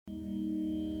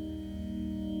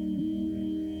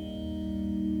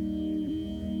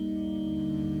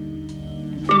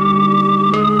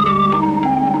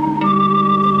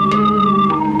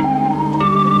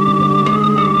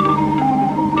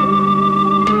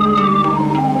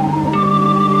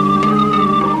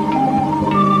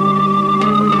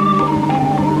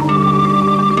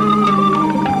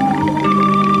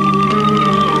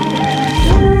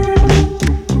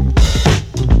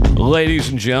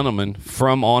gentlemen,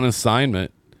 from On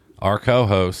Assignment, our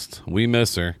co-host, we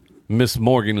miss her, Miss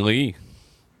Morgn Lee.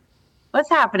 What's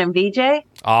happening, BJ?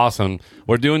 Awesome.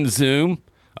 We're doing Zoom.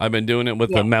 I've been doing it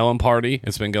with the Melon Party.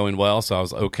 It's been going well, so I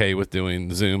was okay with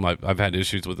doing Zoom. I've had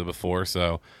issues with it before,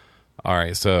 so all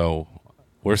right. So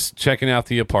we're checking out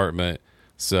the apartment.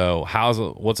 So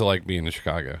what's it like being in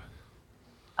Chicago?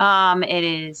 It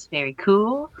is very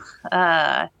cool.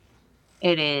 It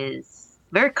is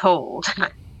very cold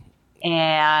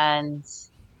and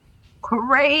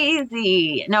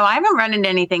crazy. No, I haven't run into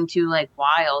anything too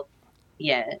wild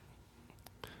yet.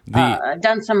 I've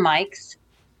done some mics.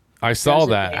 I saw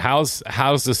that.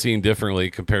 How's the scene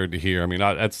differently compared to here? I mean,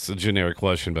 that's a generic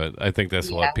question, but I think that's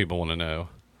what people want to know.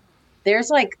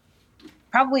 There's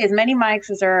probably as many mics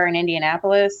as there are in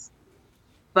Indianapolis,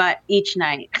 but each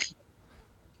night.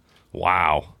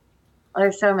 Wow.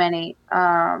 There's so many.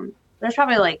 There's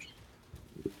probably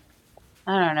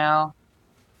I don't know,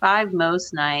 5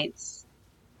 most nights.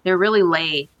 They're really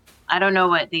late. I don't know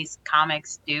what these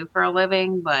comics do for a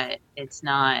living, but it's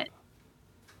not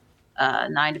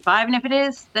 9 to 5. And if it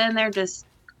is, then they're just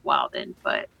wilding.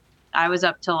 But I was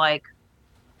up till I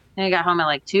got home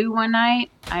at 2 one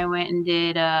night. I went and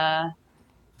did,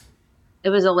 it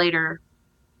was a later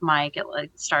mic. It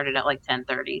started at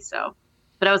 10:30. So,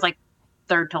 but I was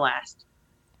third to last.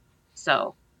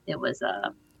 So it was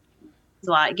a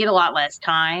lot, get a lot less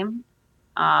time.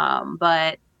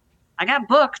 But I got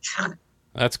booked.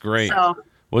 That's great. So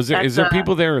is there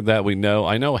people there that we know?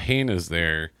 I know Hannah's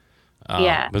there.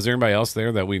 Was there anybody else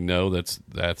there that we know that's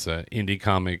an indie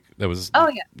comic that was? Oh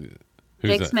yeah,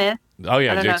 Jake Smith. Oh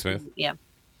yeah, Jake Smith.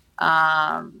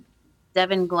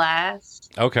 Devin Glass.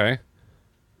 Okay.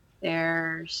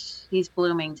 He's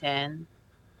Bloomington,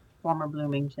 former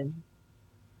Bloomington.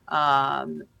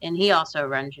 And he also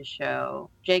runs a show.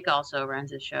 Jake also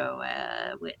runs a show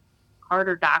with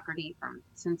Carter Doherty from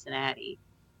Cincinnati.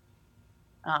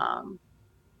 And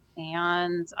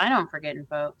I know I'm forgetting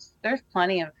folks. There's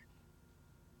plenty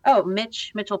of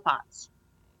Mitchell Potts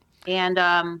and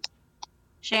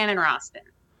Shannon Roston.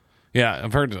 Yeah,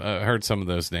 I've heard some of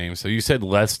those names. So you said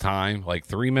less time,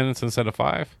 3 minutes instead of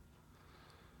 5?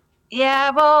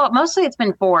 Yeah, well, mostly it's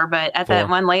been 4, but at that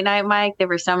one late night mic, there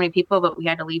were so many people, but we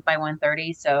had to leave by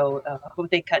 1:30, so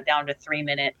they cut down to 3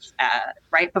 minutes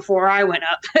right before I went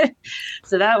up.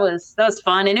 So that was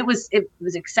fun, and it was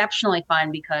exceptionally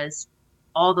fun because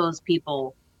all those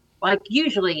people,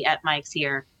 usually at mics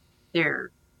here,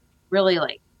 they're really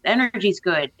the energy's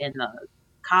good in the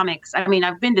comics. I mean,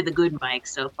 I've been to the good mics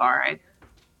so far,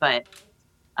 but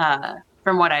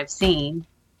from what I've seen,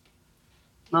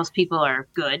 most people are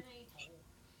good.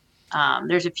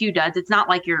 There's a few duds. It's not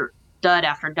like you're dud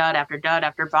after dud after dud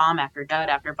after bomb after dud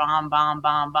after bomb.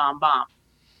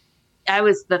 I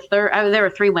was the third. There were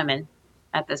 3 women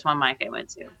at this one mic I went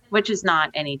to, which is not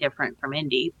any different from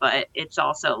indie, but it's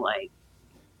also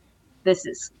this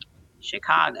is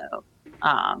Chicago.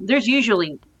 There's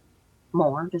usually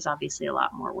more. There's obviously a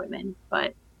lot more women,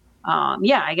 but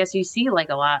I guess you see a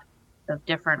lot of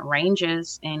different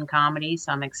ranges in comedy.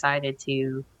 So I'm excited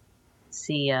to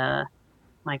see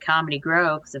my comedy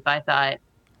grow, because if I thought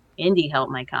indie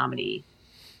helped my comedy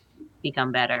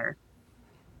become better,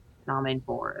 I'm in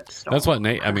for it. That's what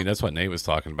Nate was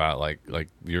talking about. Like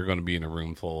you're going to be in a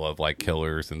room full of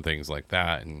killers and things like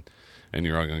that, and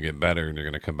you're all going to get better, and you're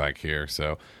going to come back here.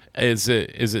 So is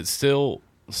it still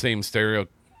same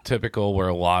stereotypical where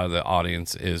a lot of the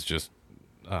audience is just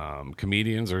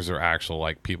comedians, or is there actual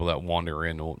people that wander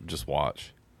in and just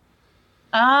watch?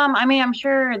 I mean, I'm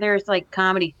sure there's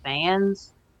comedy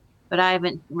fans, but I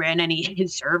haven't ran any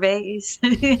surveys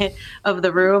of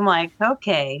the room.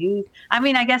 Okay, I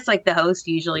mean, I guess the host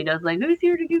usually does who's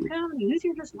here to do comedy, who's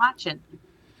here just watching.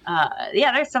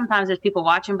 There's people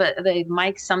watching, but the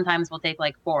mics sometimes will take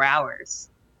 4 hours.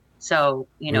 So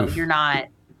you're not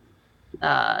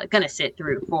gonna sit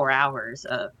through 4 hours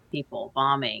of people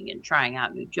bombing and trying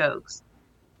out new jokes,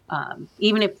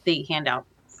 even if they hand out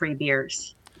free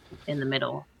beers in the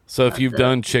middle. So if you've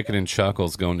done Chicken and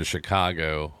Chuckles, going to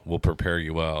Chicago will prepare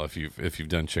you well. If you've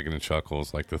done Chicken and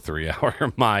Chuckles, the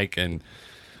 3-hour mic, and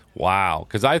wow,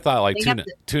 because I thought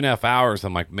 2.5 hours.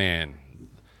 I'm man,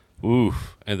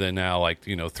 oof, and then now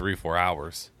 3-4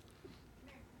 hours.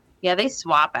 Yeah, they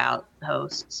swap out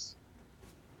hosts.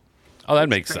 Oh, that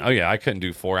makes sense. Oh yeah, I couldn't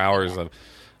do 4 hours.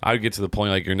 I would get to the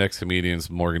point your next comedian's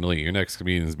Morgn Lee, your next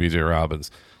comedian's BJ Robbins,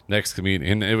 next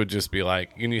comedian, and it would just be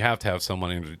you have to have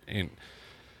someone in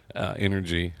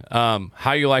energy.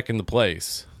 How you liking the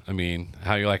place? I mean,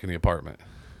 how you liking the apartment?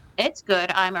 It's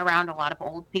good. I'm around a lot of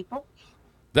old people.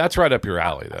 That's right up your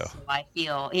alley, though. So I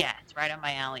feel, it's right up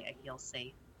my alley. I feel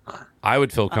safe. I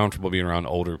would feel comfortable being around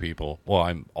older people. Well,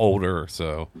 I'm older,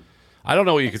 so I don't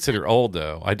know what you consider old,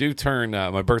 though. I do turn,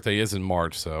 my birthday is in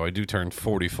March, so I do turn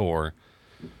 44.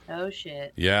 Oh,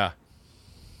 shit. Yeah.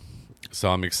 So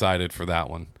I'm excited for that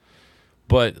one.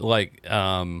 But, like,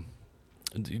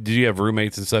 did you have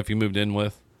roommates and stuff you moved in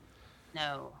with?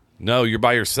 No. No, you're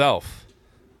by yourself.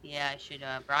 Yeah, I should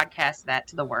broadcast that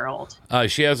to the world.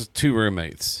 She has 2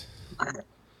 roommates.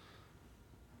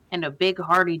 And a big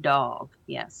hardy dog.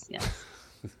 Yes.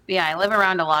 Yeah, I live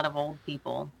around a lot of old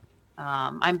people.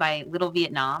 I'm by Little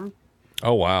Vietnam.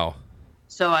 Oh, wow.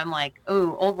 So I'm like,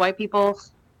 oh, old white people,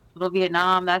 Little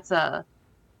Vietnam, that's a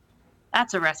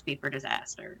recipe for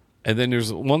disaster. And then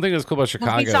there's one thing that's cool about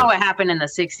Chicago. We saw what happened in the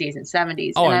 60s and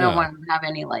 70s, and I don't want to have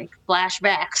any, like,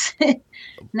 flashbacks.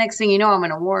 Next thing you know, I'm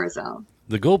in a war zone.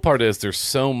 The cool part is there's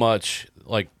so much,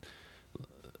 like,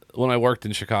 when I worked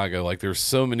in Chicago, like, there's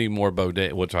so many more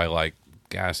bodegas, which I like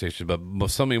gas stations, but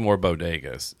so many more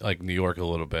bodegas, like New York a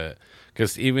little bit.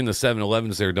 Because even the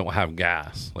 7-Elevens there don't have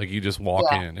gas. Like, you just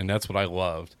walk in, and that's what I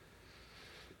loved.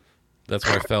 That's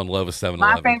where I fell in love with 7-Eleven.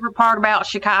 My favorite part about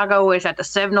Chicago is that the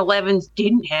 7-Elevens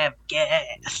didn't have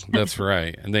gas. That's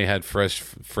right. And they had fresh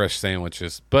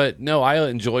sandwiches. But, no, I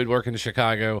enjoyed working in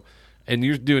Chicago. And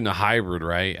you're doing a hybrid,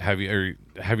 right? Have you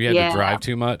had to drive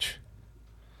too much?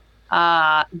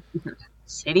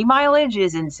 City mileage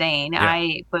is insane. Yeah.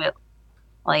 I put,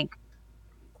 like,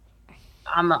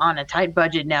 I'm on a tight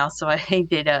budget now, so I put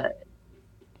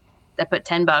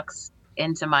 $10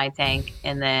 into my tank,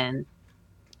 and then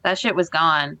that shit was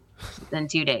gone in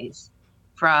 2 days.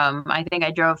 I think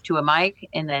I drove to a mic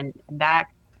and then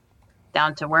back,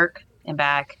 down to work and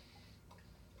back,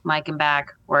 mic and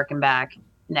back, work and back.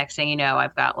 Next thing you know,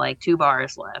 I've got like 2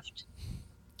 bars left.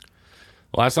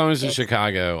 Last time I was in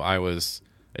Chicago,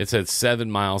 it said 7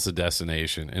 miles to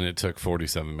destination, and it took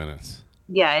 47 minutes.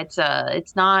 Yeah,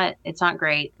 it's not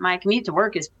great. My commute to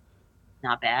work is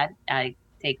not bad. I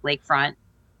take Lakefront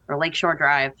or Lakeshore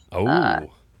Drive. Oh.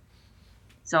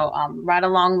 So right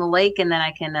along the lake, and then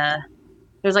I can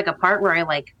there's like a part where I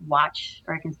like watch,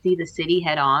 or I can see the city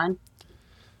head on.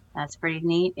 That's pretty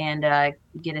neat, and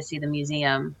get to see the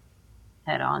museum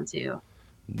head on too.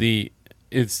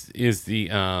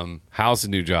 How's the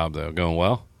new job though? Going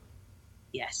well?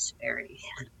 Yes, very.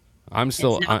 I'm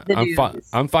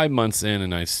 5 months in,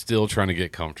 and I'm still trying to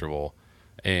get comfortable.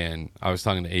 And I was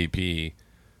talking to AP,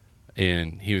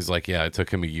 and he was like, "Yeah, it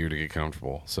took him a year to get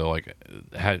comfortable." So like,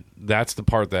 that's the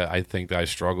part that I think that I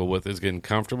struggle with, is getting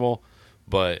comfortable.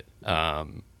 But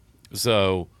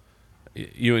so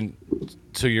you're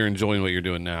enjoying what you're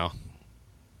doing now.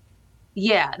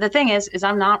 Yeah, the thing is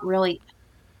I'm not really.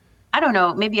 I don't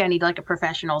know. Maybe I need like a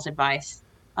professional's advice,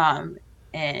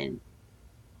 and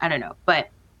I don't know, but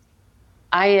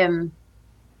I've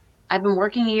been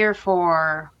working here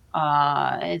for,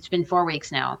 it's been 4 weeks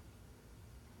now,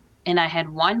 and I had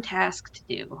one task to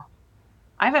do.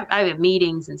 I have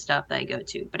meetings and stuff that I go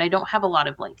to, but I don't have a lot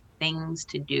of like things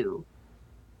to do,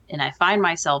 and I find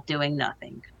myself doing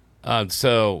nothing.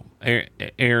 So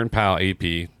Aaron Powell,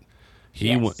 AP,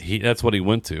 that's what he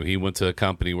went to. He went to a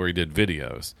company where he did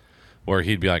videos, where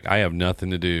he'd be like, I have nothing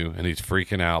to do, and he's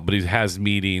freaking out, but he has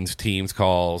meetings, Teams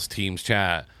calls, Teams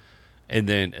chat. And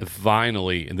then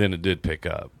finally, it did pick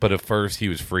up. But at first, he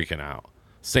was freaking out.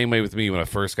 Same way with me when I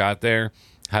first got there.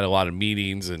 Had a lot of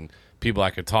meetings and people I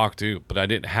could talk to, but I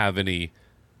didn't have any,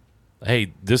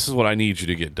 hey, this is what I need you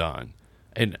to get done.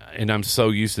 And I'm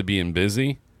so used to being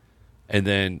busy. And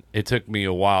then it took me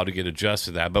a while to get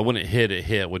adjusted to that. But when it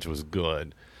hit, which was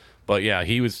good. But yeah,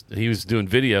 he was doing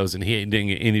videos, and he didn't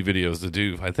get any videos to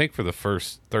do, I think, for the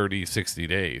first 30, 60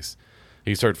 days.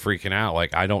 He started freaking out,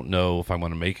 like, I don't know if I'm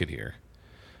going to make it here.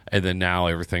 And then now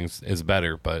everything is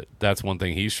better. But that's one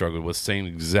thing he struggled with, same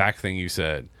exact thing you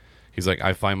said. He's like,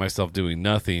 I find myself doing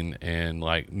nothing, and,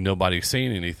 like, nobody's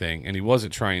saying anything. And he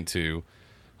wasn't trying to,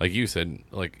 like you said,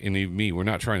 like, and even me, we're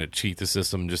not trying to cheat the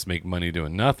system and just make money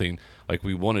doing nothing. Like,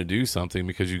 we want to do something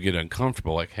because you get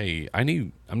uncomfortable. Like, hey,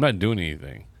 I'm not doing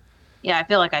anything. Yeah, I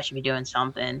feel like I should be doing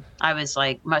something. I was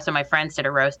like, most of my friends did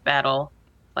a roast battle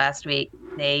last week.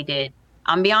 They did.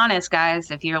 I'm be honest,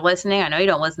 guys, if you're listening, I know you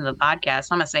don't listen to the podcast.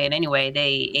 I'm going to say it anyway.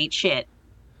 They ate shit.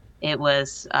 It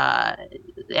was,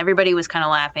 everybody was kind of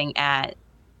laughing at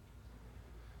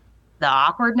the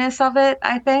awkwardness of it,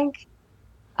 I think.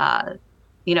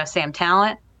 Sam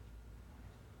Talent,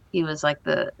 he was like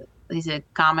he's a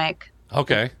comic.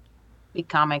 Okay. Big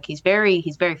comic. He's very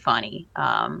funny.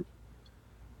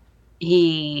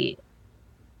 He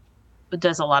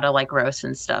does a lot of like roasts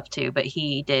and stuff too, but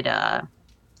he did have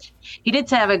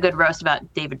a good roast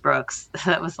about David Brooks.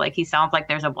 That was like, he sounds like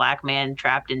there's a black man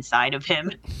trapped inside of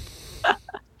him.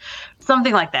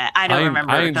 something like that. I don't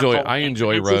remember. I the full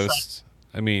enjoy thing, but it's just, roast.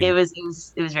 I mean, it was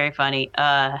very funny.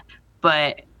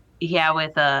 But yeah,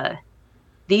 with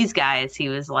these guys, he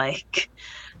was like,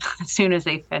 as soon as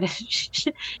they finished,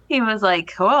 he was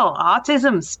like, "Well,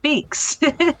 autism speaks."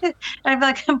 And I feel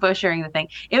like I'm butchering the thing.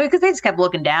 It was because they just kept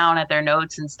looking down at their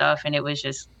notes and stuff, and it was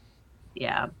just,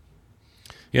 yeah.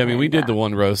 yeah. I mean, we did the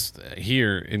one roast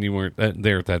here, and you weren't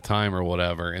there at that time or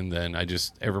whatever. And then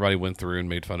everybody went through and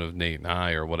made fun of Nate and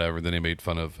I or whatever. Then they made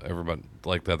fun of everybody,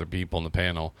 like the other people on the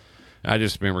panel. And I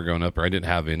just remember going up there. I didn't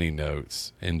have any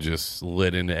notes and just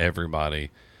lit into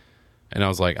everybody. And I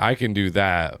was like, I can do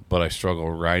that, but I struggle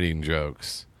writing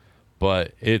jokes.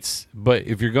 But if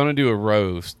you're going to do a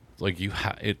roast, like you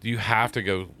have to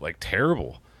go like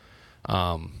terrible.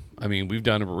 I mean, we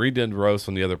did roast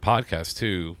on the other podcast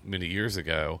too many years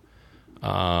ago.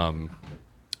 And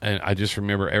I just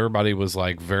remember everybody was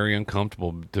like very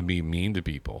uncomfortable to be mean to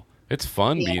people. It's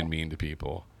fun being mean to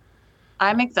people.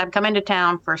 I'm coming to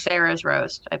town for Sarah's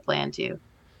roast. I plan to.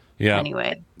 Yeah.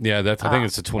 Anyway. Yeah, I think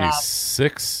it's the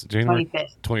 26th, January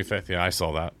 25th. 25th. Yeah, I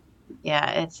saw that.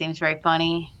 Yeah, it seems very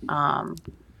funny.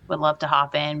 Would love to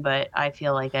hop in, but I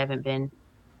feel like I haven't been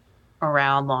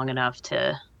around long enough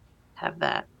to have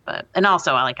that. And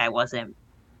also, I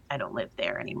don't live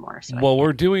there anymore. So well,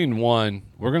 we're doing one.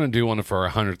 We're going to do one for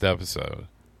our 100th episode.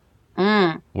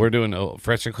 We're doing a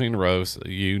fresh and clean roast.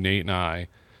 You, Nate, and I.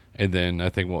 And then I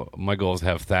think my goal is to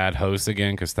have Thad host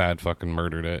again because Thad fucking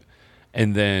murdered it.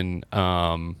 And then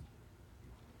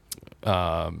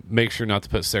make sure not to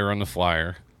put Sarah on the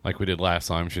flyer like we did last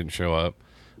time. She didn't show up.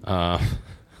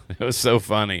 It was so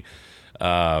funny.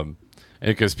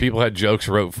 Because people had jokes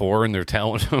wrote for her and they're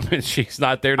telling them and she's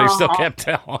not there. They still kept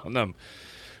telling them.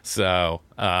 So,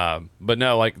 but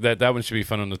no, like that one should be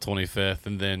fun on the 25th.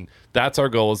 And then that's our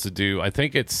goal is to do, I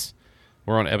think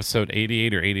we're on episode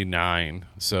 88 or 89.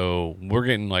 So we're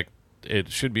getting like, it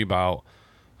should be about,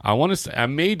 I want to say, I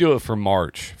may do it for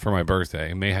March for my birthday.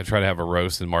 I may try to have a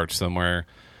roast in March somewhere.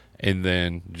 And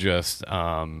then just,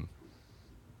 the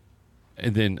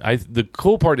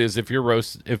cool part is if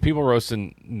people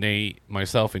roasting Nate,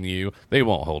 myself, and you, they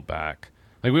won't hold back.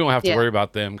 Like we don't have to worry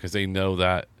about them because they know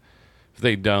that if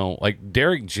they don't, like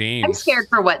Derek James. I'm scared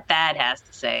for what Thad has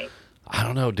to say. I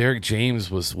don't know. Derek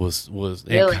James was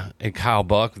really? and Kyle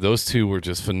Buck. Those two were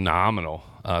just phenomenal.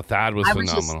 Thad was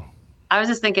phenomenal. I was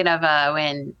just thinking of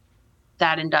when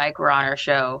Thad and Dyke were on our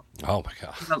show. Oh my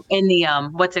god! In the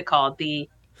what's it called?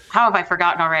 How have I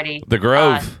forgotten already? The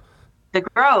Grove. The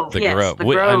Grove. The yes, Grove. The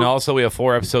Grove. And also we have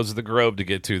 4 episodes of The Grove to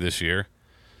get to this year.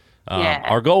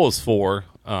 Our goal is 4.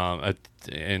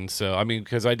 And so I mean,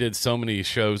 because I did so many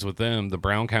shows with them, the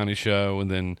Brown County show,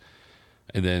 and then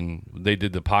they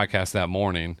did the podcast that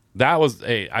morning. That was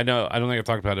I don't think I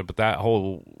talked about it, but that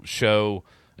whole show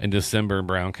in December in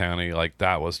Brown County, like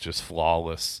that was just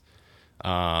flawless.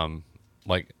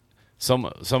 Like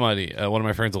somebody, one of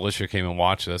my friends, Alicia, came and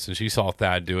watched us, and she saw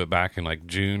Thad do it back in like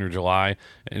June or July,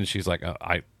 and she's like,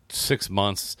 6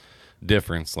 months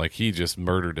difference. Like he just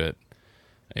murdered it.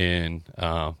 And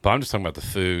but I'm just talking about the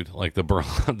food. Like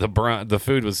the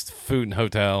food was food and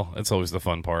hotel. That's always the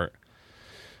fun part.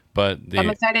 But I'm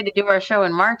excited to do our show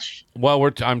in March. Well,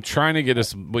 I'm trying to get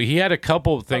us. He had a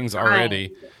couple of things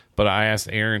already, but I asked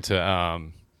Aaron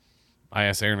to.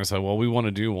 I said, well, we want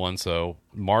to do one. So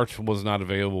March was not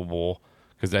available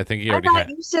because I think he already had.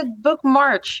 You said book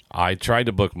March. I tried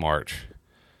to book March.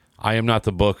 I am not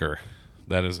the booker.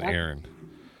 That is Aaron.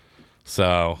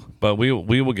 So, but we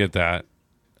will get that.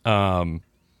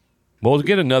 We'll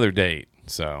get another date.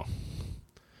 So,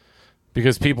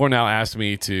 because people are now asking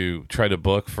me to try to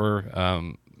book for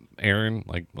Aaron.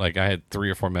 Like I had 3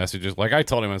 or 4 messages. Like I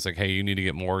told him, I was like, hey, you need to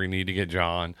get more. You need to get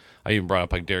John. I even brought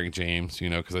up like Derek James,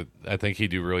 because I think he'd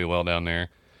do really well down there.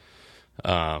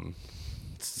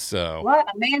 So what,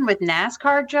 a man with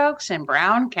NASCAR jokes in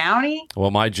Brown County?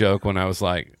 Well, my joke when I was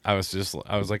like,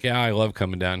 yeah, I love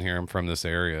coming down here. I'm from this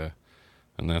area.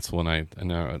 And that's when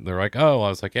they're like, oh, I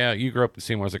was like, yeah, you grew up in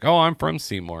Seymour. I was like, oh, I'm from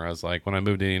Seymour. I was like, when I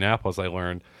moved to Indianapolis, I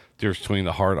learned the difference between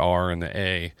the hard R and the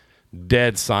A.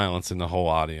 Dead silence in the whole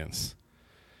audience.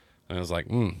 And I was like,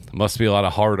 must be a lot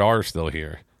of hard R still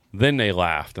here. Then they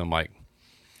laughed. I'm like,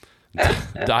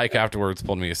 Dyke afterwards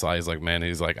pulled me aside. He's like, man,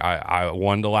 I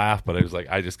wanted to laugh, but I was like,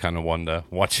 I just kind of wanted to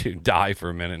watch you die for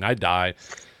a minute. And I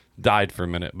died for a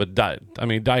minute, but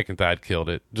Dyke and Thad killed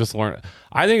it. Just learn.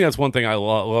 I think that's one thing I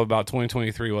love about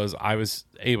 2023 was I was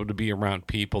able to be around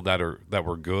people that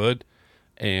were good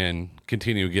and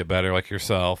continue to get better, like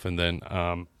yourself. And then,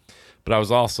 but I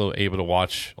was also able to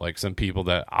watch like some people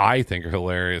that I think are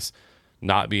hilarious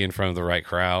not be in front of the right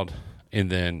crowd, and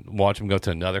then watch them go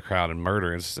to another crowd and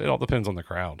murder. It all depends on the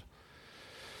crowd.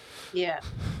 Yeah.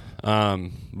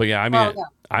 But yeah, I mean, Well, no,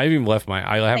 I even left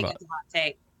I think it's a hot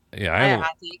take. yeah, I had a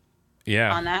hot take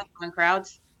yeah. on that, on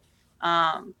crowds.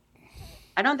 Um,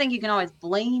 I don't think you can always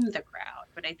blame the crowd,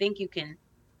 but I think you can.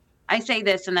 I say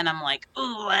this and then I'm like,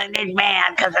 oh, it's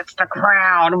bad because it's the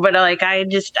crowd. But like, I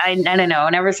don't know.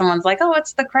 Whenever someone's like, oh,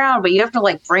 it's the crowd, but you have to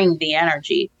like bring the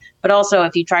energy. But also,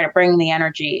 if you try to bring the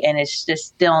energy and it's just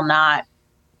still not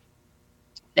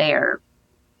there,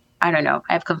 I don't know.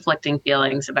 I have conflicting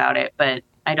feelings about it, but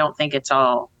I don't think it's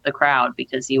all the crowd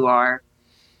because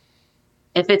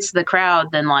if it's the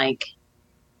crowd, then like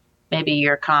maybe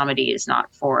your comedy is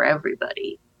not for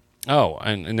everybody. Oh,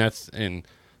 and that's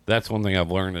one thing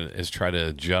I've learned is try to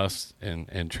adjust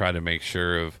and try to make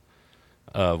sure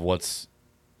of what's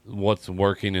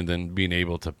working and then being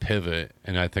able to pivot.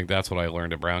 And I think that's what I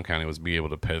learned at Brown County was be able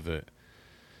to pivot.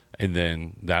 And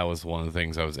then that was one of the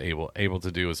things I was able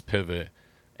to do was pivot.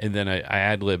 And then I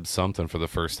ad-libbed something for the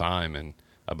first time and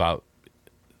about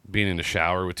being in the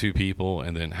shower with two people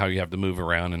and then how you have to move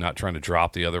around and not trying to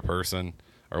drop the other person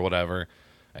or whatever.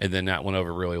 And then that went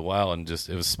over really well and just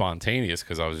it was spontaneous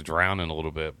because I was drowning a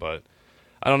little bit. But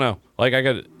I don't know. Like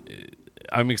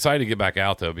I'm excited to get back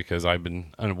out though because I've been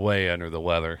way under the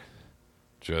weather.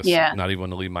 Just not even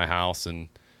to leave my house, and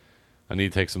I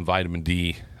need to take some vitamin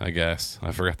D, I guess.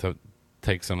 I forgot to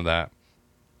take some of that.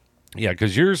 Yeah,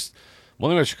 because one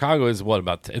thing about Chicago is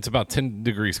it's about 10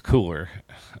 degrees cooler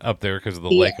up there because of the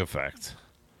lake effect.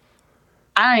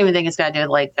 I don't even think it's got to do with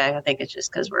lake effect. I think it's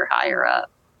just because we're higher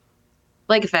up.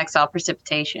 Lake effect's all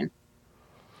precipitation.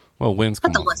 Well, winds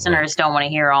come. But the listeners don't want to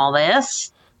hear all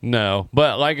this. No,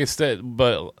 but like I said,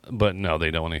 but no,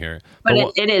 they don't want to hear it. But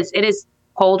it is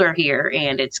colder here,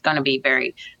 and it's going to be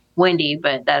very windy.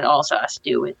 But that also has to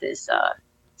do with this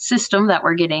system that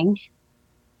we're getting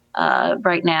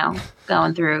right now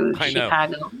going through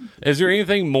Chicago. Is there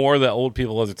anything more that old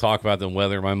people love to talk about than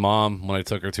weather? My mom, when I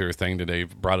took her to her thing today,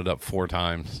 brought it up 4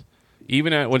 times.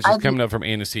 Even when she's coming up from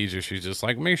anesthesia, she's just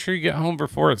like, make sure you get home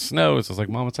before it snows. I was like,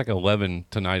 Mom, it's like 11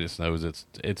 tonight it snows. It's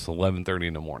 11:30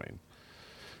 in the morning.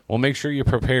 Well, make sure you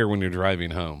prepare when you're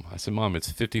driving home. I said, Mom,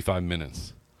 it's 55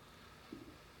 minutes.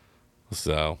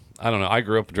 So, I don't know. I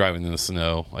grew up driving in the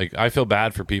snow. Like, I feel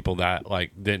bad for people that,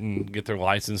 like, didn't get their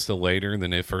license till later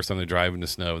than the first time they drive in the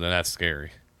snow. Then that's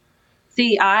scary.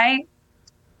 See, I'm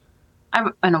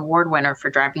an award winner for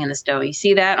driving in the snow. You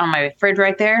see that on my fridge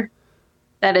right there?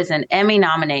 That is an Emmy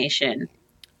nomination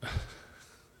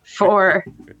for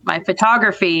my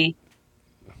photography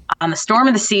on the storm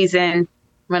of the season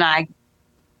when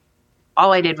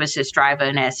all I did was just drive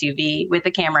an SUV with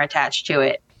a camera attached to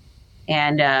it.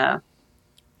 And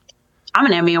I'm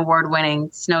an Emmy award-winning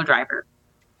snow driver.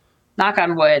 Knock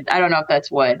on wood. I don't know if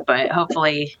that's wood, but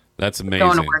hopefully that's amazing.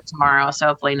 I'm going to work tomorrow, so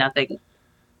hopefully nothing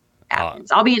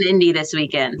happens. I'll be in Indy this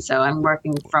weekend, so I'm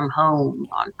working from home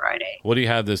on Friday. What do you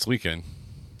have this weekend?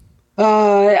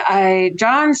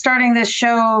 John's starting this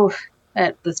show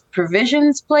at this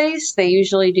Provisions place. They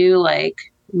usually do like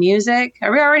music.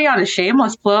 Are we already on a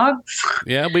shameless plug?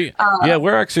 Yeah,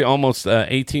 we're actually almost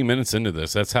 18 minutes into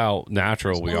this. That's how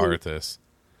natural we are at this.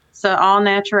 So all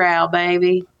natural,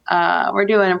 baby. We're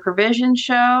doing a Provision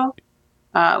show,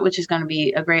 which is going to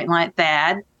be a great night.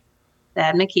 Thad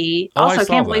McKee. Also,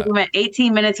 can't believe we went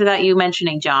 18 minutes without you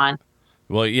mentioning John.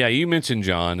 Well, yeah, you mentioned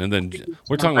John, and then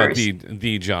we're talking about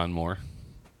the John Moore.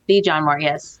 The John Moore,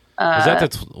 yes. Is that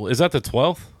the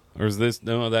 12th? Or is this?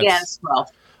 No, that's... Yeah, it's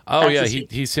 12th. Oh, that's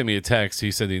he sent me a text.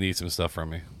 He said he needs some stuff from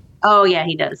me. Oh, yeah,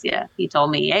 he does, yeah. He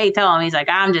told me, hey, tell him. He's like,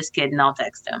 I'm just kidding. I'll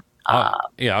text him.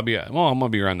 Yeah, I'm going to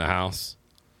be around the house.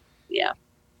 Yeah.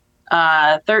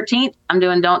 13th, I'm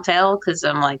doing Don't Tell because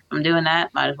I'm doing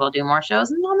that. Might as well do more shows.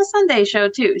 And on the Sunday show,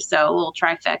 too. So a little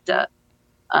trifecta.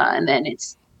 And then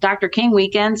it's Dr. King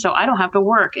weekend, so I don't have to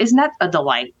work. Isn't that a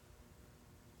delight?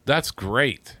 That's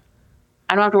great.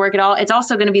 I don't have to work at all. It's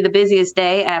also going to be the busiest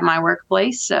day at my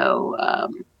workplace, so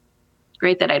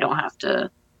great that I don't have to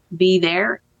be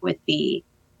there with the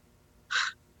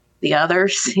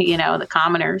others, the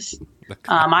commoners.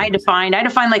 I had to find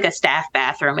like a staff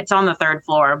bathroom. It's on the 3rd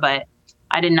floor, but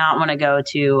I did not want to go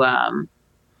to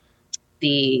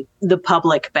the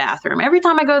public bathroom. Every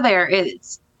time I go there,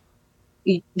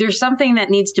 there's something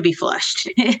that needs to be flushed.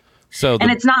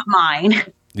 And it's not mine.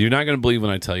 You're not going to believe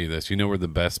when I tell you this. You know where the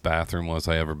best bathroom was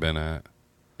I ever been at?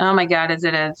 Oh my God, is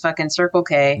it a fucking Circle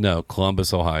K? No,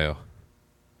 Columbus, Ohio.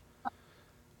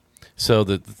 So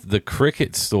the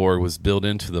Cricket store was built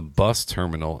into the bus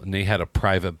terminal, and they had a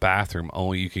private bathroom.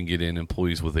 Only you can get in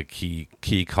employees with a key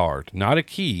card. Not a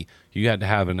key. You had to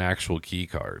have an actual key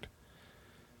card.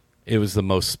 It was the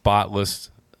most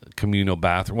spotless communal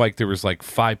bathroom. Like there was like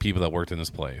 5 people that worked in this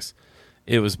place.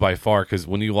 it was by far, because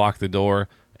when you lock the door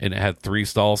and it had 3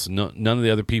 stalls, none of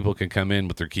the other people can come in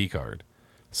with their key card.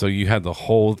 So you had the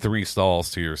whole 3 stalls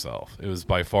to yourself. It was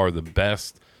by far the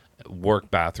best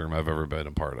work bathroom I've ever been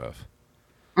a part of.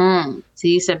 So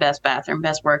you said best bathroom,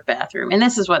 best work bathroom. And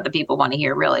this is what the people want to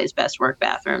hear, really, is best work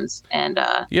bathrooms. And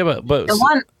yeah, but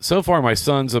so far my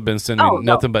sons have been sending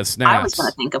nothing but snaps. I was going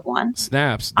to think of one.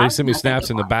 Snaps. They send me snaps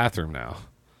in the bathroom now.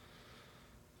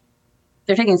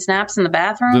 They're taking snaps in the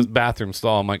bathroom? The bathroom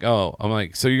stall. I'm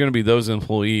like, so you're going to be those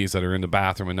employees that are in the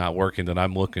bathroom and not working that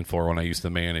I'm looking for when I used to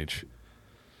manage.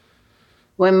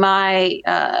 When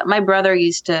my brother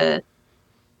used to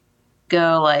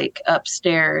go like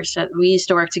upstairs, we used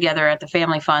to work together at the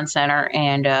Family Fun Center,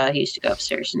 and he used to go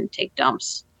upstairs and take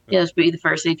dumps. He was be the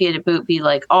first. If he had to poop, be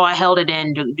like, "Oh, I held it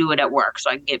in to do it at work, so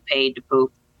I can get paid to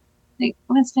poop." Like,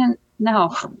 Winston,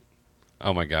 no.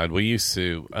 Oh my God, we used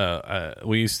to. He'd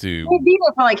be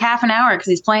there for like half an hour because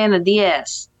he's playing the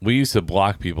DS. We used to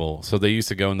block people, so they used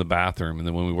to go in the bathroom, and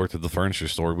then when we worked at the furniture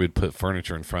store, we'd put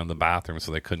furniture in front of the bathroom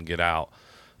so they couldn't get out.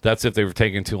 That's if they were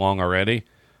taking too long already.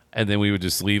 And then we would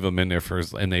just leave them in there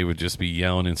and they would just be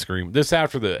yelling and screaming. This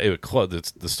after the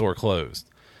store closed,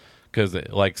 because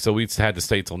so we had to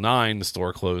stay till 9. The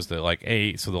store closed at like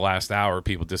 8. So the last hour,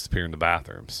 people disappear in the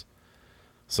bathrooms.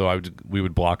 So we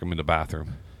would block them in the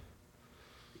bathroom.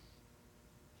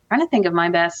 I'm trying to think of my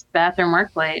best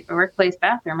workplace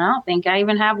bathroom. I don't think I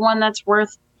even have one that's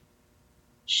worth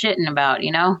shitting about.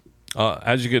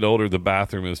 As you get older, the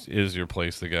bathroom is your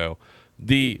place to go.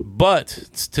 But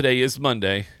today is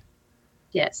Monday.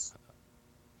 Yes.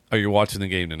 Are you watching the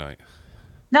game tonight?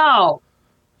 No.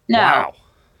 Wow.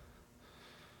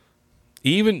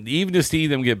 Even to see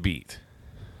them get beat.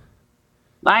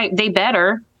 They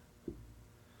better.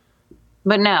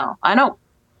 But no, I don't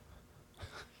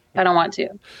want to.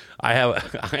 I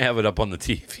have it up on the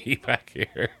TV back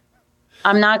here.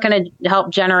 I'm not going to help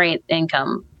generate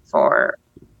income for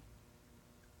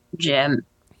Jim.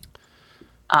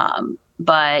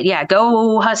 But yeah,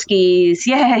 go Huskies.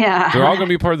 Yeah. They're all going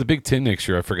to be part of the Big Ten next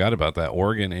year. I forgot about that.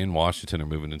 Oregon and Washington are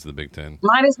moving into the Big Ten.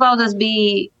 Might as well just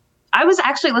be. I was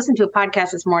actually listening to a podcast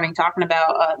this morning talking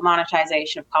about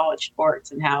monetization of college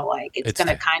sports and how it's going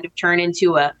to kind of turn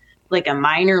into a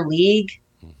minor league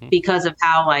because of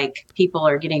how people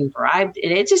are getting bribed.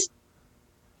 And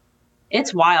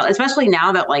it's wild, especially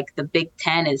now that the Big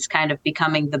Ten is kind of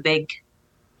becoming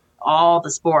all the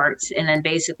sports, and then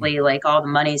basically all the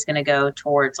money is going to go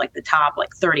towards the top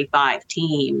 35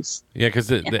 teams. Yeah, because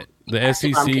the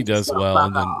SEC does well,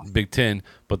 and then Big Ten.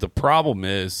 But the problem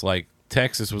is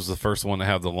Texas was the first one to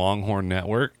have the Longhorn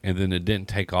Network, and then it didn't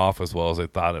take off as well as they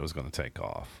thought it was going to take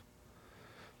off.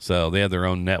 So they had their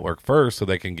own network first, so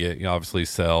they can get obviously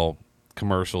sell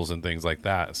commercials and things like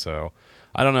that. So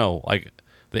I don't know,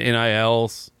 the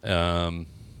NILs.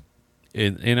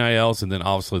 In NILs, and then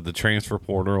obviously the transfer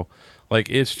portal,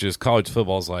 it's just college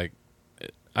football's I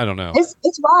don't know.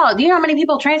 It's wild. Do you know how many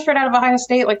people transferred out of Ohio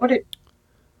State? What the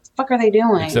fuck are they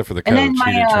doing? Except for the coach, he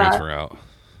didn't transfer out.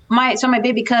 My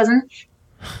baby cousin,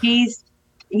 he's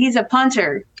a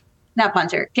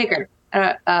kicker.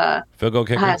 Field goal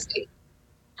kicker. Ohio State.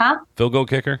 Huh? Field goal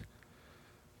kicker.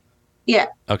 Yeah.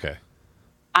 Okay.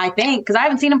 I think because I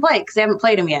haven't seen him play because they haven't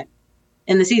played him yet,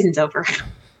 and the season's over.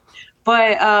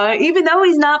 But even though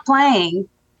he's not playing,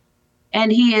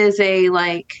 and he is a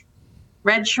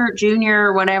redshirt junior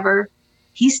or whatever,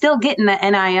 he's still getting the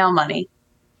NIL money.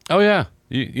 Oh yeah,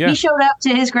 yeah. He showed up to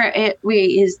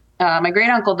my great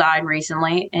uncle died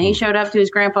recently, and he showed up to his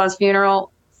grandpa's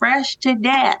funeral fresh to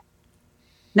death.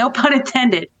 No pun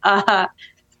intended. And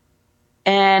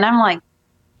I'm like,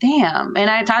 damn. And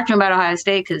I talked to him about Ohio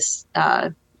State because.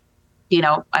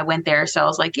 I went there, so I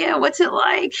was like, yeah, what's it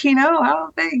like? How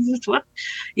are things? What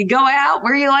you go out,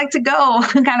 where you like to go,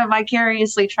 kind of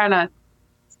vicariously trying to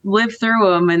live through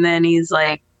them. And then he's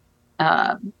like,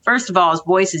 first of all, his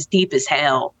voice is deep as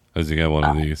hell. Has he got one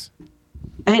of these?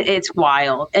 It's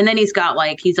wild. And then he's got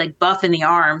he's buff in the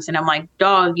arms. And I'm like,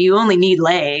 dog, you only need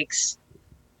legs.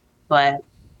 But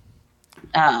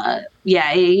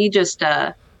yeah, he just,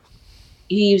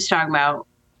 he was talking about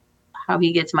how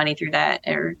he gets money through that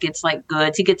or gets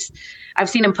goods. I've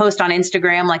seen him post on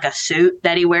Instagram a suit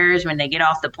that he wears when they get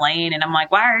off the plane, and I'm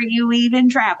like, why are you even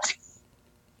traveling?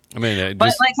 I mean,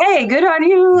 but hey, good on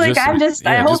you.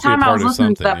 The whole time I was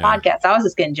listening to that podcast, I was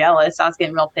just getting jealous. I was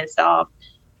getting real pissed off,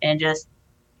 and just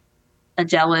a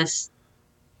jealous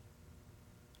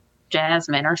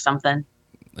Jasmine or something.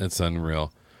 It's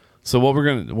unreal. So what we're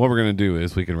gonna do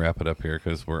is we can wrap it up here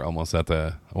because we're almost at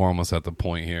the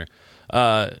point here.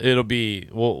 It'll be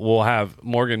we'll have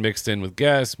Morgan mixed in with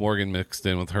guests, Morgan mixed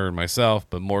in with her and myself.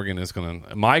 But Morgan is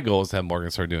my goal is to have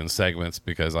Morgan start doing segments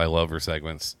because I love her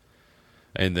segments.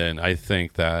 And then I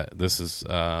think that this is,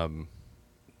 and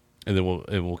then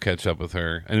we'll catch up with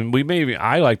her. And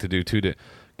I like to do too to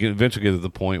eventually get to the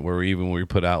point where we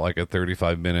put out like a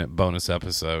 35-minute bonus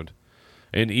episode.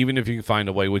 And even if you can find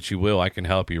a way, which you will, I can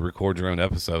help you record your own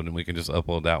episode and we can just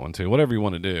upload that one too. Whatever you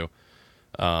want to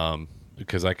do.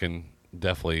 Because I can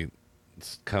definitely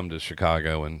come to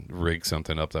Chicago and rig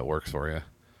something up that works for you.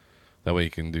 That way you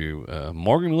can do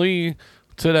Morgan Lee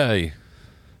today.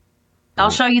 I'll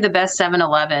show you the best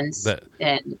 7-Elevens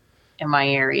in my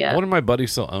area. One of my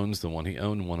buddies still owns the one. He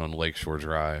owned one on Lakeshore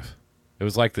Drive. It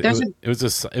was like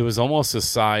it was almost the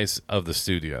size of the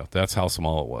studio. That's how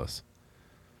small it was.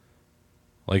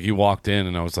 Like you walked in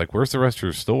and I was like, "Where's the rest of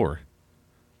your store?"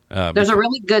 There's a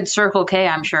really good Circle K.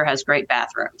 I'm sure has great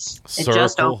bathrooms. It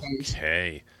just opened.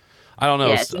 K. I don't know.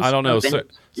 Yeah, I don't know. So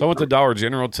I went to Dollar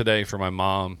General today for my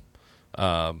mom.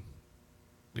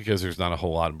 Because there's not a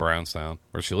whole lot in Brownstown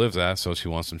where she lives at, so she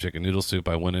wants some chicken noodle soup.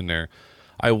 I went in there.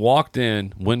 I walked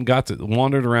in,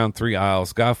 wandered around 3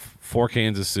 aisles, got 4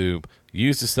 cans of soup,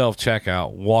 used the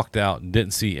self-checkout, walked out,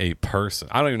 didn't see a person.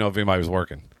 I don't even know if anybody was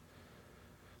working.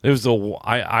 It was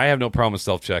I have no problem with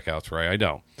self-checkouts, right? I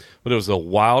don't. But it was the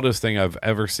wildest thing I've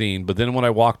ever seen. But then when I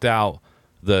walked out,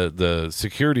 the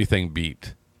security thing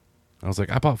beeped. I was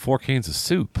like, I bought 4 cans of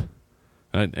soup.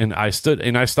 And I stood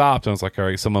and I stopped. And I was like, all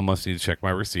right, someone must need to check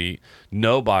my receipt.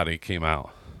 Nobody came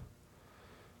out.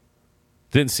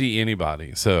 Didn't see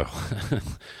anybody. So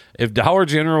if Dollar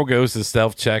General goes to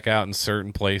self-checkout in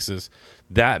certain places,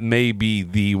 that may be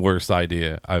the worst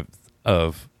idea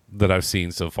that I've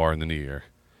seen so far in the new year.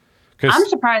 I'm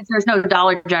surprised there's no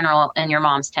Dollar General in your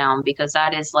mom's town because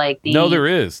that is like the... No, there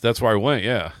is. That's where I went,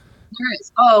 yeah. There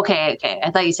is. Oh, okay. I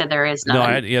thought you said there is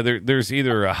none. No, there's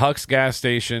either a Huck's gas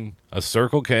station, a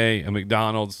Circle K, a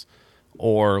McDonald's,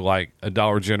 or like a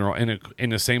Dollar General in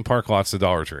the same park lot's the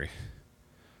Dollar Tree.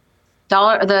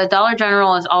 The Dollar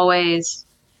General is always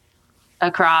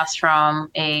across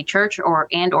from a church or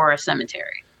a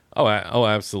cemetery. Oh,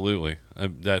 absolutely.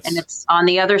 And it's on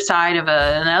the other side of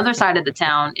the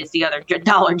town is the other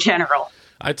Dollar General.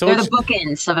 They're the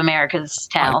bookends of America's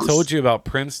towns. I told you about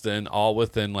Princeton, all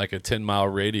within like a 10-mile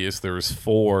radius. There was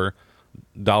 4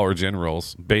 Dollar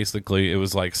Generals. Basically, it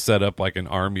was like set up like an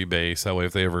army base. That way,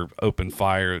 if they ever opened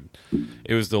fire,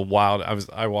 it was the wild.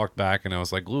 I walked back and I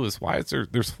was like, Lewis, why is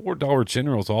there's 4 Dollar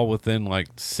Generals all within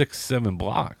like 6-7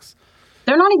 blocks?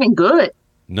 They're not even good.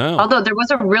 No. Although there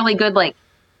was a really good like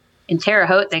in Terre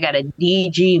Haute, they got a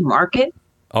DG Market.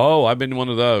 Oh, I've been to one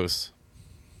of those.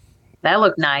 That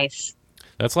looked nice.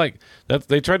 That's like that.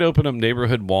 They try to open up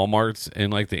neighborhood Walmarts in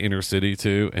like the inner city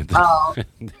too, and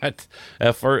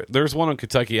there's one on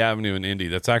Kentucky Avenue in Indy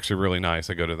that's actually really nice.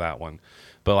 I go to that one,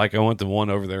 but like I went to one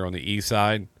over there on the east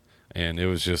side, and it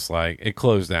was just like it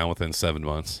closed down within 7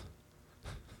 months.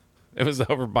 It was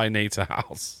over by Nate's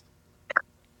house.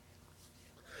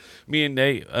 Me and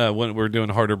Nate, when we were doing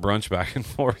harder brunch back and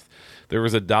forth, there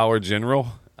was a Dollar General.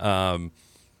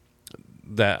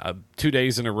 That 2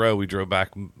 days in a row we drove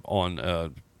back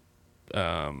on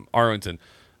Arlington,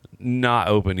 not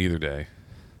open either day.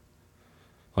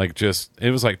 Like just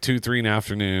it was like 2-3 in the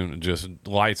afternoon, just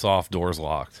lights off, doors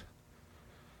locked.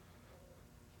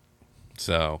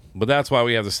 So, but that's why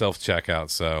we have the self checkout.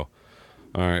 So,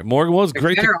 all right, Morgan was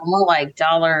great. More like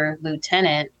Dollar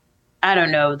Lieutenant. I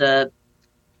don't know the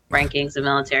rankings of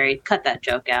military. Cut that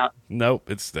joke out. Nope,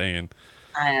 it's staying.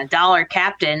 Dollar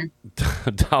Captain.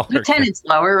 Lieutenant's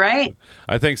lower, right?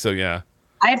 I think so, yeah.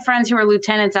 I had friends who were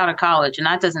lieutenants out of college, and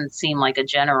that doesn't seem like a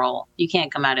general. You can't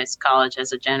come out of college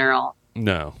as a general.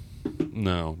 No,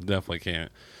 definitely can't.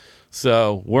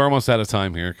 So we're almost out of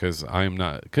time here because I'm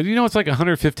not. Because it's like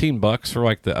 $115 for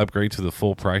like the upgrade to the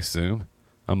full price Zoom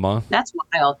a month. That's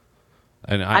wild.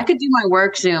 And I could do my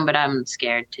work Zoom, but I'm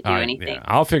scared to do anything. Yeah,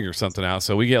 I'll figure something out.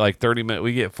 So we get like 30 minutes.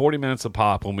 We get 40 minutes a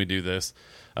pop when we do this.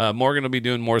 Morgan will be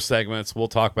doing more segments. We'll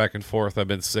talk back and forth. I've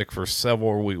been sick for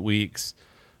several weeks.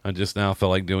 I just now feel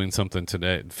like doing something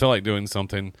today.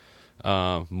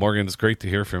 Morgan, it's great to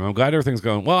hear from him. I'm glad everything's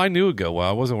going well. I knew it would go well.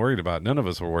 I wasn't worried about it. None of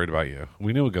us were worried about you.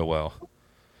 We knew it would go well.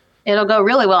 It'll go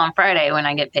really well on Friday when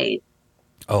I get paid.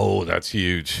 Oh, that's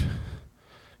huge.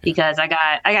 Because I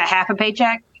got half a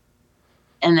paycheck,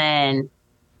 and then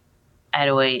I had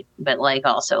to wait. But like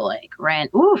also like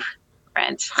rent. Oof,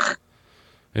 rent.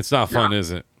 It's not fun,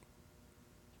 is it?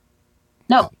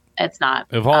 No, It's not.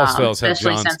 If all else fails, have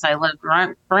especially since I lived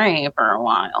rent free for a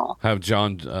while. Have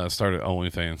John started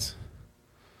OnlyFans.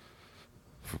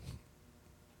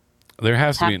 There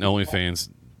has to be an OnlyFans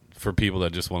for people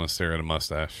that just want to stare at a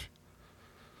mustache.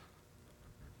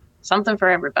 Something for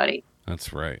everybody.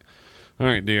 That's right. All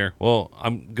right, dear. Well,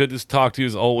 I'm good to talk to you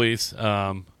as always.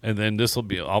 And then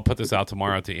I'll put this out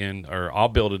tomorrow at the end, or I'll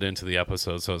build it into the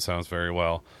episode so it sounds very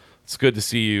well. It's good to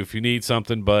see you. If you need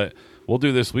something, but we'll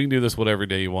do this. We can do this whatever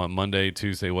day you want, Monday,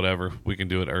 Tuesday, whatever. We can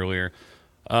do it earlier.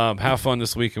 Have fun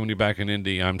this weekend when you're back in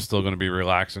Indy. I'm still going to be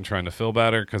relaxed and trying to feel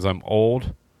better because I'm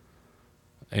old.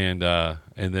 And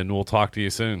then we'll talk to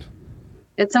you soon.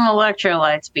 Get some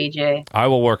electrolytes, BJ. I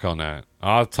will work on that.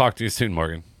 I'll talk to you soon,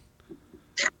 Morgan.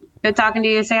 Good talking to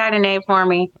you. Say hi to Nate for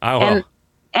me. I will.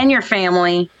 And your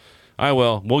family. I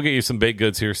will. We'll get you some baked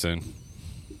goods here soon.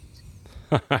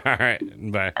 All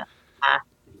right. Bye.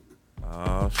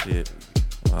 Oh, shit.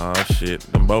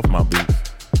 Them both my beats.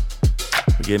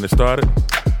 We getting it started?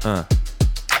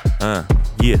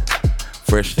 Yeah.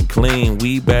 Fresh and clean.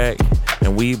 We back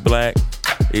and we black.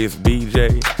 It's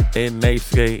BJ and Nate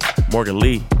Skate. Morgan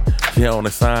Lee. She on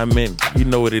assignment. You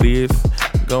know what it is.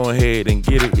 Go ahead and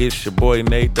get it. It's your boy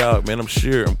Nate Dogg, man. I'm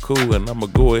sure I'm cool, and I'ma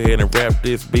go ahead and rap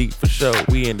this beat for sure.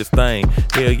 We in this thing.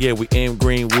 Hell yeah, we in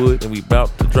Greenwood, and we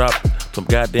about to drop some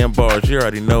goddamn bars. You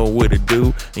already know what to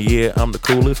do. And yeah, I'm the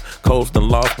coolest. Coast and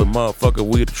lost, but motherfucker,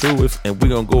 we the truest. And we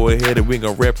gonna go ahead and we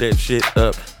gonna rap that shit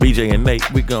up. BJ and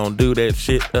Nate, we gonna do that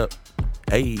shit up.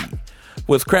 Hey,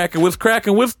 what's cracking? What's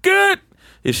good?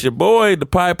 It's your boy, the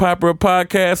Pied Piper of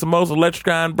podcasts, the most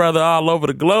electrifying brother all over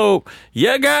the globe.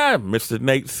 Yeah, guy, Mr.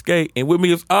 Nate Skate. And with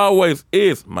me as always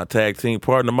is my tag team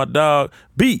partner, my dog,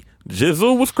 B.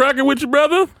 Jizzle. What's cracking with you,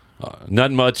 brother? Not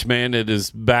much, man. It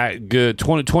is back good.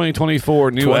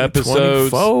 2024 new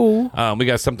episodes. We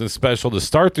got something special to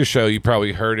start the show. You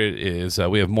probably heard it. Is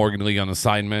we have Morgan Lee on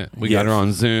assignment. We got her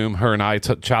on Zoom. Her and I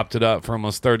chopped it up for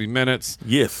almost 30 minutes.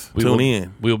 Yes, tune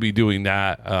in. We'll be doing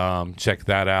that. Check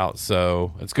that out.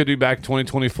 So it's good to be back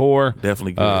 2024.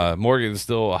 Definitely good. Morgan is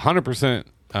still 100%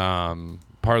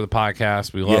 part of the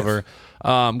podcast. We love her.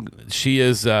 She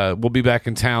is will be back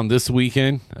in town this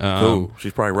weekend. Cool.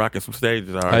 She's probably rocking some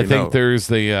stages. I think there's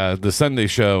the Sunday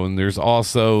show, and there's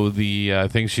also the I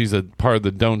think she's a part of the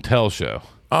Don't Tell show.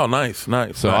 Oh, nice.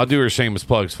 So I'll do her shameless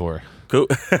plugs for her. Cool.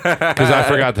 Because I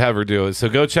forgot to have her do it. So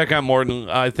go check out Morton.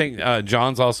 I think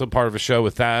John's also part of a show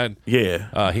with Thad.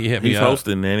 Yeah. He hit me He's up.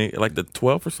 hosting, like the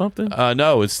 12th or something?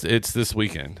 No, it's this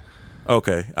weekend.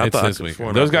 Okay. It's this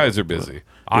weekend. Those guys are busy. Yeah.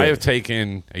 I have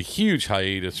taken a huge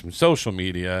hiatus from social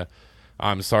media.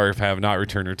 I'm sorry if I have not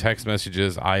returned your text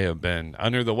messages. I have been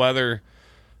under the weather,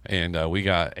 and we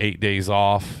got 8 days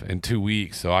off in 2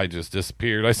 weeks, so I just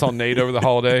disappeared. I saw Nate over the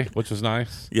holiday, which was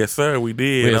nice. Yes, sir, we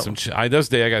did. We had some. This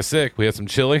day I got sick. We had some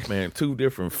chili. Man, 2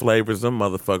 different flavors. Them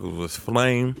motherfuckers was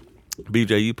flame.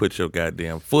 BJ, you put your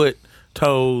goddamn foot,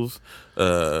 toes,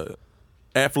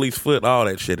 athlete's foot, all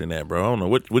that shit in that, bro. I don't know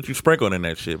what you sprinkled in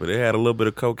that shit, but it had a little bit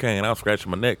of cocaine. I was scratching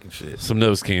my neck and shit. Some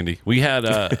nose candy. We had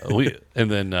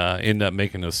and then ended up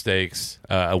making those steaks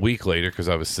a week later because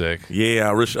I was sick. Yeah,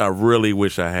 I really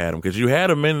wish I had them because you had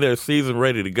them in their season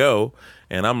ready to go,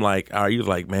 and I'm like, you was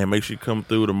like, man, make sure you come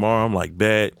through tomorrow. I'm like,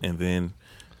 bet, and then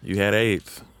you had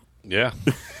AIDS. Yeah,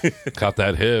 caught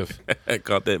that HIV.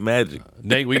 Caught that magic.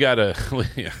 Nate, we got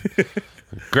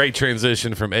great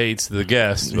transition from AIDS to the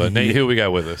guest, but Nate, who we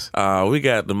got with us? We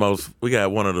got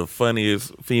one of the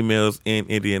funniest females in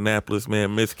Indianapolis,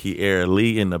 man, Miss Kiara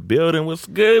Lee in the building. What's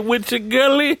good with you,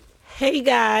 girlie? Hey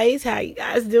guys, how you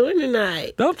guys doing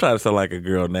tonight? Don't try to sound like a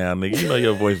girl now, nigga. You know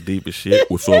your voice deep as shit.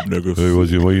 What's up, niggas? Hey, what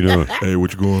you doing? Hey,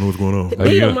 what you going on? What's going on?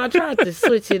 Damn, I tried to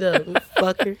switch it up,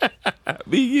 fucker.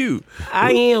 Be you.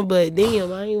 I am, but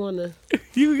damn, I ain't wanna.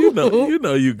 You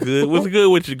know you good. What's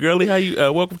good with you, girlie? How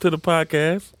you? Welcome to the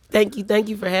podcast. Thank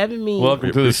you for having me.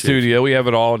 Welcome to the studio. We have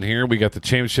it all in here. We got the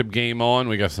championship game on.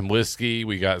 We got some whiskey.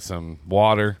 We got some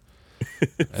water,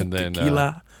 and then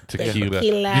tequila. Did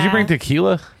you bring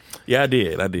tequila? Yeah, I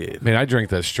did. Man, I drank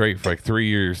that straight for like 3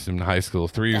 years in high school.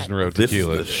 3 years in a row,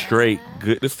 tequila. This is the straight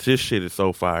good. This shit is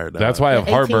so fire, dog. That's why I have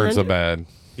heartburn so bad.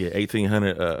 Yeah,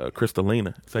 1800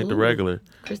 Crystalina. It's like the regular.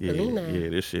 Crystalina. Yeah,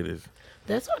 this shit is.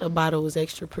 That's why the bottle was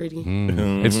extra pretty.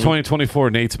 Mm-hmm. It's 2024.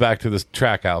 Nate's back to the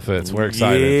track outfits. We're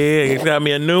excited. Yeah, he got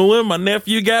me a new one. My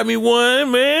nephew got me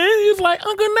one, man. He was like,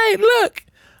 Uncle Nate, look.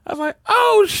 I was like,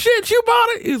 oh, shit, you bought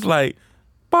it? He's like,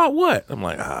 bought what? I'm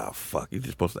like, fuck. You're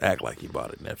just supposed to act like you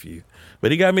bought it, nephew.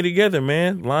 But he got me together,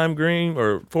 man. Lime green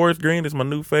or forest green is my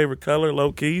new favorite color,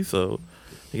 low key. So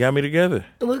he got me together.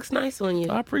 It looks nice on you.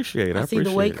 I appreciate it. I see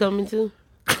the weight coming too.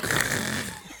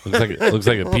 Looks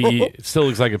like a PE. It still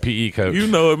looks like a PE coach. You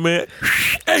know it, man.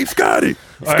 Hey, Scotty.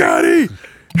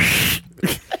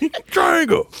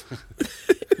 Triangle.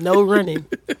 No running.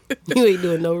 You ain't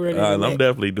doing no running. I'm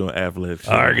definitely doing athletics.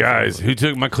 All right, guys. Who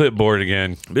took my clipboard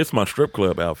again? This is my strip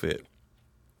club outfit.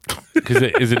 Because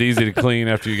is it easy to clean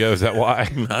after you go? Is that why?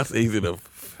 That's easy to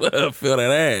feel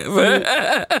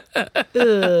that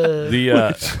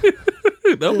ass.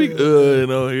 Don't be good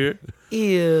on here.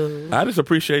 Ew. I just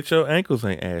appreciate your ankles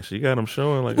ain't ashy. You got them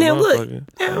showing like Now a look, motherfucker.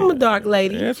 now I'm a dark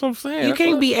lady. Yeah, that's what I'm saying. You That's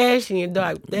can't what- be ashy and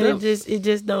dark. It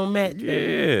just don't match.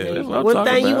 Yeah, that's what I'm One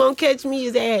talking thing you about. won't catch me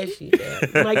is ashy.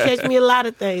 You might catch me a lot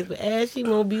of things, but ashy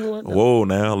won't be one of them. Whoa,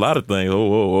 now a lot of things.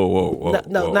 Whoa.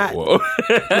 No, not-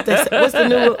 What's the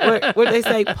new one? What they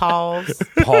say? Pause.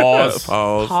 Pause.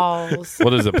 Pause.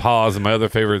 What is it? Pause. And my other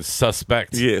favorite is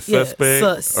suspect. Yeah, suspect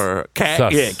sus. or cat.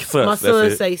 Sus. Yeah, sus. My that's son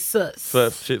it. say sus.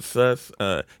 Sus. Shit, sus.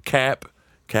 Cap.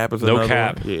 Cap is No another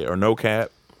cap. one. Yeah, or no cap,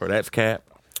 or that's cap.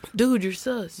 Dude, you're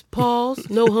sus. Pause.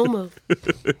 No homo.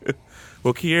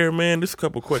 Well, Kiara, man, just a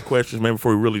couple quick questions, man,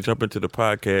 before we really jump into the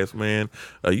podcast, man.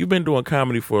 You've been doing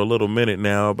comedy for a little minute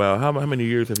now. About how many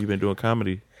years have you been doing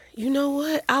comedy? You know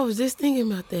what? I was just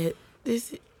thinking about that.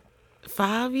 This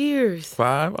 5 years.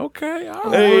 5? Okay. All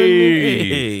right.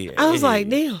 Hey. I was like,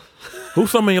 damn. Who's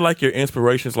some of your, like, your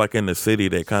inspirations, like, in the city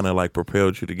that kind of, like,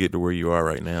 propelled you to get to where you are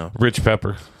right now? Rich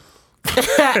Pepper.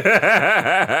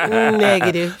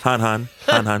 Negative. Han.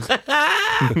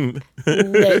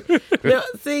 No,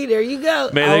 see, there you go.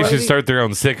 Man, they should start their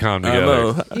own sitcom I together.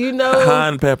 know. You know,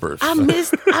 Han Peppers. I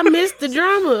missed the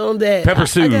drama on that. Pepper I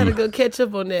Sue. gotta go catch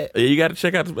up on that. Yeah, you got to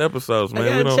check out the episodes, man.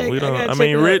 I gotta We don't. check I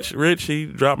mean, it out. Rich, he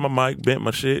dropped my mic, bent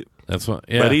my shit, That's what.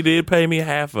 Yeah. but he did pay me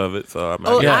half of it. So I mean,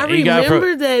 Oh, Yeah, I he got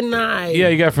remember that night. Yeah,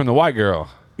 you got it from the white girl.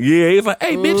 yeah, he's like,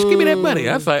 "Hey, bitch, give me that money."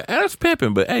 I was like, "That's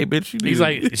pimping," but hey, bitch, you. He's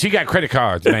need- like, she got credit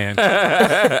cards, man.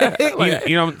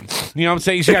 you know what I'm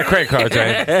saying? She got credit cards,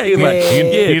 man. He's like,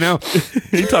 Yeah. You know?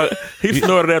 he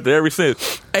snorted after every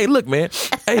sentence. Hey, look, man.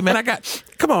 Hey, man,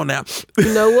 come on now.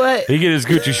 You know what? He get his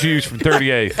Gucci shoes from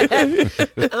 38.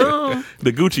 The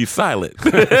Gucci silent.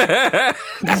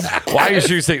 Why your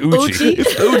shoes say Uchi? Uchi?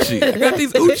 Uchi. I got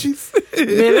these Uchis.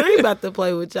 Man, I ain't about to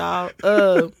play with y'all.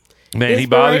 Man, he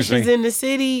bothers Inspirations me. in the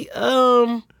city.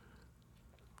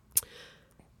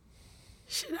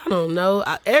 Shit, I don't know.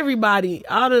 Everybody,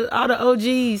 all the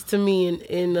OGs to me,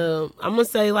 and I'm gonna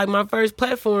say like my first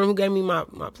platform. Who gave me my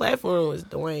platform was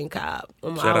Dwayne Cobb.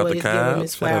 I'm Shout out to always giving Cobb. him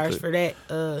his Shout out flowers to- for that.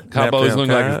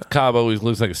 Cobb always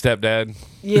looks like a stepdad.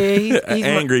 Yeah, he's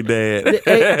Angry dad.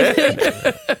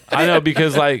 I know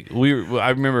because like I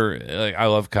remember like I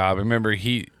love Cobb. I remember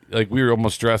we were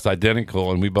almost dressed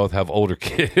identical, and we both have older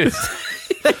kids.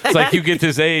 It's like you get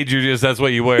this age, that's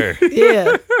what you wear.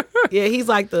 Yeah, he's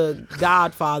like the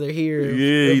godfather here.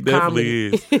 Yeah, he of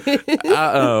definitely comedy.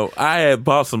 is. I had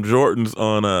bought some Jordans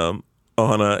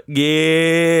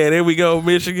yeah, there we go,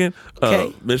 Michigan.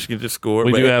 Okay. Michigan just scored.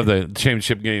 We but- do have the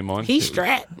championship game on. He's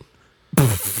strapped.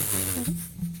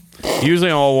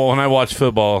 Usually, when I watch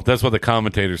football, that's what the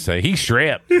commentators say. He's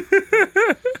strapped.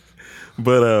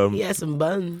 But He has some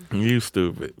buns. you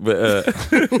stupid. But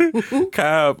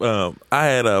Cobb, I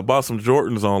had bought some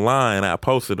Jordans online. I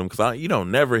posted them because you don't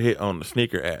never hit on the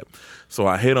sneaker app. So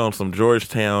I hit on some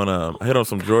Georgetown. I hit on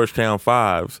some Georgetown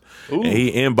 5s, and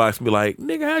he inboxed me like,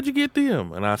 "Nigga, how'd you get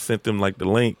them?" And I sent him like the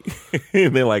link,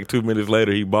 and then like 2 minutes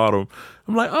later he bought them.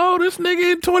 I'm like, "Oh, this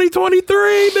nigga in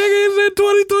 2023, nigga is in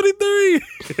 2023."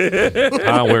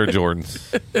 I don't wear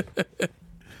Jordans.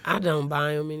 I don't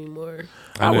buy them anymore.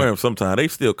 I wear them sometimes. They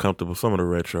still comfortable. Some of the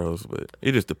retros, but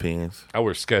it just depends. I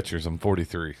wear Skechers. I'm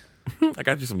 43. I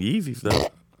got you some Yeezys though.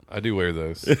 I do wear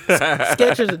those.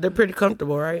 Skechers, they're pretty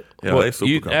comfortable, right? Yeah, Well, they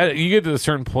super you comfortable. you get to a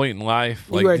certain point in life.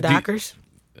 You wear Dockers?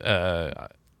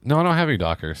 No, I don't have any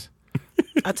Dockers.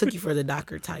 I took you for the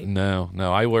Docker type. No.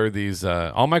 I wear these.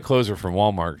 All my clothes are from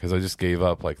Walmart because I just gave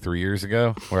up like 3 years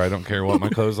ago where I don't care what my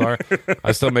clothes are.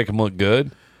 I still make them look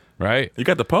good, right? You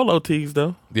got the polo tees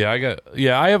though. Yeah,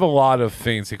 I have a lot of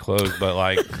fancy clothes, but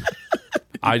like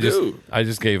I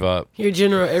just gave up. Your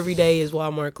general everyday is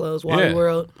Walmart clothes, Wally Yeah.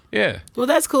 World. Yeah. Well,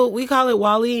 that's cool. We call it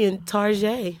Wally and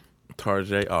Target.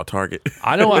 Target.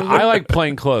 I like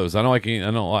plain clothes. I don't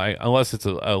like unless it's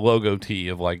a logo tee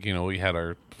of like, we had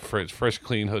our fresh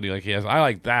clean hoodie like he has. I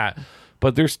like that.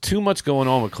 But there's too much going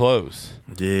on with clothes.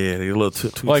 Yeah, they're a little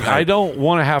too Like tight. I don't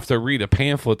want to have to read a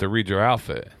pamphlet to read your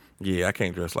outfit. Yeah, I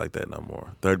can't dress like that no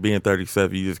more. Being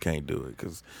 37, you just can't do it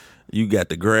because You got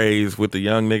the grays with the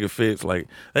young nigga fits. Like,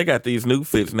 they got these new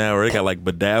fits now where they got like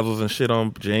bedazzles and shit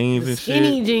on jeans and shit.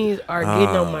 Skinny jeans are getting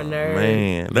on my nerves.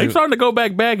 Man, they starting to go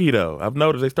back baggy though. I've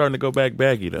noticed they starting to go back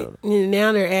baggy though. And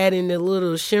now they're adding the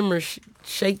little shimmer,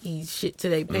 shaky shit to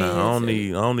their pants. Nah, I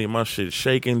don't need my shit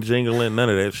shaking, jingling, none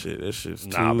of that shit. That shit's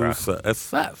too that's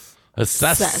sus.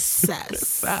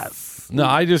 Sus. No,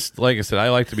 I just, like I said, I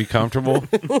like to be comfortable.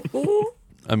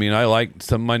 I mean, I like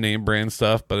some of my name brand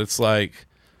stuff, but it's like,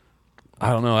 I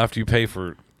don't know, after you pay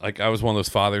for, like, I was one of those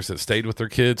fathers that stayed with their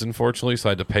kids, unfortunately, so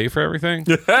I had to pay for everything.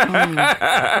 So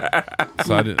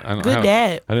I didn't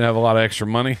have a lot of extra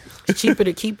money. It's cheaper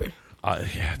to keep her.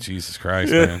 Yeah, Jesus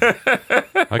Christ, man.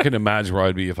 I couldn't imagine where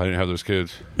I'd be if I didn't have those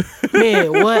kids.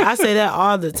 Man, what? I say that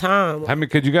all the time. How many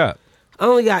kids you got? I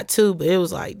only got 2, but it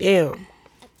was like, damn.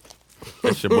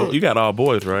 You got all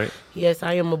boys, right? Yes,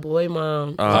 I am a boy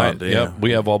mom. Oh, damn. Yep,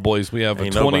 we have all boys. We have a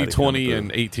Ain't 20, 20,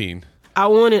 and 18. I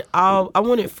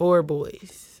wanted 4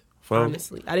 boys. 4?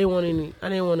 Honestly, I didn't want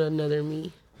another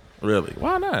me. Really?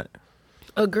 Why not?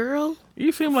 A girl?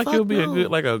 You seem like you'll be a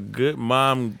good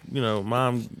mom,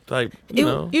 mom type, you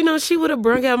know. She would have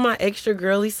brought out my extra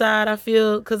girly side, I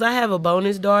feel, because I have a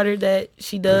bonus daughter that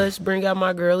she does bring out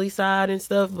my girly side and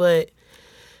stuff, but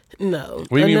no.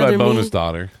 What do you mean by bonus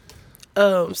daughter?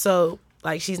 So,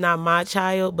 like, she's not my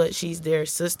child, but she's their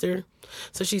sister.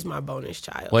 So she's my bonus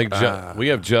child. Like, we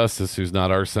have Justice, who's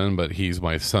not our son, but he's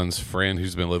my son's friend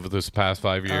who's been living with us the past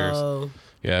 5 years. Oh.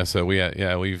 Yeah, so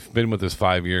we've been with us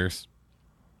 5 years.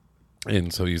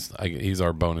 And so he's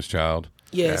our bonus child.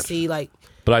 Yeah, see, like...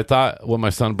 But I thought when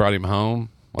my son brought him home,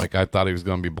 like, I thought he was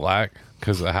going to be black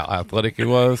because of how athletic he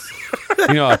was.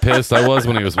 You know how pissed I was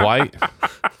when he was white?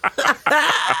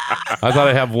 I thought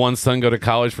I'd have one son go to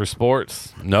college for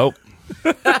sports. Nope.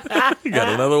 You got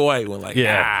another white one. Like,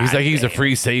 yeah. He's a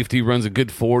free safety, runs a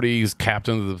good 40. He's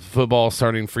captain of the football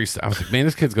starting free. I was like, man,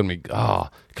 this kid's going to be,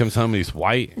 comes home and he's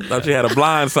white. Thought you had a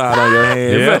blind side on your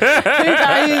hand. Yeah. He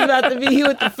thought he was about to be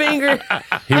with the finger.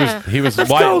 He was Let's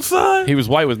white. Go, son. He was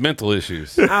white with mental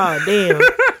issues. Oh, damn.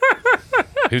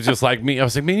 He was just like me. I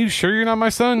was like, man, you sure you're not my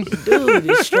son? Dude,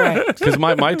 he's strapped. Because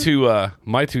my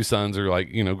two sons are like,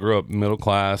 grew up middle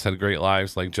class, had great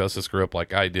lives. Like Justice grew up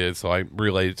like I did, so I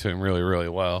related to him really, really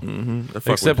well. Mm-hmm.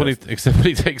 Except when he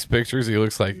takes pictures, he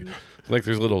looks like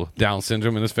there's a little Down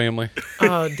syndrome in his family.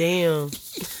 Oh, damn.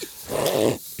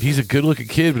 He's a good looking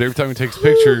kid, but every time he takes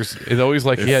pictures, it's always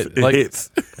like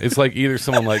it's like either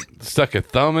someone like stuck a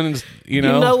thumb in his, You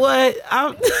know what?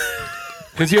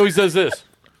 Because he always does this.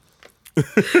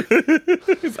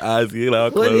 His eyes get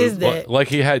all closed. What is that? Like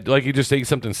he just ate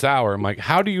something sour. I'm like,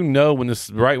 how do you know when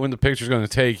the picture's going to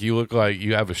take? You look like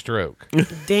you have a stroke.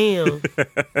 Damn. I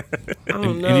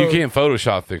don't know. And you can't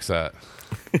Photoshop fix that.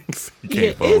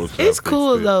 It's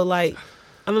cool though. Like,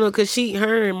 I don't know, cause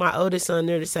her and my oldest son,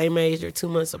 they're the same age. They're 2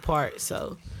 months apart,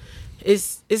 so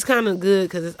it's kind of good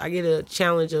because I get a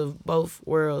challenge of both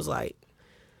worlds. Like,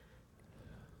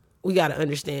 we got to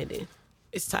understand it.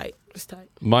 It's tight.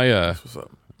 My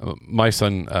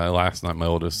son last night, my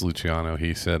oldest Luciano,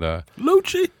 he said,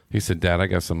 Lucci. He said, Dad, I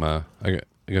got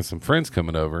some friends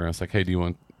coming over. And I was like, hey, you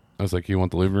want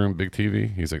the living room, big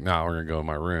TV? He's like, nah, we're gonna go in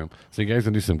my room. So you guys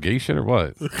gonna do some gay shit or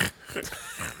what?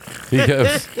 He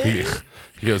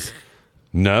goes,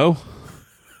 no.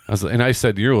 I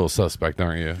said, you're a little suspect,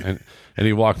 aren't you? And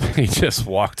he just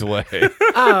walked away.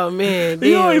 Oh man,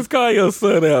 you always call your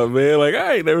son out, man. Like,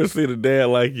 I ain't never seen a dad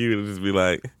like you to just be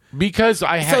like, because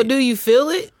So do you feel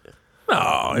it?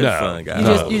 No, his son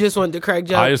got you just wanted to crack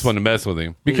jokes. I just wanted to mess with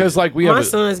him because my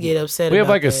sons get upset. We have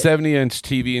like that. a 70-inch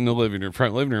TV in the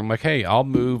front living room. I'm like, hey, I'll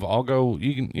move. I'll go.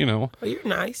 You can, Oh, you're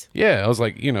nice. Yeah, I was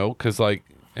like, because like.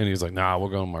 And he's like, nah, we'll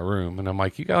go in my room. And I'm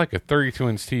like, you got like a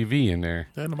 32-inch TV in there.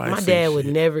 My dad would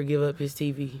never give up his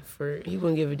TV. He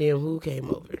wouldn't give a damn who came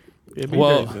over.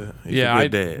 Yeah,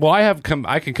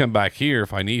 I can come back here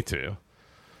if I need to.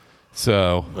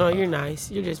 So. Oh, you're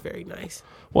nice. You're just very nice.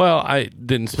 Well, I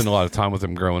didn't spend a lot of time with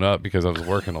him growing up because I was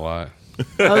working a lot.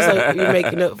 I was like, you're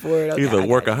making up for it. Okay, he's a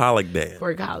workaholic dad.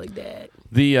 Workaholic dad.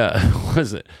 What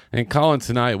was it? And Colin,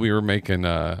 tonight we were making,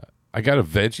 I got a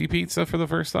veggie pizza for the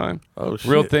first time. Oh,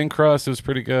 shit. Real thin crust. It was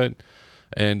pretty good.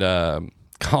 And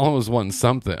Colin was wanting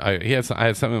something. I had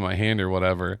something in my hand or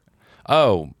whatever.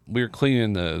 Oh, we were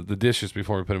cleaning the dishes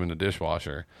before we put them in the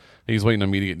dishwasher. He's waiting on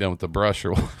me to get done with the brush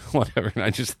or whatever, and I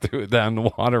just threw it down in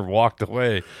the water and walked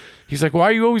away. He's like, why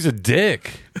are you always a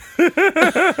dick? Come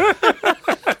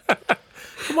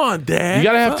on, Dad. You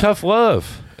got to have tough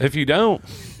love. If you don't.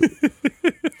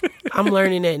 I'm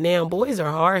learning that now. Boys are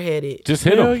hard-headed. Just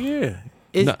hit them. Yeah.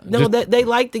 That they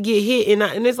like to get hit,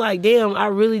 and it's like, damn, I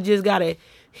really just gotta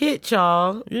hit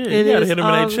y'all. Yeah, and you gotta hit them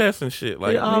in all- their chest and shit.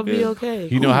 Like, It'll all be nigga. okay.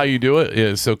 You know how you do it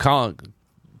is so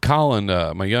Colin,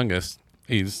 my youngest,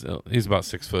 he's about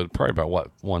 6 foot, probably about what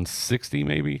 160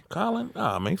 maybe. Colin?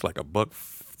 Oh, man, he's like a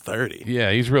 $130.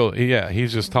 Yeah, he's real. Yeah,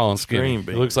 he's just tall and skinny. Green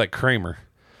bean. He looks like Kramer.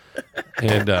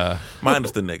 And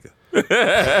Minus the nigga.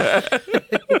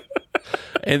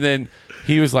 and then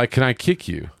he was like, "Can I kick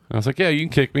you?" And I was like, "Yeah, you can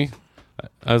kick me."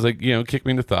 I was like, kick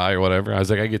me in the thigh or whatever. I was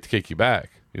like, "I get to kick you back."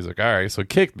 He's like, "All right." So he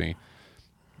kicked me.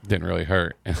 Didn't really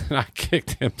hurt, and I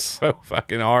kicked him so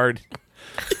fucking hard.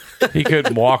 He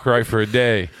couldn't walk right for a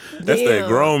day. That's that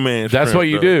grown man. That's strength, what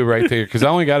you though. do right there. Because I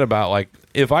only got about like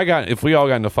if we all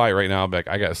got in a fight right now, I'll be like,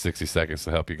 I got 60 seconds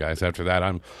to help you guys. After that,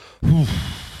 I'm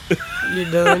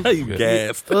You're done. You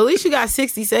gassed. Well, at least you got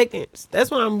 60 seconds.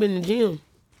 That's why I'm in the gym.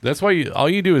 That's why all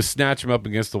you do is snatch them up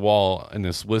against the wall and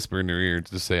just whisper in their ear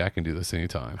to say, "I can do this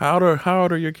anytime." How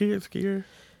old are your kids, Kier?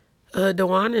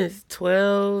 Dewan is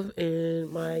 12,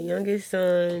 and my youngest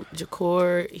son,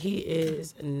 Jakor, he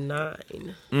is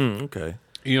 9. Okay.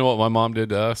 You know what my mom did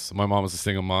to us? My mom was a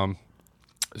single mom.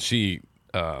 She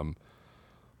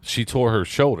tore her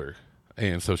shoulder,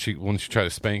 and so when she tried to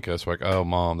spank us, we're like, "Oh,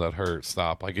 Mom, that hurts.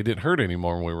 Stop!" Like it didn't hurt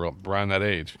anymore when we were around that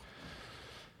age.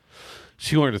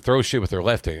 She learned to throw shit with her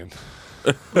left hand.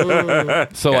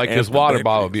 So like this water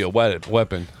bottle would be a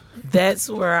weapon. That's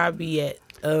where I be at.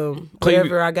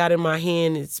 Whatever I got in my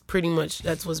hand, it's pretty much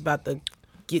that's what's about to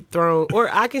get thrown. Or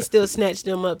I can still snatch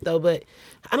them up though, but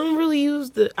I don't really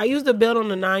use I use the belt on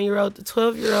the 9-year-old. The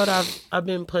 12-year-old, I've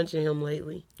been punching him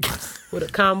lately with a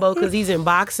combo because he's in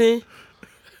boxing.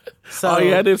 So,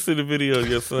 I did see the video of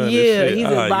your son. Yeah, and shit. he's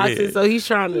in boxing, so he's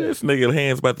trying to. This nigga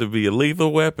hand's about to be a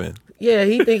lethal weapon. Yeah,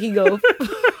 he think he go.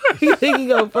 He think he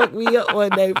gonna fuck me up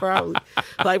one day, probably.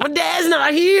 Like, my dad's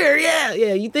not here. Yeah.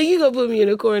 You think you gonna put me in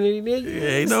a corner, nigga? Yeah,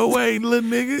 ain't no way, little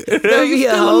nigga. It's gonna be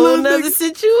a whole nother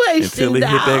situation. Until he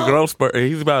hit that growth spurt.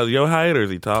 He's about your height, or is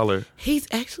he taller? He's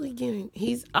actually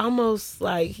he's almost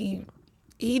like he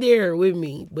there with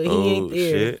me, but he ain't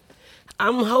there. Shit.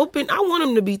 I'm hoping, I want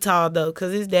him to be tall though,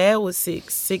 because his dad was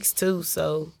 6'2",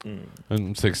 so.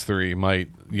 I'm 6'3". My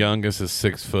youngest is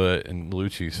 6 foot, and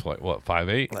Lucci's like what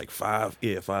 5'8". Like 5'8",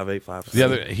 5'6". The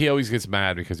other, he always gets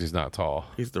mad because he's not tall.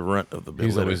 He's the runt of the building.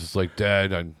 He's always just like,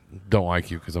 "Dad, I don't like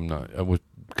you because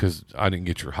because I didn't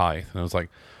get your height." And I was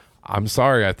like, "I'm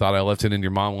sorry. I thought I left it in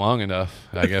your mom long enough.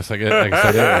 I guess I did."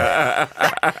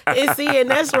 And see, and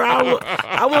that's where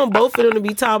I want both of them to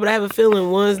be tall, but I have a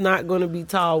feeling one's not going to be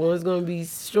tall. One's going to be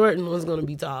short, and one's going to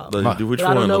be tall. Which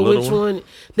I don't one? know The little which one? one.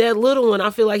 That little one, I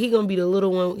feel like he's going to be the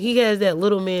little one. He has that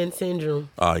little man syndrome.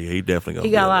 Oh yeah, he definitely gonna.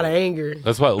 He got a lot of anger.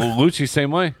 That's what Lucci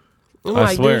same way. I'm I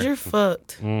like, swear. dude, you're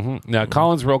fucked. Now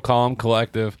Colin's real calm,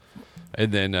 collective,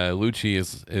 and then Lucci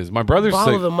is my brother's Ball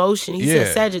sick. of emotion. He's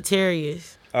a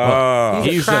Sagittarius.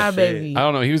 He's a crybaby. I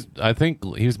don't know. I think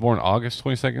he was born August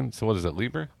 22nd. So what is that,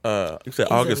 Libra? You said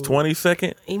August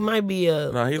 22nd. He might be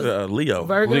a. No, he's a Leo.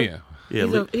 Virgo. Leo.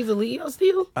 Yeah, He's a Leo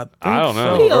still. I don't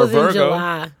know. Leo's Or in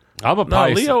July. I'm a No,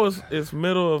 Pisces. Leo is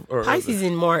middle of. Or, Pisces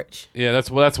in March. Yeah,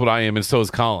 that's what I am, and so is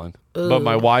Colin. But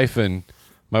my wife and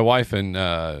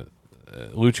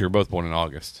Lucci are both born in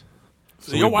August.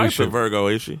 So your wife's a Virgo,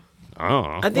 is she? I don't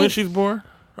know. I think When she's born?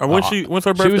 Or when's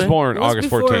her birthday? She was born what's August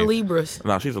before 14th. Libras?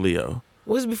 No, she's a Leo.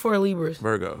 What's before Libras?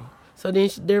 Virgo. So then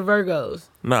they're Virgos.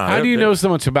 Nah. How do you know so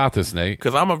much about this, Nate?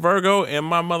 Because I'm a Virgo and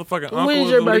my motherfucking uncle When's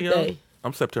is your a Leo. birthday?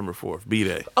 I'm September 4th,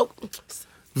 B-Day. Oh,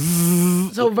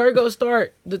 so Virgo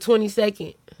start the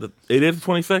 22nd It is the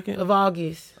 22nd? of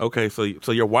August. Okay, so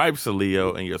your wife's a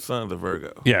Leo and your son's a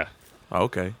Virgo. Yeah. Oh,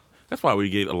 okay. That's why we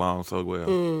get along so well.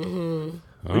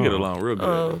 Mm-hmm. We get along real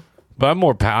good. But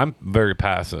I'm very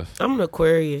passive. I'm an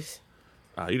Aquarius.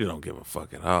 You don't give a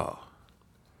fuck at all.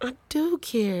 I do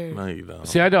care. No, you don't.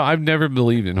 See, I've never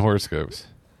believed in horoscopes.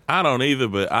 I don't either,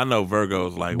 but I know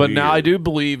Virgo's like But weird. now I do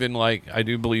believe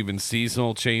in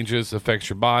seasonal changes affects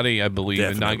your body. I believe in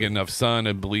not Definitely. getting enough sun.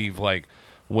 I believe like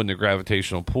when the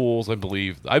gravitational pulls. I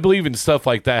believe in stuff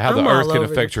like that. How I'm the all earth can over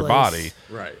the affect your place. body.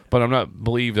 Right. But I'm not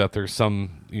believe that there's some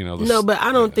No, but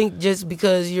I don't think just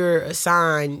because you're a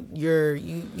sign,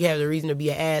 you have the reason to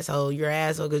be an asshole. You're an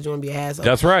asshole because you want to be an asshole.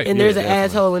 That's right. And Yeah, there's an definitely.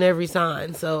 asshole in every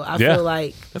sign. So I Yeah. feel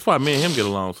like. That's why me and him get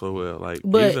along so well. Like,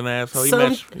 But he's an asshole.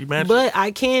 He matches. But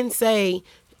I can say,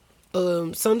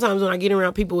 sometimes when I get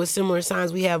around people with similar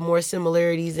signs, we have more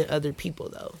similarities than other people,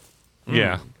 though.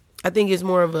 Yeah. I think it's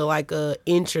more of a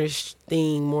interest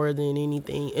thing more than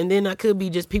anything. And then I could be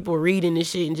just people reading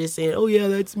this shit and just saying, oh, yeah,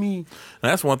 that's me.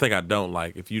 That's one thing I don't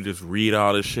like. If you just read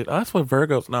all this shit, that's what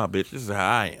Virgos. Nah, bitch, this is how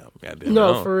I am. Goddamn,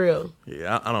 no, for real.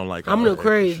 Yeah, I don't like. I'm an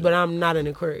Aquarius, but I'm not an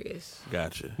Aquarius.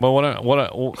 Gotcha.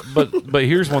 But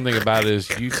here's one thing about it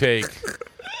is you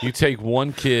take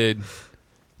one kid,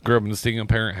 grew up in a single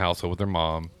parent household with their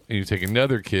mom, and you take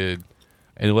another kid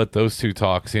and let those two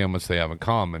talk, see how much they have in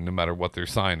common, no matter what their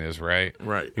sign is, right?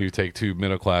 Right. You take two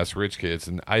middle class rich kids,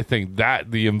 and I think that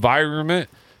the environment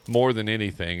more than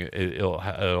anything, it'll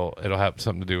have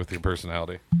something to do with your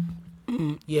personality.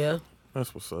 Yeah,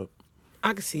 that's what's up.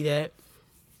 I can see that.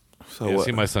 So yeah,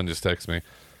 see, my son just texted me.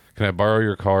 Can I borrow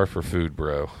your car for food,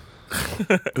 bro?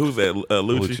 Who's that?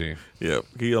 Lucci. Yep.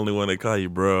 He only one that call you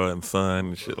bro and son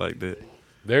and shit like that.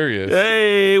 There he is.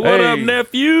 Hey, what up,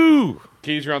 nephew?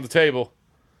 Keys are on the table.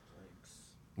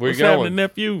 Where What's you going? happening,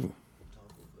 nephew?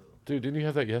 Dude, didn't you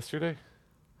have that yesterday?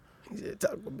 He said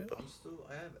Taco Bell.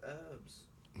 I have abs.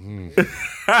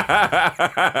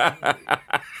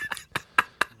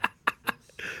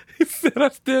 He said I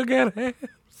still got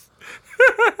abs.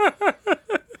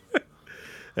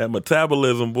 That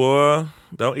metabolism, boy.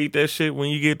 Don't eat that shit when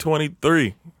you get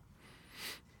 23.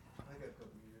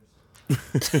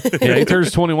 Yeah, he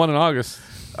turns 21 in August.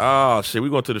 Oh, shit. We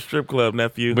going to the strip club,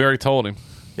 nephew. We already told him.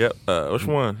 Yep. Which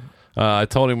one? I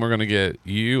told him we're going to get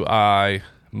you, I,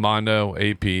 Mondo,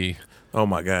 AP. Oh,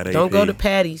 my God, AP. Don't go to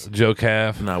Patty's. Joe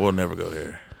Calf. No, we'll never go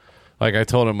there. Like I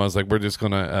told him, I was like, we're just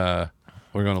going to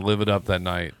live it up that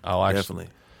night. Definitely.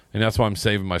 And that's why I'm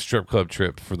saving my strip club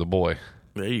trip for the boy.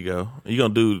 There you go. You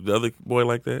going to do the other boy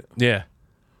like that? Yeah.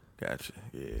 Gotcha.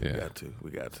 Yeah,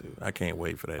 we got to. I can't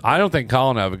wait for that. I don't think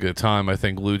Colin will have a good time. I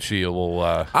think Lucci will.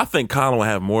 I think Colin will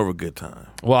have more of a good time.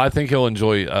 Well, I think he'll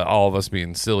enjoy all of us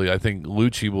being silly. I think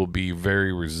Lucci will be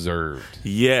very reserved.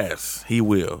 Yes, he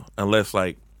will. Unless,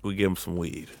 like, we give him some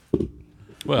weed.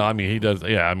 Well, I mean, he does.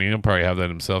 Yeah, I mean, he'll probably have that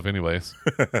himself anyways.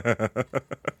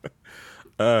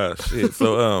 Shit.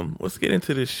 So, let's get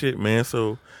into this shit, man.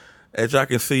 So, as y'all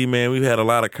can see, man, we've had a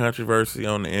lot of controversy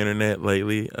on the internet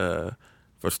lately.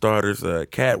 For starters,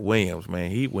 Cat Williams,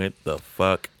 man, he went the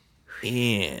fuck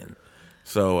in.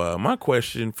 So my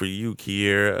question for you,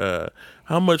 Kiara,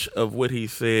 how much of what he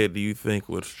said do you think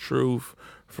was truth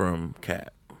from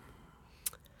Cat?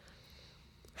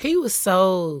 He was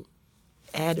so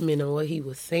adamant on what he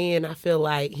was saying. I feel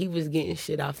like he was getting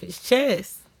shit off his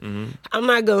chest. Mm-hmm. I'm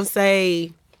not going to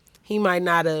say he might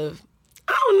not have.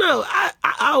 I don't know. I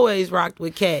always rocked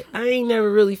with Cat. I ain't never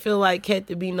really feel like Cat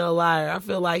to be no liar. I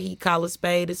feel like he call a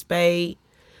spade,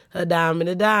 a diamond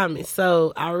a diamond.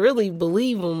 So I really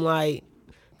believe him. Like,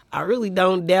 I really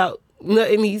don't doubt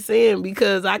nothing he's saying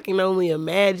because I can only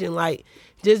imagine, like,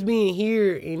 just being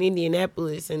here in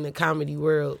Indianapolis in the comedy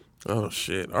world. Oh,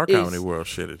 shit. Our comedy world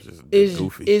shit is just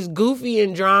goofy. It's goofy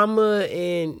and drama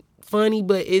and funny,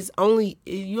 but you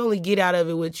only get out of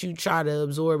it what you try to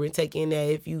absorb and take in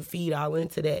that if you feed all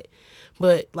into that.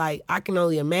 But like I can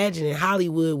only imagine in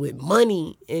Hollywood with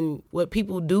money and what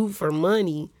people do for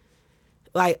money.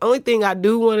 Like only thing I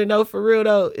do want to know for real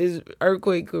though is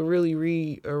Earthquake could really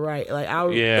read or write. Like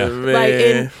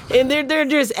and they're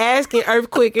just asking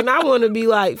Earthquake and I want to be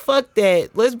like fuck that.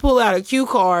 Let's pull out a cue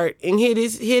card and hit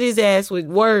his ass with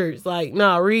words. Like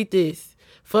nah, read this.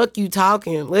 Fuck you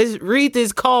talking. Let's read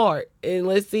this card and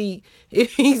let's see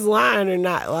if he's lying or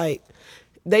not. Like,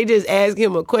 they just ask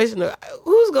him a question of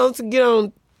who's going to get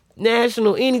on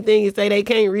national anything and say they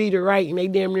can't read or write and they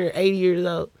damn near 80 years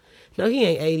old. No, he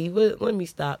ain't 80, but let me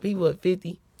stop. He what,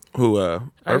 50? Who,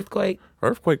 Earthquake?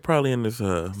 Earthquake probably in his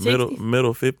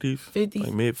middle 50s. 50s?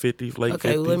 Like mid 50s, late 50s.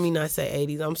 Okay, well, let me not say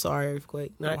 80s. I'm sorry,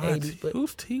 Earthquake. Not 80s, but...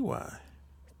 Who's T.Y.?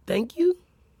 Thank you.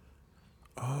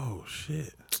 Oh,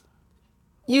 shit.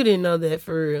 You didn't know that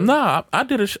for real. Nah,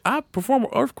 I performed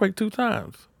with Earthquake 2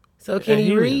 times. So can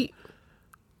he read?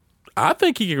 I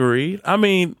think he can read. I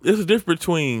mean, there's a difference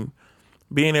between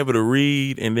being able to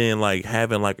read and then like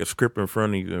having like a script in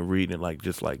front of you and reading like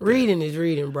just like reading that. Is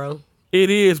reading, bro. It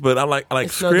is, but I like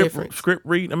it's script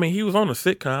read. I mean, he was on a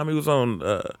sitcom. He was on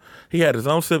he had his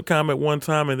own sitcom at one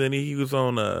time, and then he was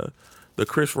on the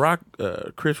Chris Rock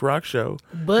show.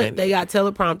 But they got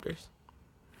teleprompters.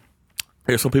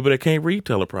 There's some people that can't read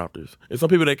teleprompters. There's some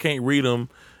people that can't read them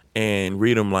and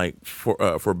read them like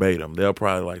verbatim. They'll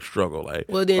probably like struggle. Like,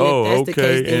 well, then if that's the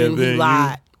case, then he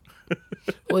lied.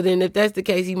 Well, then if that's the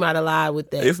case, he might have lied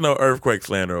with that. It's no Earthquake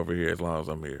slander over here as long as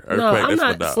I'm here. Earthquake, no,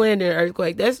 I'm not slandering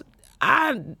Earthquake.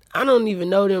 I don't even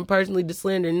know them personally to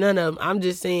slander none of them. I'm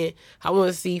just saying I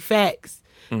want to see facts.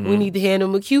 Mm-hmm. We need to hand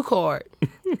them a cue card.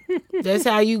 That's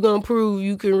how you gonna prove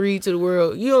you can read to the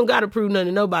world. You don't gotta prove nothing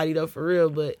to nobody though, for real.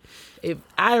 But if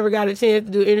I ever got a chance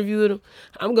to do an interview with him,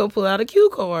 I'm gonna pull out a cue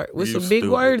card with some big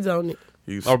words on it.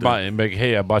 Or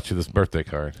hey, I bought you this birthday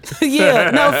card.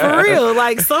 Yeah, no, for real,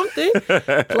 like something.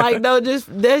 Like no, that's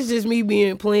just me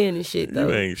being playing and shit though.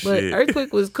 You ain't but shit.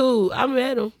 Earthquake was cool. I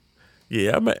met him.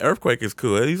 Yeah, I met Earthquake is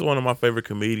cool. He's one of my favorite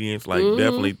comedians. Like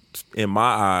definitely in my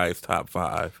eyes, top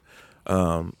 5.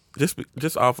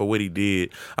 Just off of what he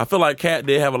did. I feel like Cat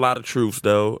did have a lot of truths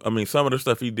though. I mean, some of the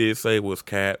stuff he did say was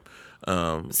cap.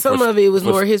 Some of it was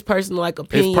more his personal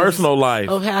opinions, his personal life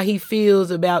of how he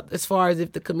feels about as far as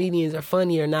if the comedians are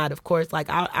funny or not. Of course, like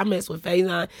I mess with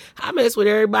Faison. I mess with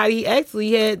everybody. He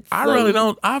actually had. Really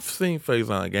don't. I've seen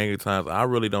Faison a gang of times. I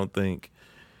really don't think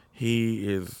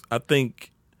he is. I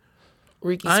think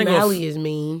Ricky Smiley is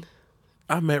mean.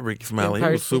 I met Ricky Smiley. He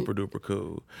was super duper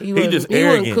cool. He just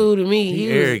arrogant. He wasn't cool to me. He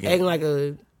was arrogant. acting like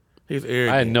a. He's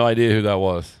arrogant. I had no idea who that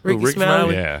was. Ricky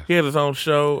Smiley? Yeah. He has his own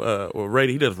show, or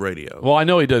radio. He does radio. Well, I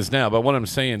know he does now, but what I'm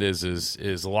saying is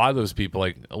a lot of those people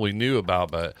like we knew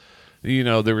about, but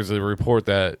there was a report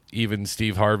that even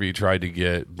Steve Harvey tried to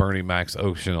get Bernie Mac's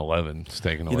Ocean 11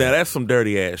 taken away. Now that's some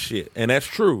dirty ass shit, and that's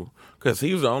true because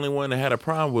he was the only one that had a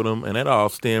problem with him, and that all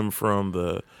stemmed from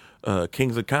the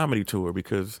Kings of Comedy tour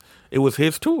because it was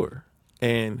his tour,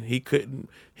 and he couldn't.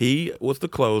 He was the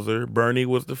closer. Bernie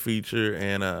was the feature,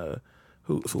 and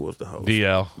who was the host?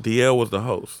 DL. DL was the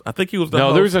host. I think he was the host.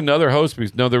 No, there was another host.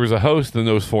 No, there was a host, and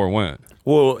those 4 went.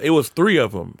 Well, it was 3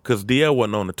 of them because DL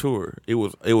wasn't on the tour. It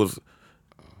was.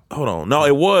 Hold on. No,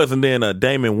 it was, and then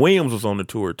Damon Williams was on the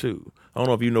tour too. I don't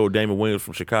know if you know Damon Williams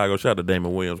from Chicago. Shout out to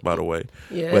Damon Williams, by the way.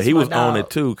 Yeah, but he was on it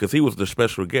too because he was the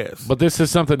special guest. But this is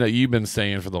something that you've been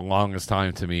saying for the longest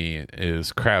time to me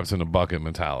is crabs in a bucket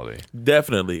mentality.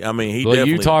 Definitely. I mean,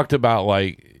 you talked about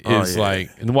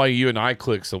and why you and I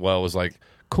clicked so well was like,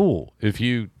 cool. If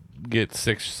you get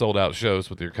 6 sold out shows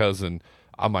with your cousin,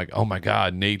 I'm like, oh my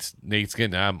God, Nate's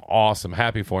getting that. I'm awesome,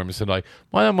 happy for him. I said like,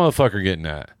 why that motherfucker getting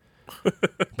that?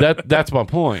 That's my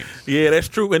point. Yeah, that's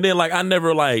true. And then I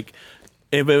never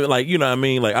and what I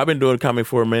mean? I've been doing comedy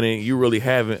for a minute. You really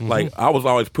haven't. I was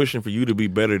always pushing for you to be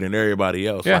better than everybody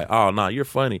else. Yeah. Oh, no, you're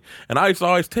funny. And I used to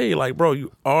always tell you, bro,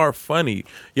 you are funny.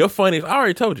 Your funniest, I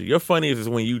already told you, your funniest is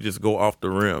when you just go off the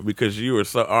rim because you were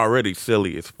already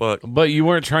silly as fuck. But you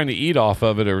weren't trying to eat off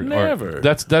of it Never.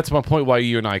 That's my point why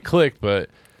you and I clicked. But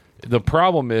the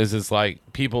problem is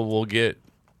people will get,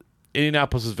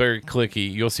 Indianapolis is very cliquey.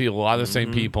 You'll see a lot of the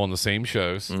same people on the same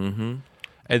shows. Mm-hmm.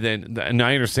 And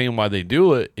I understand why they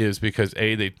do it is because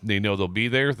they know they'll be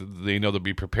there, they know they'll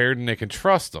be prepared, and they can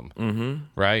trust them,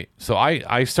 right? So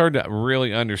I started to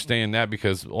really understand that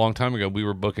because a long time ago we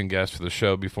were booking guests for the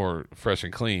show before Fresh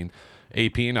and Clean.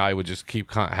 AP and I would just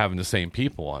keep having the same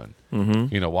people on.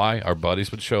 Mm-hmm. You know why? Our buddies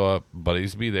would show up,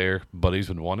 buddies would be there, buddies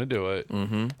would want to do it,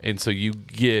 and so you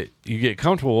get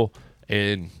comfortable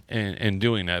in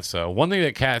doing that. So one thing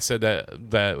that Kat said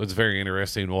that was very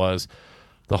interesting was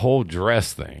the whole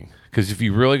dress thing. Because if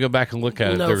you really go back and look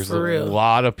at it, there's a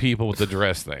lot of people with the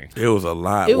dress thing. It was a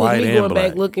lot. It was white me and going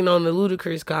black. back looking on the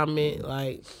Ludacris comment,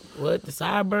 what, the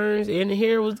sideburns and the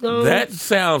hair was gone? That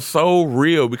sounds so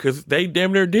real because they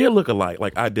damn near did look alike,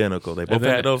 identical. They both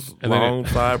had those long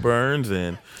sideburns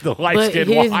and the light-skinned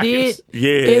wives.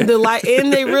 Yeah.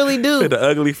 And they really do. The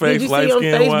ugly face, light-skinned wives. Did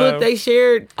you see on Facebook wives? they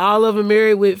shared all of them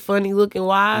married with funny-looking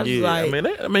wives? Yeah,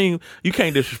 I mean, you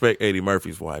can't disrespect Eddie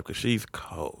Murphy's wife because she's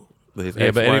cold. But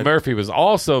Eddie Murphy was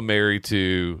also married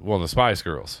to one of the Spice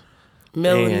Girls.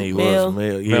 Melanie, Mel.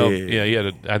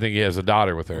 Yeah, I think he has a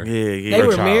daughter with her. Yeah. They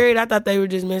were married? I thought they were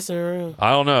just messing around.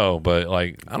 I don't know, but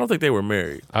I don't think they were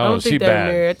married. I don't think they were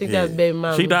married. I think that was baby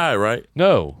mama. She died, right?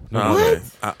 No. What?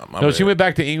 No, she went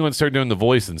back to England, started doing The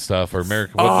Voice and stuff, or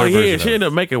American. Oh yeah, she ended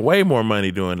up making way more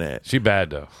money doing that. She bad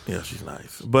though. Yeah, she's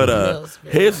nice. But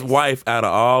his wife, out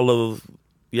of all of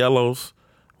yellows,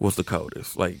 was the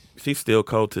coldest. She's still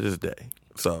cold to this day.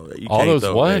 So you all can't those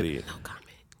throw what? Eddie.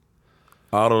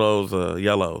 All of those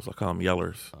yellows. I call them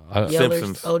yellers.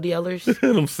 Simpsons. Old yellers.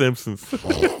 Them Simpsons.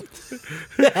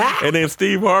 And then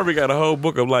Steve Harvey got a whole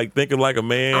book of thinking like a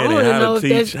man and how to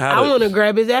teach. I want to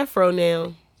grab his afro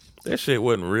now. That shit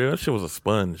wasn't real. That shit was a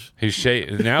sponge. He's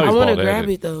shaved. Now he's I want to bald grab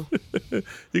headed. it though.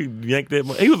 He yanked that.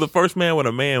 He was the first man with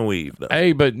a man weave though.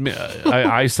 Hey, but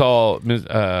I saw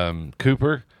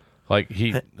Cooper. I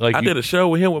did a show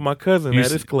with him with my cousin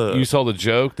at his club. You saw the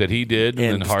joke that he did,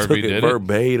 and then Harvey did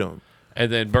verbatim. And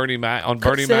then Bernie Mac's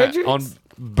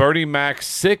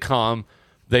sitcom,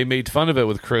 they made fun of it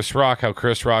with Chris Rock. How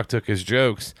Chris Rock took his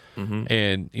jokes,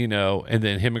 and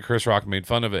then him and Chris Rock made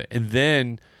fun of it. And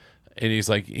then And he's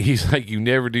like, you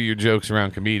never do your jokes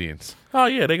around comedians. Oh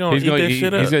yeah, they gonna eat that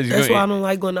shit up. That's why I don't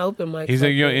like going to open mics. He's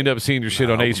like, you're gonna end up seeing your shit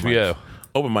on HBO.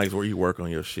 Open mics where you work on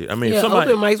your shit. I mean,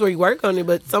 open mics where you work on it,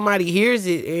 but somebody hears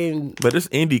it and. But it's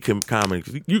indie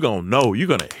comedy. You gonna know. You're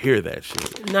gonna hear that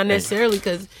shit. Not necessarily,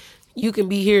 because you can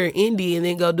be here in indie and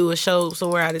then go do a show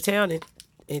somewhere out of town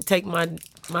and take my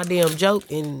damn joke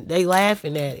and they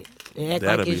laughing at it and act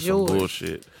like it's yours.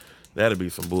 Bullshit. That'd be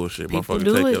some bullshit. People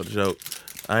Motherfucker, take your joke.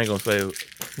 I ain't gonna say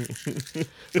it.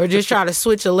 Or just try to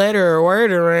switch a letter or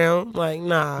word around. Like,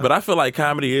 nah. But I feel like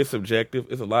comedy is subjective.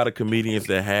 There's a lot of comedians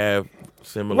that have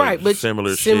similar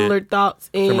thoughts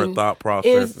and similar thought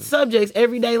processes and subjects.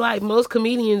 Everyday life. Most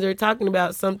comedians are talking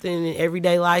about something in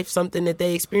everyday life, something that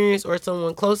they experience or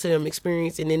someone close to them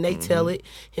experienced, and then they tell it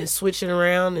and switch it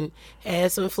around and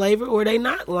add some flavor, or they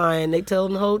not lying. They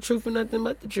telling the whole truth and nothing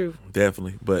but the truth.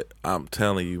 Definitely. But I'm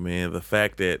telling you, man, the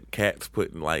fact that Cat's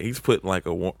putting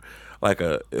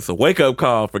it's a wake up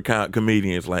call for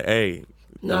comedians. Like, hey,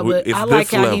 no, but I like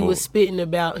how he was spitting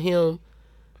about him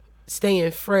staying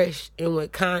fresh and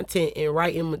with content and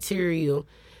writing material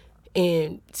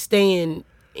and staying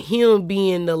him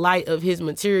being the light of his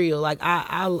material. Like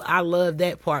I love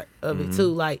that part of it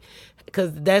too. Like,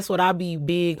 cause that's what I be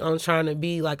big on trying to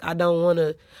be. Like, I don't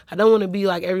want to be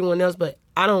like everyone else, but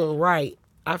I don't write.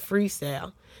 I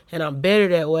freestyle and I'm better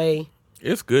that way.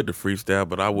 It's good to freestyle,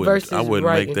 but I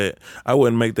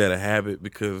wouldn't make that a habit,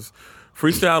 because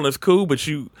freestyling is cool, but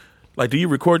do you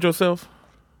record yourself?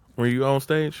 When you on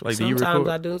stage? Like, sometimes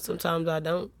I do, sometimes I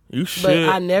don't. You should. But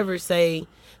I never say,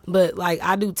 but like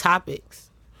I do topics.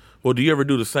 Well, do you ever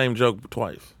do the same joke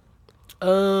twice?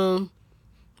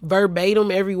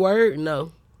 Verbatim every word?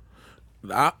 No.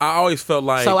 I always felt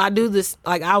like. So I do this,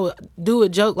 like I would do a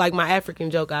joke, like my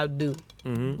African joke I would do.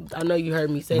 Mm-hmm. I know you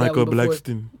heard me say Michael that one before.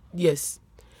 Blackston. Yes.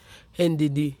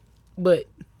 NDD. But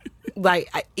like,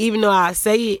 even though I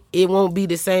say it, it won't be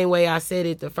the same way I said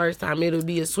it the first time. It'll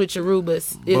be a switcheroo,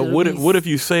 but what if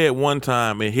you say it one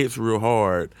time, it hits real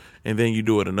hard, and then you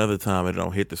do it another time, and it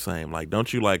don't hit the same? Like,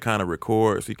 don't you like kind of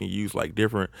record so you can use like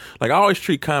different? Like, I always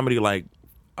treat comedy like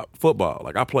football.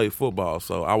 Like, I play football,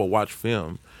 so I would watch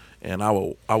film, and I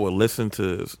would listen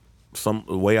to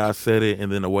the way I said it,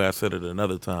 and then the way I said it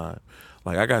another time.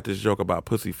 Like, I got this joke about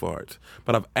pussy farts,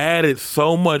 but I've added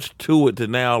so much to it to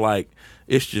now, like,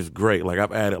 it's just great. Like,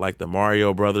 I've added, like, the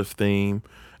Mario Brothers theme.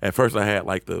 At first, I had,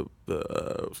 like, the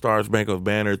Stars Spangled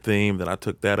Banner theme. Then I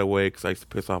took that away because I used to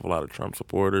piss off a lot of Trump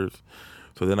supporters.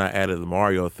 So then I added the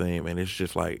Mario theme, and it's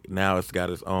just, like, now it's got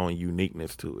its own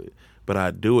uniqueness to it. But I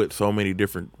do it so many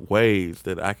different ways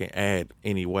that I can add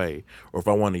any way. Or if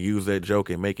I want to use that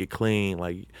joke and make it clean,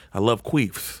 like, I love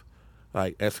queefs.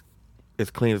 Like, that's as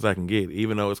clean as I can get,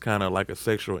 even though it's kind of like a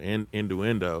sexual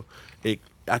innuendo.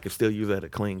 I can still use that at a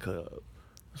clean club.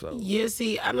 So yeah,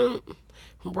 see,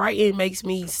 writing makes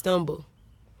me stumble.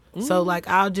 So like,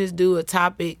 I'll just do a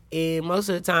topic, and most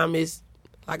of the time it's,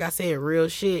 like I said, real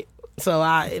shit. So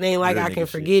it ain't like real I can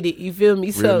forget it. You feel me?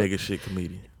 Real so nigga shit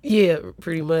comedian. Yeah,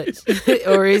 pretty much.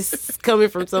 Or it's coming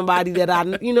from somebody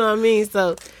that you know what I mean?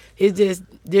 So it's just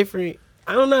different.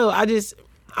 I don't know.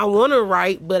 I want to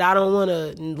write, but I don't want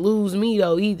to lose me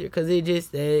though either, because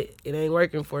it ain't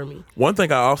working for me. One thing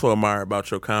I also admire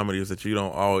about your comedy is that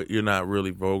you're not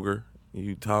really vulgar.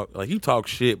 You talk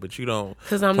shit, but you don't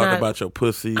talk about your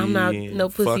pussy. I'm not no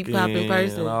pussy popping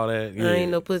person and all that. Yeah. I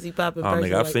ain't no pussy popping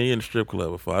person. Nigga, I've seen you in the strip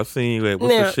club before. I've seen you at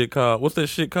what's that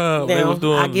shit called? They was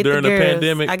doing during the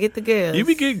pandemic. I get the girls. You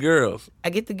be getting girls.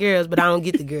 I get the girls, but I don't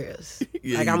get the girls.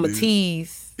 Yeah, like, I'm a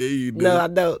tease. Yeah, you do. No, I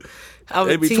don't.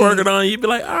 They be twerking on you. You be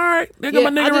like, all right, there go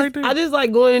my nigga right there. I just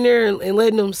like going in there and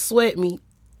letting them sweat me.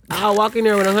 I'll walk in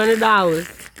there with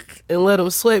 $100 and let them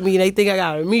sweat me. They think I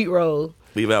got a meat roll.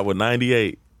 Leave out with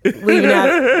 98. Leaving out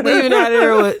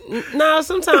there with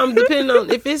sometimes depending on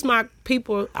if it's my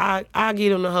people, I get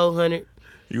them the whole 100.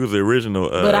 You was the original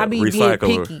but I be recycler.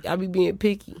 Being picky. I be being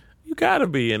picky. You gotta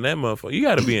be in that motherfucker. You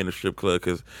gotta be in the strip club,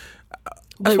 because.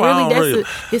 But really,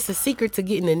 it's a secret to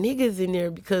getting the niggas in there,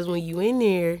 because when you in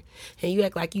there and you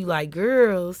act like you like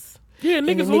girls, yeah, and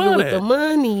niggas the nigga love with that. the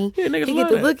money, yeah, niggas he love get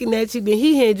to that. looking at you, then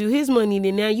he hand you his money,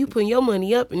 then now you putting your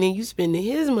money up, and then you spending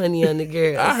his money on the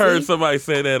girl. I heard somebody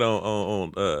say that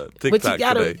on TikTok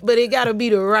today. But it gotta be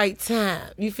the right time.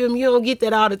 You feel me? You don't get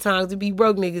that all the time. To be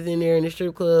broke niggas in there in the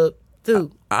strip club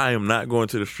too. I am not going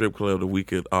to the strip club the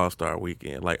weekend All-Star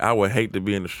weekend. Like, I would hate to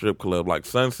be in the strip club like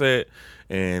Sunset,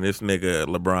 and this nigga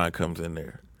LeBron comes in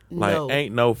there. Like,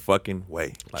 ain't no fucking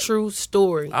way. Like, true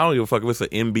story. I don't give a fuck if it's an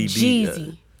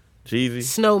MBD. Jeezy.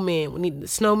 Snowman. When the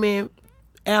Snowman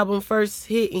album first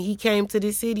hit, and he came to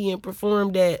the city and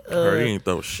performed at he ain't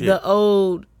throw shit. the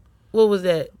old, what was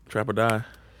that? Trap or Die?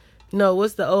 No,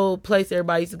 what's the old place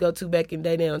everybody used to go to back in the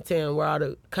day downtown where all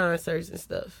the concerts and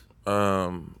stuff?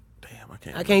 Damn,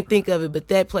 I can't think of it, but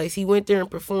that place, he went there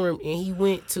and performed, and he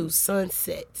went to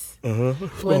Sunsets.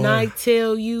 When I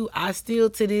tell you, I still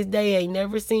to this day ain't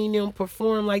never seen them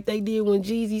perform like they did when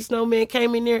Jeezy Snowman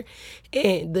came in there,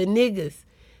 and the niggas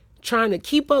trying to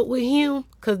keep up with him,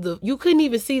 because you couldn't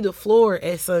even see the floor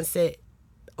at Sunset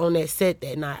on that set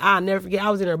that night. I'll never forget. I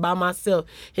was in there by myself,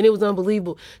 and it was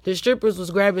unbelievable. The strippers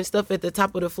was grabbing stuff at the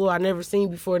top of the floor I never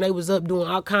seen before, and they was up doing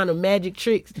all kind of magic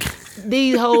tricks.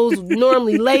 These hoes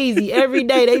normally lazy every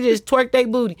day. They just twerk their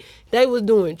booty. They was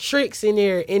doing tricks in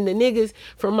there, and the niggas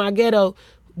from my ghetto,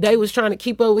 they was trying to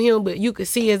keep up with him, but you could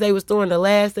see as they was throwing the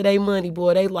last of their money,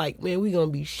 boy, they like, man, we gonna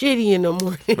be shitty in the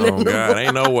morning. Oh, God,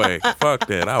 ain't no way. Fuck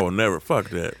that. I will never fuck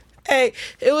that. Hey,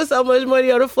 it was so much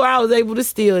money on the floor, I was able to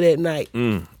steal that night.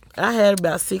 I had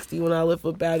about 60 when I left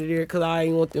up out of there because I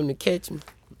didn't want them to catch me.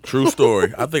 True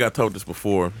story. I think I told this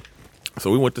before. So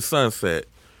we went to Sunset,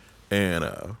 and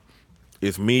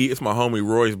it's my homie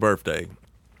Roy's birthday,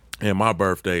 and my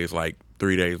birthday is like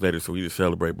 3 days later, so we just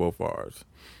celebrate both ours.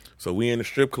 So we in the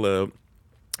strip club,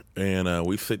 and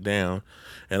we sit down,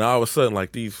 and all of a sudden,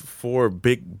 like these 4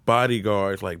 big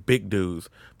bodyguards, like big dudes,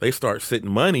 they start sitting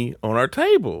money on our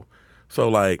table. So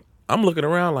like I'm looking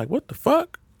around like, what the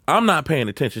fuck? I'm not paying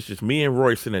attention. It's just me and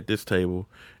Roy sitting at this table,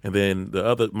 and then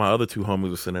my other 2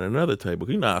 homies are sitting at another table.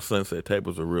 You know how Sunset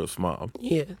tables are real small.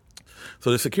 Yeah.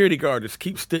 So the security guard just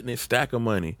keeps sitting this stack of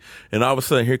money, and all of a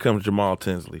sudden here comes Jamal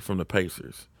Tinsley from the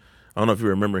Pacers. I don't know if you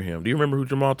remember him. Do you remember who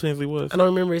Jamal Tinsley was? I don't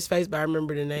remember his face, but I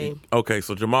remember the name. Okay,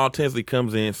 so Jamal Tinsley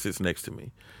comes in, sits next to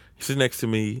me. He sits next to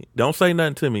me, don't say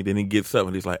nothing to me. Then he gets up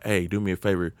and he's like, hey, do me a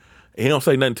favor. And he don't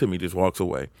say nothing to me, just walks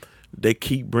away. They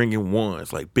keep bringing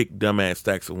ones, like big dumbass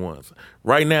stacks of ones.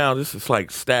 Right now, this is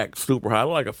like stacked super high,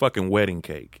 like a fucking wedding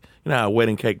cake. You know how a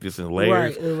wedding cake just in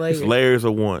layers? Right, in layers. It's layers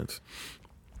of ones.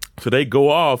 So they go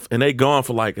off, and they go on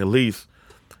for like at least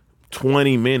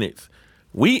 20 minutes.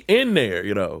 We in there,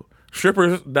 you know.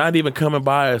 Strippers not even coming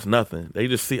by us, nothing. They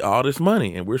just see all this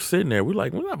money, and we're sitting there. We're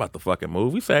like, we're not about to fucking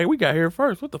move. We say, hey, we got here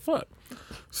first. What the fuck?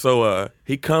 So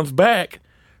he comes back,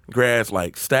 grabs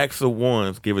like stacks of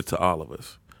ones, give it to all of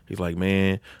us. He's like,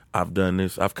 man, I've done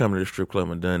this. I've come to the strip club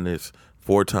and done this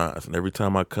 4 times, and every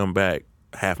time I come back,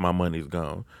 half my money's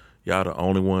gone. Y'all the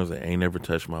only ones that ain't ever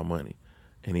touched my money.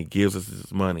 And he gives us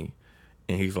his money,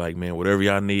 and he's like, man, whatever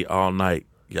y'all need all night,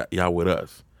 y'all with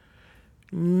us.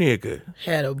 Nigga.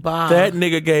 Had a bomb. That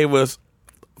nigga gave us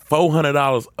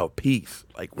 $400 a piece.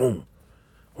 Like, boom,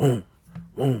 boom,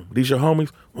 boom. These your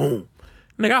homies? Boom.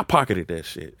 Nigga, I pocketed that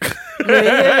shit.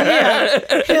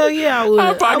 Hell yeah, I would.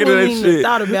 I pocketed that shit.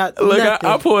 Thought about Look, nothing.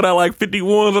 I pulled out like 50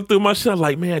 ones. I threw my shit. I was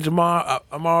like, man, Jamal,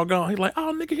 I'm all gone. He's like,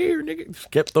 oh, nigga, here, nigga. Just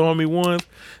kept throwing me ones.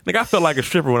 Nigga, I felt like a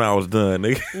stripper when I was done,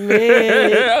 nigga.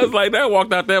 Man. I was like, that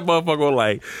walked out that motherfucker with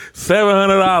like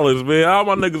 $700, man. All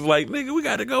my niggas like, nigga, we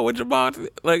got to go with Jamal.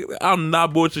 Like, I'm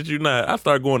not bullshit you not. I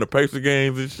started going to Pacer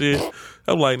games and shit.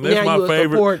 I'm like, that's now my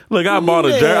favorite. Support. Look, I bought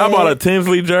a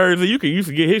Tinsley jersey. You used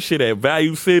to get his shit at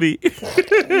Value City.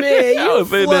 Man, I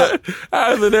was in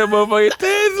that motherfucker.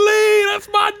 Tinsley, that's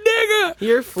my nigga.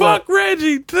 You're fuck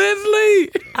Reggie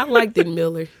Tinsley. I liked it,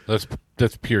 Miller. That's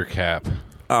pure cap.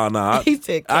 Oh no, I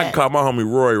can call my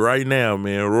homie Roy right now,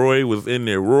 man. Roy was in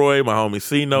there. Roy, my homie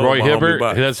C-No. Roy Hibbert,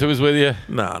 that's who was with you?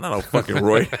 Nah, not no fucking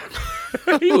Roy.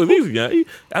 He's young.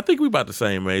 I think we about the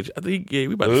same age. we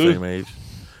about the same age.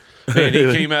 Man,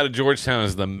 he came out of Georgetown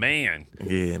as the man.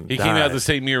 Yeah, he came out the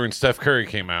same year when Steph Curry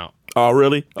came out. Oh,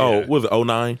 really? Yeah. Oh, was it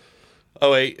 09?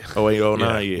 08. 08, 09,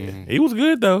 yeah. Mm-hmm. He was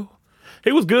good, though.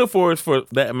 He was good for us for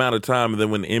that amount of time, and then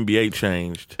when the NBA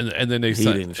changed, and then he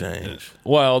didn't change.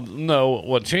 Well, no,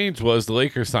 what changed was the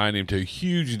Lakers signed him to a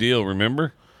huge deal,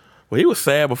 remember? Well, he was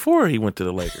sad before he went to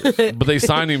the Lakers. But they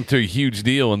signed him to a huge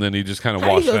deal, and then he just kind of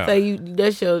washed out. Say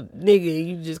that's your nigga,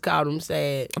 you just called him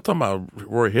sad. I'm talking about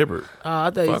Roy Hibbert. Oh,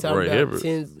 I thought you were talking about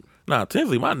Tinsley. Nah,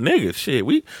 Tinsley, my nigga, shit.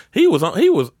 He was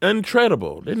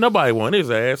untreadable. Nobody wanted his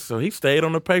ass, so he stayed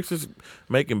on the Pacers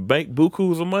making bank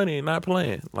bukus of money and not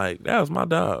playing. Like, that was my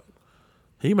dog.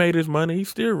 He made his money. He's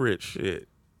still rich. Shit.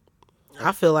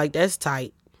 I feel like that's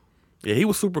tight. Yeah, he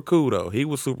was super cool, though. He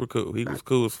was super cool. He was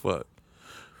cool as fuck.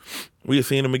 We had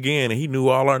seen him again, and he knew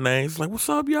all our names. He's like, what's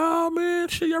up, y'all, man?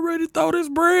 Shit, y'all ready to throw this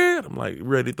bread? I'm like,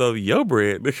 ready to throw your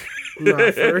bread?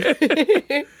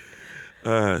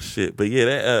 Shit. But yeah,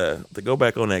 that to go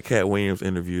back on that Cat Williams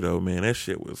interview, though, man, that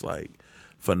shit was, like,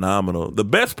 phenomenal. The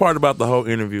best part about the whole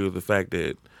interview is the fact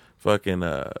that fucking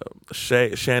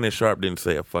Shannon Sharp didn't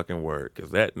say a fucking word, because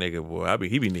that nigga, boy,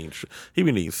 he be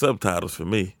needing subtitles for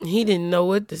me. He didn't know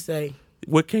what to say.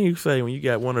 What can you say when you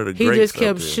got one of the He greats just kept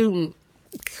up there? shooting.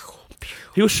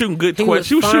 He was shooting good questions.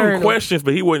 He was shooting questions,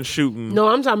 but he wasn't shooting. No,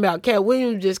 I'm talking about Cat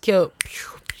Williams just kept.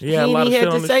 Yeah, a lot of shit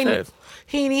on his chest.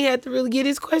 He didn't even have to really get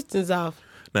his questions off.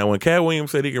 Now, when Cat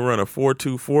Williams said he can run a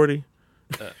 4.240,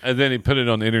 and then he put it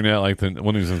on the internet like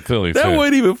when he was in Philly. That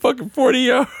wasn't even fucking 40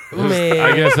 yards. Man.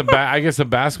 I guess the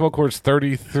basketball court's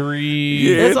 33.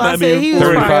 Yeah, that's why I said he was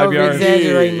 35 yards.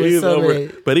 Exaggerating with some of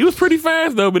it. But he was pretty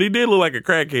fast though. But he did look like a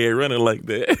crackhead running like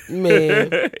that.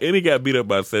 Man, and he got beat up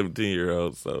by a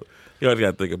 17-year-old. So you always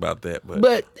got to think about that.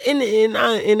 But in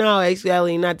all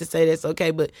actuality, not to say that's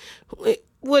okay, but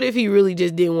what if he really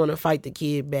just didn't want to fight the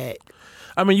kid back?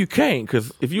 I mean, you can't,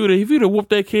 because if you'd have whooped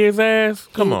that kid's ass,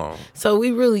 come on. So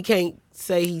we really can't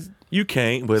say he's... You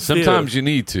can't, but sometimes you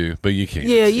need to, but you can't.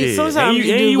 Yeah, sometimes you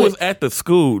do. And he was at the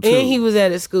school, too. And he was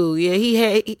at a school. Yeah,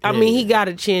 he got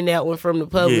to chin that one from the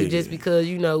public just because,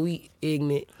 we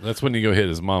ignorant. That's when you go hit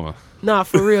his mama. Nah,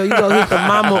 for real. You go hit the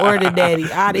mama or the daddy.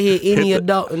 I'd have hit any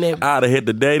adult in that. I'd have hit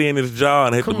the daddy in his jaw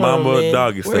and hit the mama or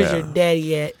doggy style. Where's your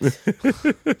daddy at?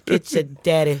 Get your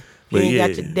daddy. You ain't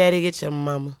got your daddy, get your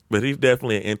mama. But he's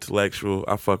definitely an intellectual.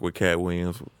 I fuck with Cat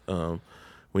Williams.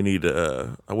 We need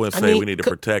to, I wouldn't say we need to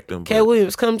protect him. Cat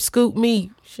Williams, come scoop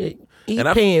me. Shit. He's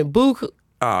paying buku.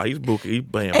 He's buku. He's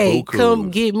paying buku. Hey,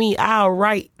 come get me. I'll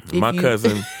write. My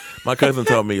cousin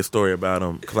told me a story about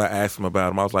him because I asked him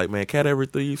about him. I was like, man, Cat ever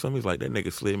threw you something? He's like, that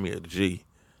nigga slid me a G.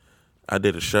 I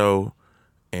did a show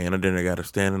and then I got a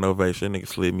standing ovation. That nigga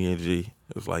slid me a G.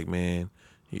 It was like, man,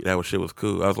 shit was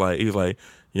cool. He was like,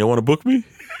 you don't want to book me?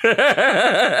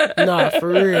 Nah, for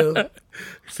real.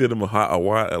 Send him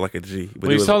like a G.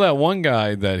 But you saw that one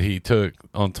guy that he took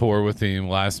on tour with him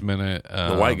last minute.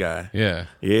 The white guy. Yeah.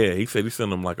 Yeah, he said he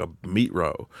sent him like a meat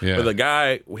roll. Yeah. But the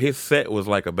guy, his set was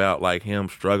like about like him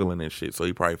struggling and shit, so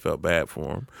he probably felt bad for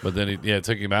him. But then he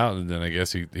took him out, and then I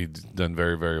guess he done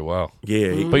very, very well.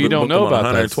 Yeah. But you don't know about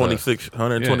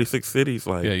 126 cities.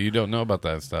 Like, yeah, you don't know about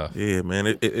that stuff. Yeah,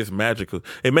 man, it's magical.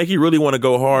 It make you really want to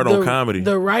go hard on comedy.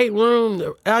 The right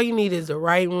room, all you need is the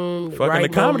right room, the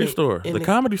comedy store. The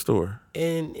comedy store.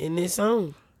 And this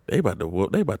song. They about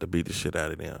to beat the shit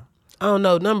out of them. I don't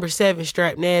know, number 7,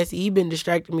 Strap Nasty. He been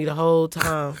distracting me the whole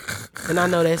time. And I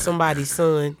know that's somebody's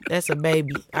son. That's a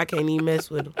baby. I can't even mess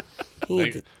with him.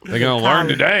 They're going to learn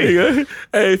today.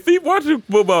 Hey, watching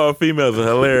football females are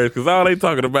hilarious because all they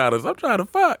talking about is, I'm trying to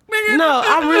fuck, nigga. No,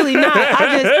 I'm really not.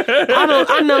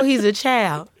 I know he's a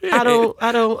child. I don't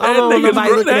want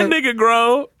nobody looking at... That nigga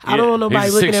grown. I don't want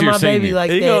nobody looking at my baby like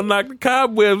that. He gonna knock the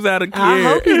cobwebs out of Kiara. I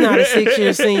hope he's not a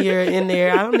 6-year senior in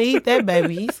there. I don't need that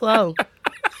baby. He's slow.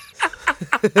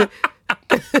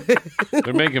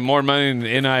 They're making more money in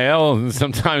NIL than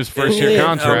sometimes first-year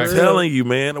contracts. I'm telling you,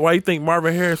 man. Why you think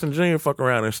Marvin Harrison Jr. fuck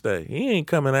around and stay? He ain't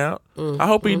coming out. I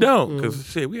hope he don't, because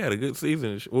shit, we had a good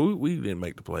season. We didn't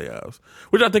make the playoffs.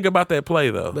 What y'all think about that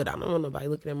play though? But I don't want nobody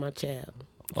looking at my child.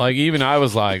 Like even I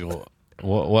was like,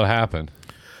 what happened?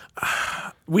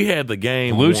 We had the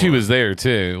game. Lucci was there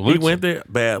too. He went there.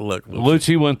 Bad luck.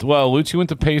 Lucci went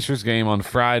to Pacers game on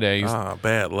Fridays.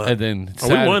 Bad luck. And then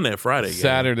we won that Friday game.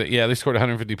 Saturday, yeah, they scored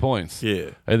 150 points. Yeah.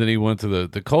 And then he went to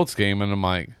the Colts game, and I'm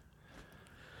like,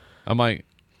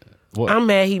 what? I'm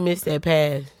mad he missed that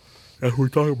pass. That's what we're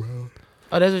talking about.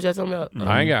 Oh, that's what y'all talking about?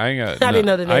 I ain't got. I didn't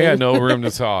know the name. I got no room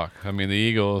to talk. I mean, the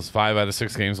Eagles 5 out of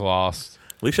 6 games lost.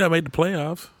 At least y'all made the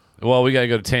playoffs. Well, we got to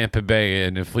go to Tampa Bay,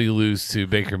 and if we lose to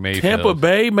Baker Mayfield... Tampa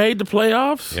Bay made the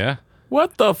playoffs? Yeah.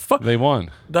 What the fuck? They won.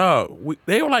 Dog,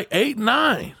 they were like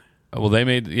 8-9. Well, they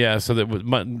made... Yeah, so that was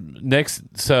next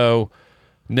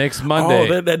Monday...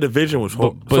 Oh, that division was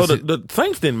horrible. So the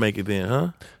Saints didn't make it then,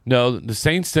 huh? No, the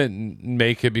Saints didn't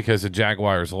make it because the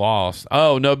Jaguars lost.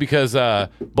 Oh, no, because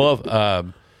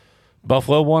Buffalo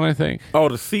won, I think. Oh,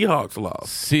 the Seahawks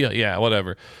lost. Yeah,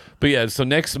 whatever. But yeah, so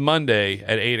next Monday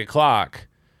at 8 o'clock...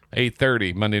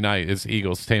 8:30 Monday night is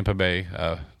Eagles Tampa Bay.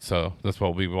 So that's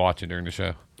what we'll be watching during the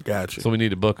show. Gotcha. So we need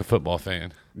to book a football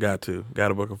fan. Got to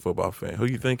book a football fan. Who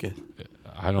you thinking?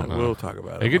 I don't know. We'll talk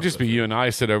about it. It could just be you and I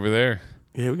sit over there.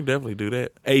 Yeah, we can definitely do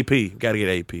that. AP. Got to get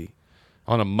AP.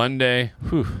 On a Monday.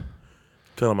 Whew.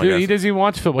 Tell him Dude, he doesn't even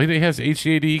watch football. He has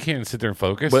HDAD. He can't sit there and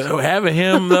focus. But having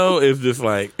him, though, is just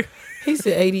like... He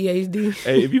said ADHD.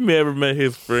 Hey, if you ever met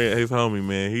his friend, his homie,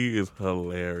 man, he is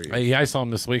hilarious. Hey, I saw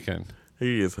him this weekend.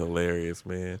 He is hilarious,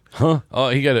 man. Huh? Oh,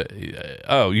 he got a...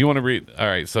 Oh, you want to read... All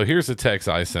right, so here's the text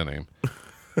I sent him.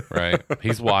 Right?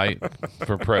 He's white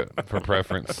for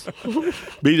preference.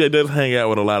 BJ does hang out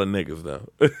with a lot of niggas,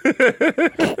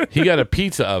 though. He got a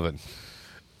pizza oven.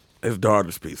 His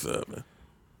daughter's pizza oven.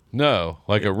 No,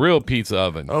 like a real pizza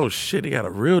oven. Oh, shit, he got a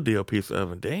real deal pizza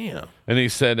oven. Damn. And he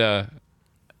said...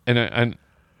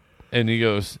 and he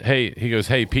goes, hey,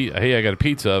 Pete, hey, I got a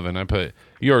pizza oven. I put,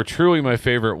 you are truly my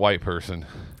favorite white person.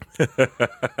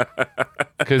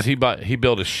 Because he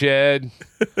built a shed,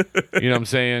 you know what I'm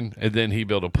saying? And then he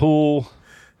built a pool.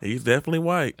 He's definitely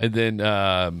white. And then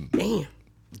Damn.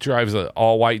 drives an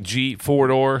all-white Jeep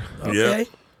 4-door. Okay. Yep.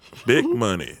 Big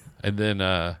money. And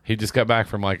then he just got back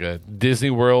from like a Disney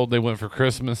World. They went for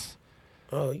Christmas.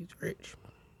 Oh, he's rich.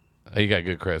 He got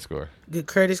good credit score. Good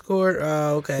credit score?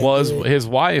 Oh, okay. Well, his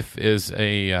wife is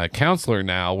a counselor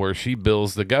now where she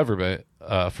bills the government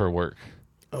for work.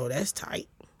 Oh, that's tight.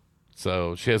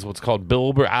 So she has what's called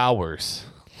billable hours.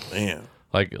 Damn.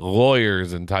 Like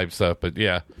lawyers and type stuff. But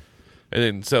yeah. And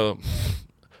then so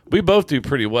we both do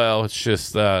pretty well. It's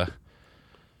just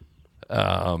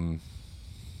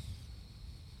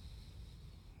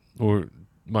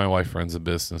my wife runs a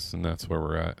business, and that's where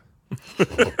we're at.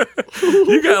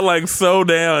 You got like so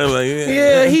down. Like,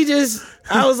 Yeah,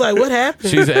 I was like, what happened?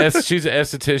 She's an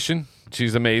esthetician.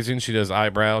 She's amazing. She does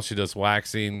eyebrows. She does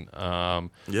waxing.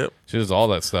 Yep. She does all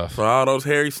that stuff. For all those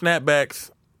hairy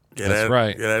snapbacks. That's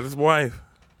right. Get at his wife.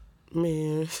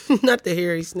 Man, not the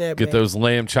hairy snapback. Get those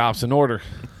lamb chops in order.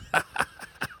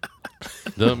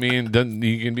 Doesn't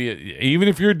you can be even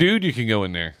if you're a dude, you can go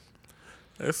in there.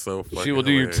 That's so funny. She will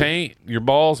do your taint, your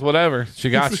balls, whatever. She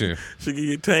got you. She get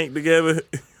your tank together.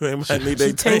 They might need She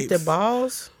their tanked the tanks.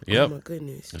 balls? Yep. Oh, my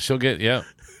goodness. She'll get And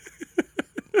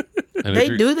They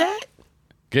do that?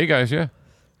 Gay guys, yeah.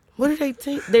 What do they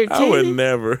taint? They're I would tainted?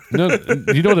 never. No,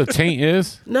 you know what a taint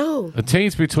is? No. A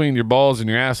taint's between your balls and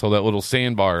your asshole. That little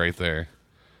sandbar right there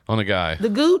on a guy. The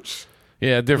gooch?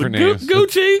 Yeah, different names.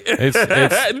 Gucci. It's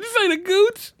Did you say the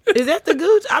gooch? Is that the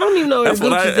gooch? I don't even know where the That's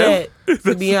gooch what is at,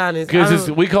 to be honest.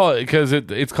 because we call it because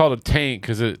it's called a taint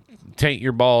because it taint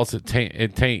your balls. It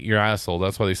taint your asshole.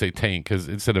 That's why they say taint because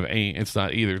instead of ain't, it's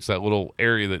not either. It's that little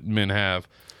area that men have.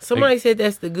 Somebody said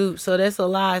that's the gooch, so that's a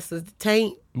lie. So the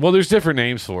taint, Well, there's different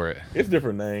names for it. It's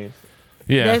different names.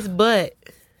 Yeah, that's butt.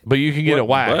 but you can get it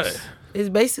waxed. butt? It's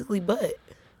basically butt.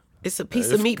 It's a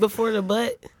piece of meat before the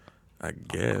butt. I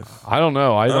guess. I don't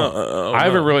know. I don't. I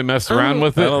haven't really messed around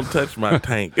with I it. don't touch my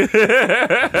tank.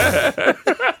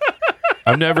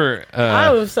 I've never.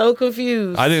 I was so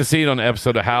confused. I didn't see it on the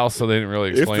episode of House, so they didn't really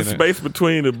It's explain the it. space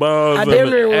between the balls. I and damn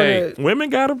near Hey. want to. Women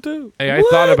got them too. Hey, I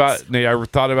What? thought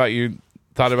about you.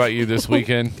 Thought about you this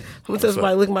weekend. I'm gonna tell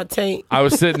somebody look at my taint. I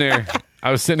was sitting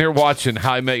there watching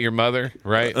How I Met Your Mother,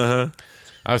 right? I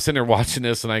was sitting there watching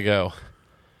this, and I go,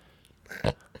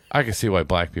 I can see why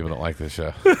black people don't like this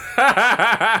show.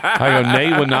 I go,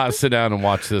 Nate would not sit down and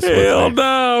watch this with Hell me.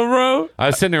 no, bro. I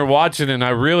was sitting there watching, and I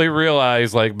really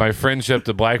realized like my friendship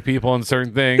to black people and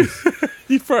certain things.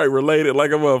 You probably related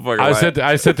like a motherfucker.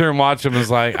 I sit there and watch them. And was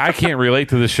like, I can't relate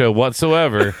to this show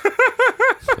whatsoever.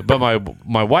 But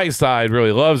my white side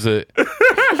really loves it.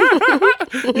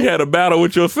 You had a battle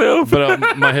with yourself.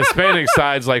 But my Hispanic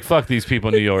side's like, fuck these people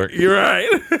in New York. You're right.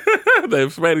 The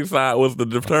Hispanic side was the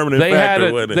determining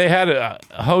factor, wasn't it?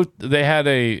 They had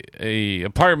a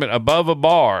apartment above a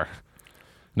bar.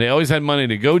 And they always had money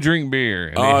to go drink beer.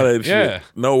 And All they- that shit.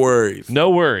 No worries.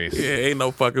 No worries. Yeah, ain't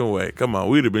no fucking way. Come on,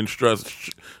 we'd have been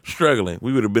struggling.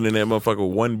 We would have been in that motherfucker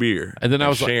with one beer. And then I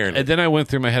was like, sharing. and then I went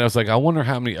through my head. I was like, I wonder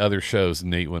how many other shows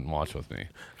Nate wouldn't watch with me.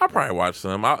 I probably watched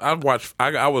some. I watched.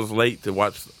 I was late to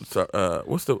watch.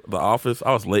 What's the Office?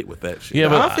 I was late with that shit. Yeah,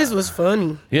 The but Office was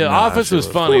funny. yeah, Nah, Office shit was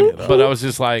was funny, funny, though. but I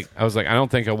was like, I don't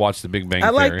think I watched The Big Bang I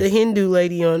Theory. like the Hindu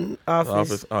lady on Office.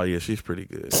 Office. Oh yeah, she's pretty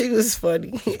good. She was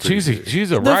funny. She's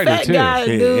a The writer fat too. guy Yeah,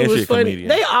 dude and she was a funny. comedian.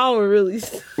 They all were really.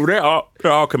 Well,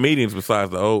 they're all comedians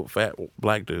besides the old fat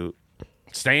black dude.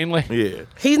 Stanley. Yeah.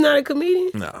 He's not a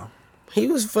comedian. No. He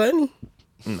was funny.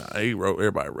 No, he wrote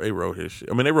everybody. They wrote his shit.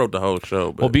 I mean, they wrote the whole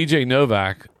show. But Well, BJ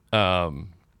Novak,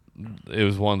 it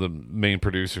was one of the main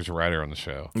producers, and writer on the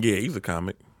show. yeah, he's a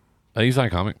comic. He's not a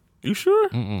comic. You sure?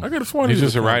 I could have sworn He's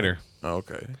just a comic. writer. Oh,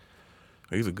 okay,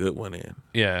 he's a good one. In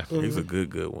Yeah, he's a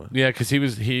good one. yeah, because he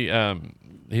was.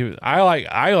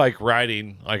 I like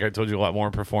writing. Like I told you, a lot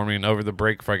more performing. Over the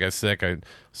break, before I got sick, I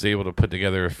was able to put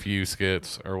together a few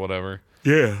skits or whatever.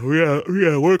 Yeah, we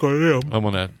gotta work on them. I'm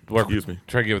gonna work. Excuse me.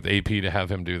 Try to get with AP to have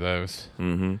him do those.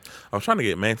 I was trying to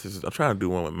get Mantis. I'm trying to do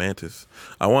one with Mantis.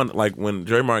 I want like when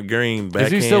Draymond Green Does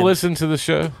backhand. he still listen to the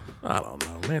show? I don't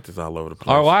know. Mantis all over the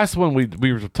place. Our last one, we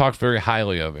talked very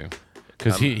highly of him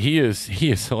because he is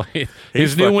like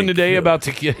his new one fucking today killer. about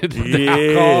to get the Yeah,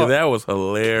 alcohol. that was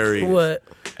hilarious. What?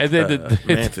 And then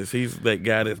Mantis, he's that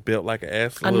guy that's built like an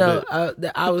ass. a I little know.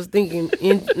 bit. I was thinking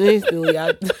instantly.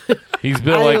 I he's didn't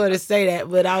built want like to say that,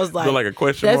 but I was like, Built like a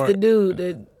question that's mark? the dude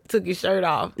that took his shirt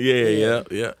off. Yeah.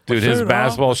 Dude, his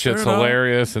basketball shit's Shirt off.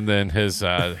 hilarious. And then his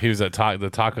he was at the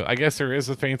Taco. I guess there is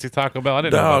a fancy Taco Bell. I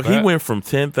didn't know Dog, about he that. went from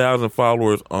 10,000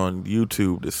 followers on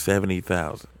YouTube to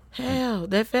 70,000. Hell,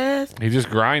 that fast? He just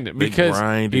grinded because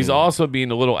he's also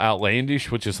being a little outlandish,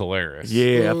 which is hilarious.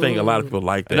 Yeah, I think a lot of people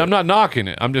like that. And I'm not knocking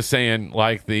it. I'm just saying,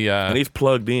 like the. And he's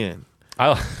plugged in.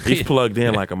 He's He's plugged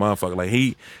in like a motherfucker. Like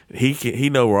he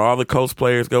know where all the Coast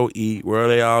players go eat, where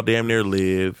they all damn near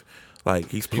live. Like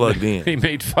he's plugged in. He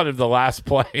made fun of the last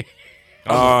play.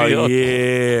 Oh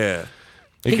yeah.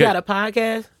 He got a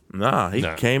podcast? Nah, he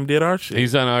came did our shit.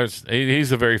 He's on ours.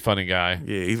 He's a very funny guy.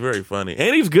 Yeah, he's very funny,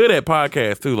 and he's good at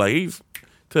podcasts too. Like he's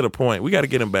to the point. We got to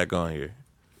get him back on here.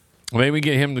 Maybe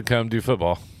get him to come do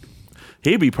football.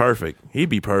 He'd be perfect.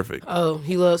 Oh,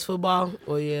 he loves football?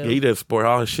 Well, yeah. He does sport.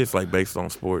 All his shit's like based on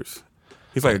sports.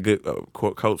 He's like a good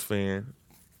Colts fan.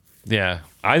 Yeah,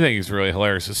 I think he's really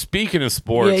hilarious. So speaking of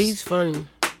sports, Yeah, he's funny.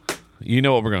 you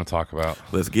know what we're going to talk about.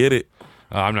 Let's get it.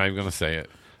 I'm not even going to say it.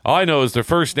 All I know is their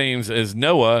first names is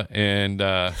Noah and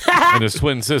his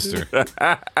twin sister.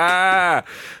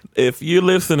 If you're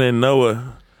listening,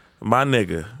 Noah, my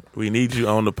nigga, we need you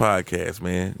on the podcast,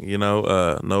 man. You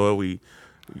know, Noah,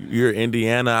 you're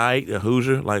Indianaite, a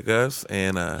Hoosier like us,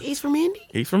 and He's from Indy?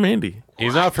 he's from Indy.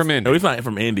 He's not from Indy. No, he's not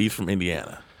from Indy. He's from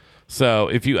Indiana. So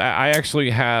if you, I actually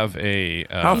have a.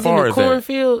 How He's far in is the that?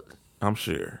 cornfield? I'm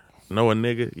sure. Noah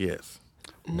nigga, yes.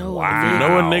 No, Wow. You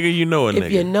know a nigga, you know a nigga.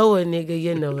 If you know a nigga,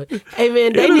 you know it. Hey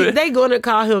man, they gonna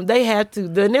call him. They have to.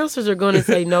 The announcers are gonna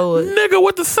say Noah. Nigga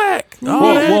with the sack.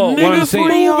 Well, what I'm saying-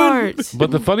 20 yards. But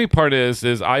the funny part is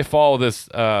I follow this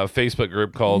Facebook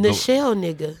group called Nichelle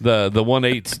nigga. the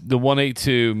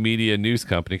 182 Media News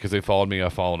Company because they followed me. I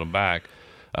followed them back.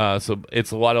 So it's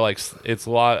a lot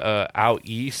of out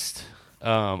east,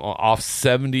 off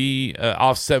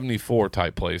 74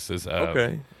 type places.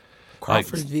 Okay.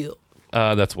 Crawfordsville.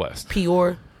 That's west.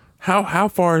 Peoria. How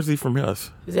far is he from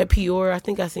us? Is that Peoria? I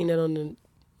think I seen that on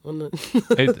the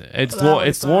It's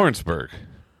Lawrenceburg.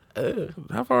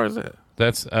 How far is that?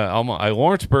 That's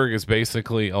Lawrenceburg is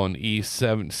basically on east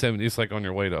 70. It's like on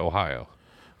your way to Ohio.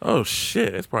 Oh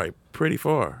shit, it's probably pretty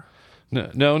far.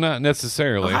 No, not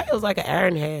necessarily. Ohio's like an hour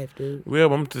and a half, dude.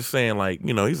 Well, I'm just saying, like,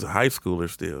 you know, he's a high schooler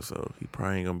still, so he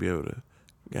probably ain't gonna be able to.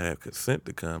 Gotta have consent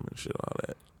to come and shit, all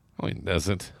that. Oh, he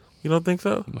doesn't. You don't think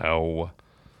so? No.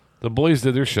 The boys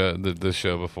did their show, the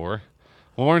show before.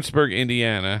 Lawrenceburg,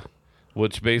 Indiana,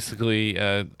 which basically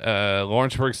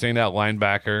Lawrenceburg standout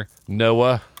linebacker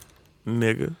Noah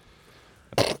Nigga.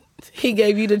 He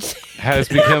gave you the has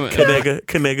become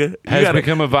Kanigga. has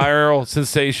become a viral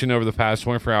sensation over the past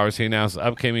 24 hours. He announced an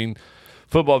upcoming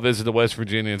football visit to West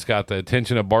Virginia. It's got the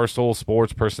attention of Barstool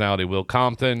Sports personality Will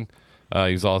Compton.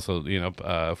 He's also,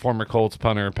 former Colts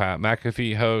punter Pat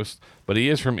McAfee host, but he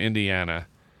is from Indiana.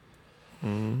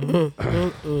 So,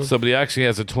 but he actually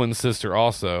has a twin sister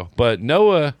also. But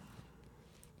Noah,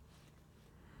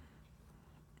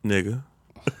 Nigga.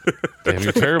 damn,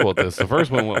 you're terrible at this. The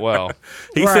first one went well.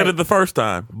 He said it the first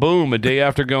time. Boom! A day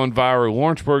after going viral,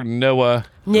 Lawrenceburg Noah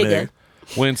nigga.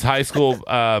 wins high school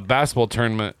basketball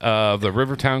tournament of the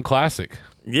Rivertown Classic.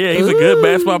 Yeah, he's a good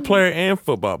basketball player and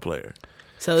football player.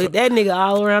 So that nigga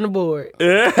all around the board.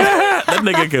 That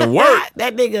nigga can work.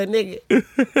 That nigga.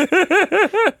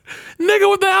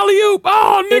 Nigga with the alley-oop.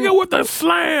 Oh, nigga with the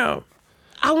slam.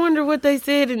 I wonder what they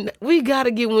said, and we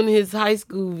gotta get one of his high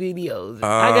school videos.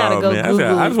 I gotta go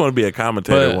Google. I just want to be a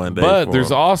commentator one day. But there's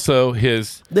also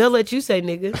his They'll let you say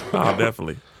nigga. Oh,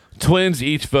 definitely. twins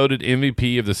each voted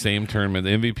MVP of the same tournament.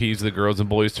 The MVPs of the girls and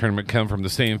boys tournament come from the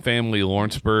same family,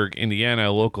 Lawrenceburg, Indiana, a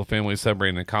local family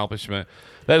celebrating an accomplishment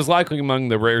that is likely among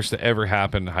the rarest to ever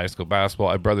happen in high school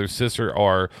basketball. A brother and sister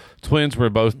are twins,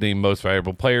 were both named most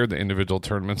valuable player. The individual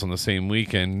tournaments on the same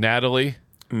weekend. Natalie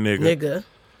Nigga.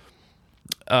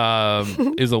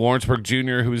 is a Lawrenceburg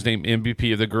junior who was named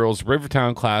MVP of the girls'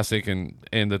 Rivertown Classic,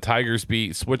 and the Tigers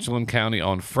beat Switzerland County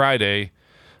on Friday.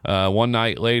 One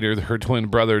night later, her twin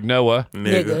brother Noah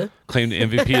Nigga. claimed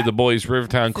MVP of the boys'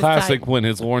 Rivertown Classic when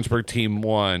his Lawrenceburg team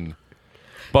won.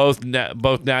 Both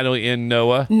Natalie and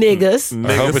Noah Niggas.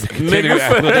 are hoping to continue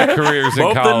athletic careers in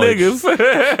Both college. the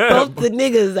niggas. Both the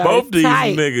niggas are Both these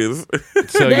tight. niggas.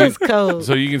 So That's cold.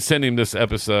 So you can send him this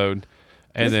episode,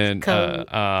 and then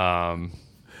cold.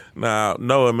 Nah,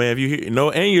 Noah, man, if you hear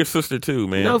Noah and your sister too,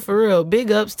 man. No, for real.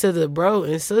 Big ups to the bro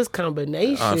and sis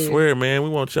combination. I swear, man, we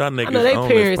want y'all niggas I know they on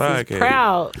this parents podcast. is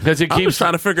proud. because it I'm keeps just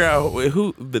trying to figure out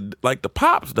who the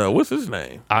pops though. What's his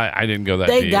name? I didn't go that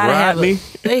They deep. gotta Rodney.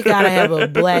 they gotta have a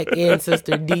black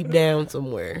ancestor deep down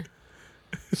somewhere.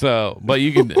 So, but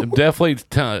you can definitely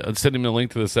send him a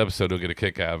link to this episode. He'll get a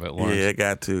kick out of it, Lawrence. Yeah, I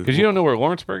got to. Because you don't know where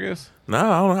Lawrenceburg is? No,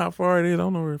 I don't know how far it is. I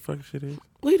don't know where the fucking shit is.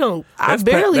 We don't. I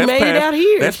barely made it out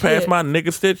here. That's past my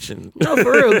nigga stitching. No,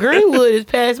 for real. Greenwood is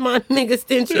past my nigga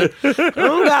extension. I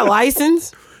don't got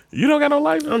license. You don't got no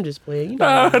license? I'm just playing. You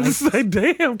know I just say,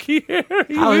 damn, Kiara,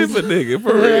 you is a nigga,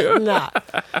 for real. Nah.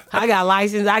 I got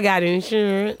license. I got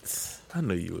insurance. I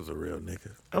knew you was a real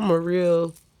nigga. I'm a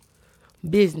real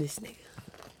business nigga.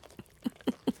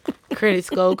 Credit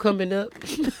score coming up.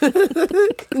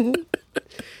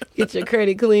 Get your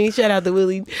credit clean. Shout out to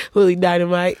Willie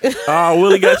Dynamite. Oh,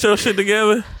 Willie got your shit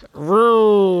together?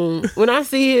 Room. When I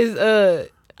see his,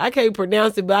 I can't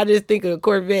pronounce it, but I just think of a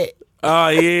Corvette. Oh,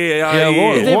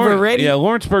 yeah.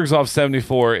 Lawrenceburg's off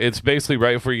 74. It's basically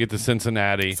right before you get to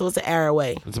Cincinnati. So it's an hour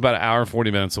away. It's about an hour and 40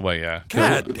 minutes away, yeah.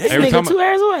 God damn. This nigga 2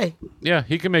 hours away. Yeah,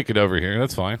 he can make it over here.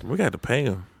 That's fine. We got to pay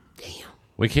him. Damn.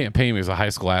 We can't pay him as a high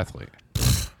school athlete.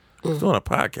 He's doing a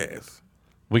podcast.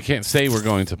 We can't say we're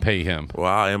going to pay him. Well,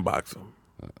 I'll inbox him.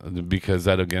 Because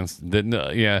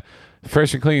that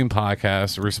Fresh and Clean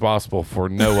podcast responsible for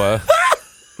Noah.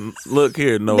 Look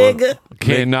here, Noah. Nigga.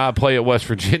 Cannot play at West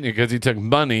Virginia because he took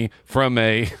money from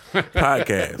a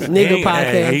podcast. Nigga podcast.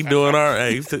 Hey, he doing our.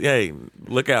 Hey,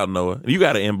 look out, Noah. You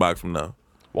got to inbox him though.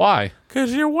 Why?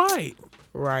 Because you're white.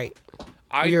 Right.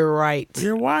 You're right.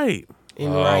 You're white.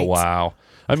 And oh right. wow!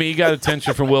 I mean, you got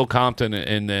attention from Will Compton,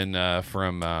 and then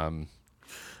from.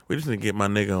 We just need to get my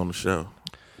nigga on the show.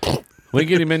 We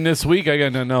get him in this week. I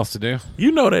got nothing else to do.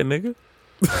 You know that nigga.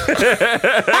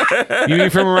 You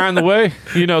mean from around the way?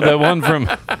 You know that one from.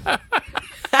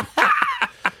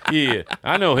 Yeah,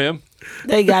 I know him.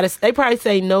 They probably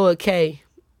say Noah K.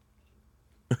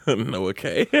 Noah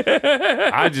K.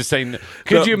 I just say,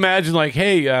 could you imagine, like,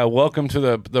 hey, welcome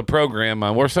to the program.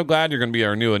 We're so glad you're going to be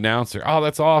our new announcer. Oh,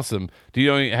 that's awesome.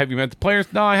 Have you met the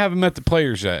players? No, I haven't met the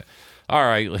players yet. All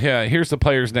right, yeah, here's the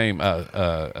player's name.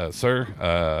 Sir,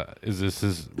 is this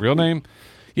his real name?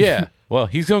 Yeah. Well,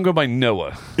 he's going to go by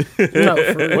Noah. No,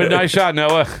 for real. What nice shot,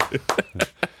 Noah.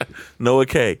 Noah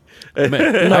K.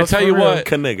 Man, I tell you what,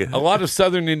 Nigga. a lot of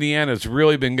Southern Indiana's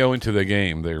really been going to the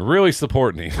game. They're really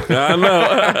supporting him. I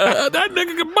know. That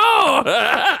nigga can ball.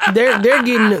 They're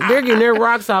getting their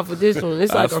rocks off with this one.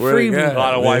 It's like a freebie. A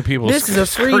lot of white people This is a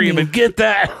freebie. screaming, get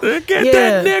that. Get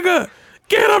that nigga.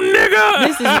 Get him,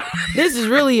 nigga. This is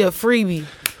really a freebie.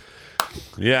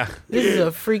 Yeah. This is a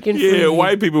freaking freebie. Yeah,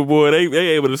 white people, boy, they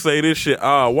able to say this shit.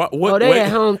 What? They at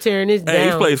home tearing this down.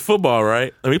 Hey, he plays football,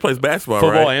 right? I mean, he plays basketball,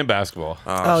 Football right? and basketball.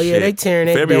 Oh yeah, they tearing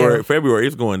it down. February,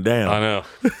 it's going down. I know.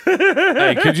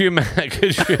 Hey, could you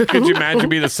imagine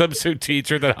being a substitute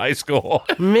teacher at that high school?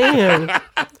 Man. All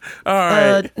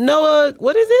right. Noah,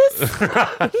 what is this?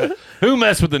 Who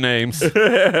messed with the names?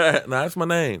 Nah, that's my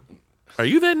name. Are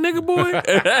you that nigga boy?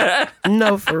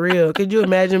 No, for real. Could you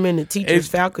imagine him in the teacher's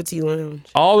faculty lounge?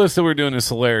 All this that we're doing is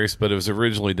hilarious, but it was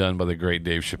originally done by the great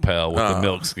Dave Chappelle with the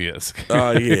milk skits.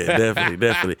 Oh, yeah,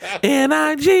 definitely.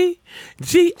 N-I-G-G-A-R,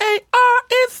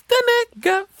 it's the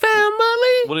nigga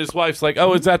family. When his wife's like,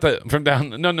 oh, is that from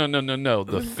down? No,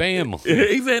 the family.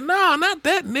 He said, no, not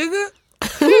that nigga.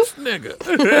 This nigga.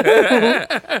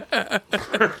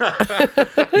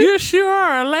 You sure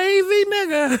are a lazy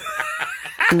nigga.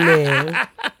 Man.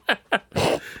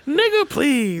 Nigga,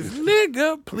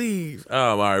 please.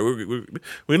 All right,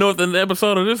 we know what the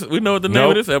episode of this. We know what the name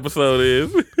of this episode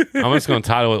is. I'm just going to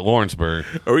title it Lawrenceburg.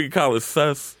 Or we can call it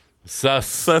sus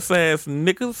ass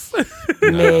niggas.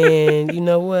 Man, you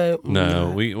know what?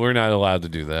 No, we're not allowed to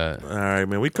do that. All right,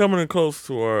 man. We coming in close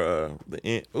to our the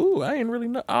end. Ooh, I ain't really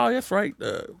know. Oh, that's right.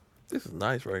 This is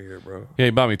nice right here, bro. Yeah,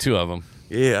 he bought me 2 of them.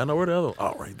 Yeah, I know where the other one.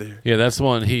 Oh, right there. Yeah, that's the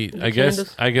one. I guess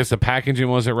the packaging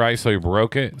wasn't right, so he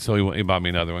broke it. So he bought me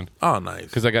another one. Oh, nice.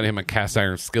 Because I got him a cast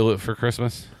iron skillet for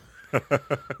Christmas.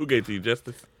 Who gave it to you,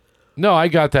 Justice? No, I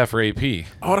got that for AP.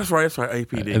 Oh, that's right. AP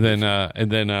did. And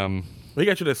then he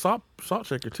got you that salt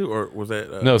shaker too, or was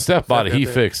that? No, Steph bought it. He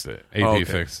fixed it. AP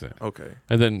fixed it. Okay.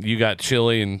 And then you got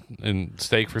chili and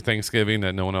steak for Thanksgiving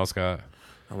that no one else got.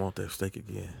 I want that steak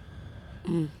again.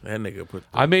 That nigga put.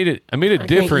 I made it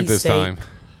different this time.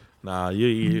 Nah, you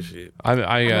eat his shit. I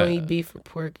don't eat beef or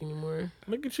pork anymore.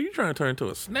 Look at you trying to turn into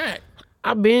a snack.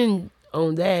 I've been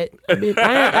on that. I've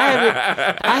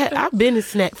been a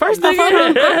snack. First off,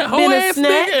 I've been a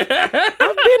snack.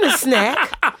 I've been a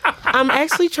snack. I'm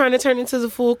actually trying to turn into the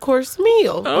full course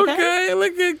meal. Okay,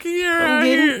 look at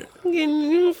Kiara. I'm getting,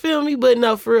 you feel me? But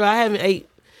no, for real, I haven't ate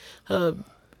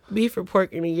beef or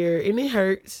pork in a year, and it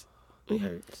hurts. It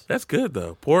hurts. That's good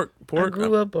though. Pork. I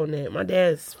grew up on that. My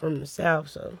dad's from the South,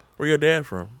 so. Where your dad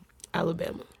from?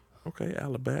 Alabama. Okay,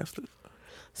 Alabasta.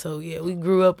 So yeah, we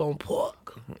grew up on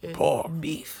pork,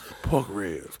 beef, pork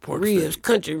ribs, steak.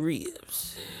 country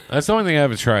ribs. That's the only thing I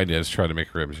haven't tried yet is try to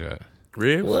make ribs yet.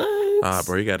 Ribs? What?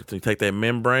 Bro, you got to take that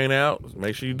membrane out.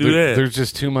 Make sure you do that. There's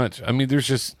just too much. I mean, there's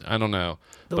just I don't know.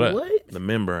 What? The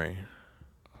membrane,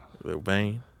 the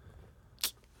vein.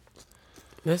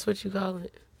 That's what you call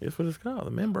it. That's what it's called.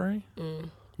 The membrane.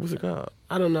 What's it called?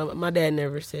 I don't know. My dad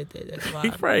never said that. That's why.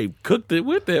 He probably cooked it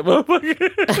with that motherfucker.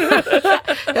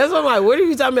 That's why I'm like, what are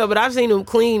you talking about? But I've seen him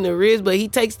clean the ribs, but he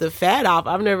takes the fat off.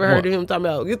 I've never heard of him talking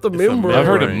about get the membrane. I've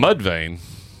heard of mud vein.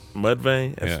 Mud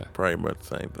vein? That's Yeah. probably about the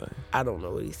same thing. I don't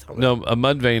know what he's talking about. No, a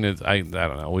mud vein is I don't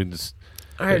know.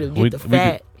 I heard him get the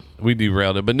fat. We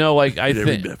derailed it, but no, like Yeah,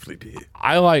 we definitely did.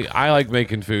 I like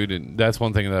making food, and that's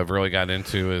one thing that I've really got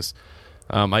into is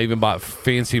I even bought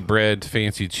fancy bread,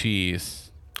 fancy cheese.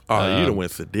 Oh, you done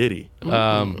went Sadiddy.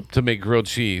 To make grilled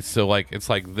cheese. So like it's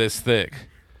like this thick.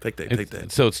 Take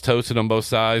that. So it's toasted on both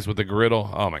sides with the griddle.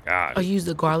 Oh my god. I use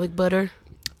the garlic butter.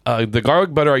 The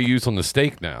garlic butter I use on the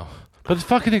steak now, but it's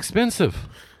fucking expensive.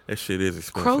 That shit is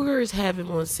expensive. Kroger's have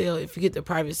him on sale if you get the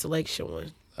private selection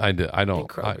one. I don't.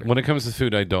 When it comes to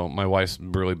food, I don't. My wife's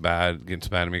really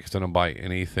gets mad at me because I don't buy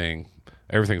anything.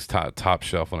 Everything's top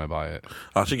shelf when I buy it.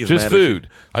 Oh, she gets just mad food.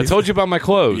 I told you about my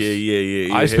clothes.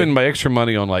 Yeah. I spend my extra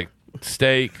money on like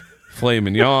steak, filet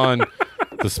mignon,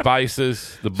 the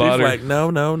spices, the butter. She's like,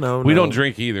 no. We don't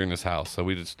drink either in this house, so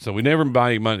we never buy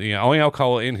any money. You know, only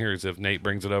alcohol in here is if Nate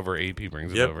brings it over, or AP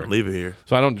brings it over. Leave it here.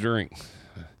 So I don't drink.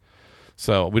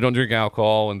 So we don't drink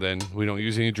alcohol, and then we don't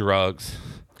use any drugs.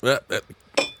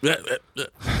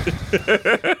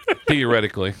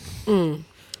 Theoretically.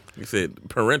 You said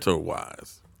parental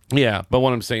wise. Yeah, but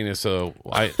what I'm saying is,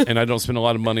 I don't spend a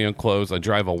lot of money on clothes. I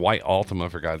drive a white Altima,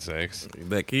 for God's sakes.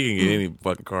 That he can get any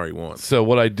fucking car he wants. So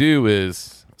what I do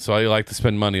is, I like to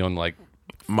spend money on like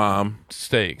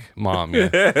steak. Mom,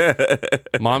 yeah.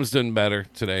 Mom's doing better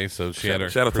today, so she had her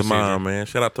shout out procedure. to Mom, man.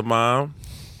 Shout out to Mom.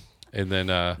 And then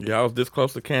yeah, I was this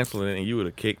close to canceling it, and you would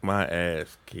have kicked my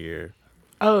ass, Kier.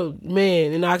 Oh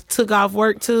man, and I took off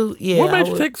work too. Yeah. What made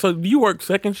you take? So you work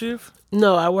second shift?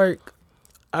 No,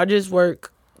 I just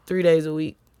work 3 days a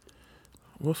week.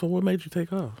 Well, so what made you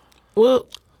take off? Well,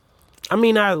 I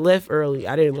mean, I left early.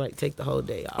 I didn't take the whole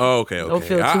day off. Oh, okay. Don't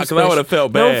feel too Because I would have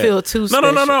felt bad. Don't feel too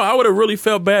special. No. I would have really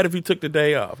felt bad if you took the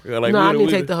day off. Like, no, I didn't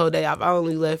take the whole day off. I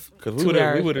only left because 2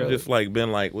 hours. We would have just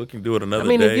been like, we can do it another day. I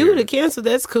mean, if you would have canceled,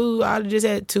 that's cool. I'd have just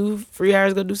had 2 free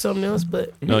hours to go do something else.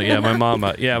 But no, yeah, my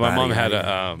mom had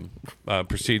a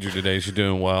procedure today. She's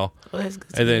doing well. Oh, that's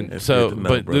good. And then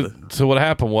so what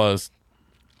happened was,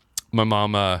 my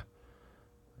mom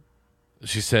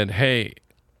she said, "Hey,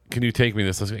 can you take me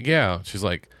this?" I was like, "Yeah." She's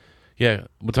like, "Yeah,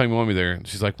 what time you want me there?" And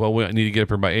she's like, "Well, I need to get up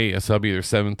here by 8, so I'll be there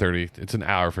 7:30. It's an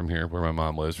hour from here where my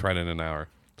mom lives, right in an hour."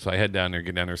 So I head down there,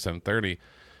 get down there 7:30.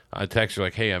 I text her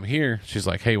like, "Hey, I'm here." She's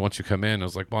like, "Hey, why don't you come in?" I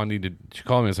was like, "Well, she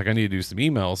called me. I was like, I need to do some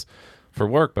emails for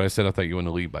work," but I said I thought you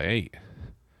wanted to leave by 8.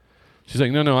 She's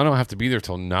like, No, I don't have to be there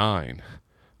till 9.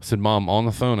 I said, "Mom, on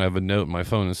the phone, I have a note in my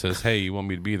phone that says, 'Hey, you want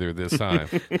me to be there this time?'"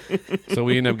 So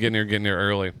we end up getting there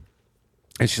early.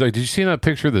 And she's like, "Did you see that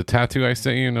picture of the tattoo I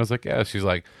sent you?" And I was like, "Yeah." She's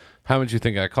like, "How much do you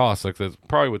think that cost?" Like, that's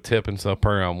probably with tip and stuff,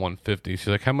 probably around $150. She's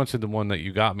like, "How much did the one that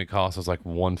you got me cost?" I was like,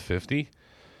 $150.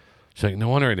 She's like, "No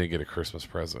wonder I didn't get a Christmas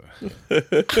present."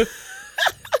 I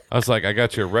was like, "I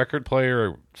got you a record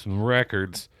player, some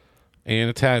records, and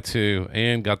a tattoo,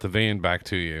 and got the van back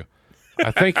to you. I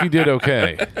think you did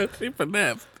okay." She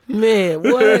finessed. Man,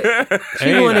 what?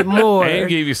 She wanted more. And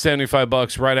gave you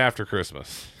 $75 right after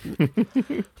Christmas.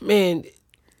 Man,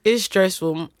 it's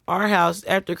stressful. Our house,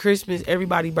 after Christmas,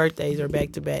 everybody's birthdays are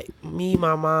back to back. Me,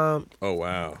 my mom. Oh,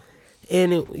 wow.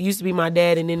 And it used to be my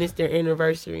dad, and then it's their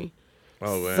anniversary.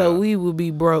 Oh, wow. So we would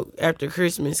be broke after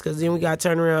Christmas, because then we got to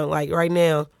turn around. Like right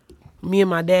now, me and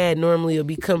my dad normally will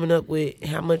be coming up with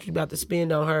how much we about to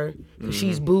spend on her.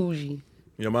 She's bougie.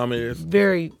 Your mama is?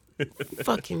 Very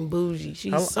fucking bougie.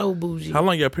 She's so bougie. How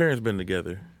long your parents been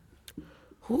together?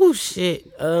 Oh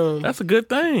shit. That's a good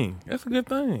thing.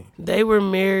 They were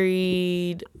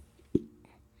married.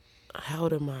 How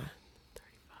old am I?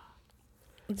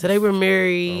 35. So they were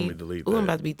married. I'm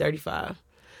about to be 35.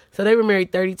 So they were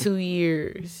married 32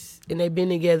 years, and they've been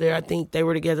together. I think they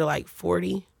were together like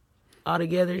 40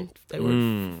 altogether. They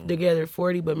were together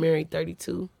 40, but married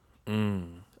 32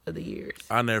 of the years.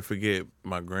 I'll never forget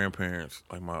my grandparents,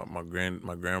 like my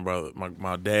grandbrother,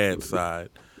 my dad's side.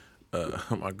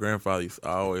 My grandfather used to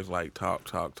always talk.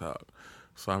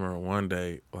 So I remember one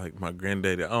day, my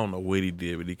granddaddy, I don't know what he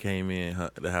did, but he came in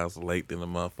the house late than the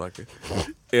motherfucker.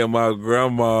 And my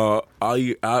grandma,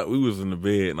 we was in the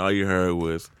bed, and all you heard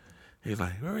was, He's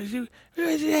like, where is you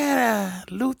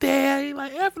at, Luther? He's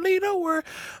like, F-Lee, don't worry.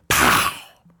 Pow!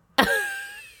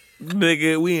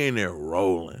 Nigga, we ain't there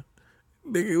rolling.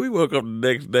 Nigga, we woke up the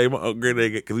next day. My uncle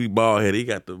nigga, because he bald head, he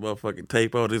got the motherfucking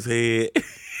tape on his head.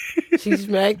 She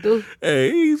smacked him.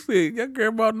 Hey, he said, your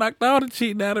grandma knocked all the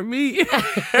cheating out of me. You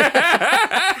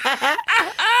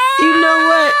know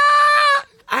what?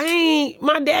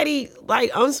 My daddy,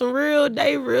 like, on some real,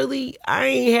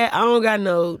 I don't got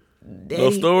no daddy. No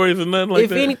stories or nothing like if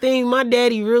that? If anything, my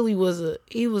daddy really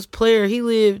he was player.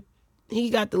 He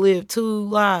got to live 2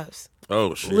 lives.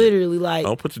 Oh, shit. Literally, like.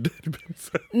 Don't put your daddy back.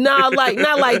 Nah, like,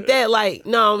 not like that. Like,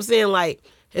 no, I'm saying, like,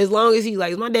 as long as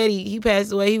my daddy, he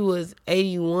passed away, he was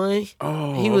 81.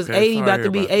 Oh, he was 80, about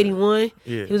to be 81.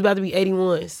 Yeah. He was about to be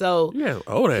 81. So. Yeah,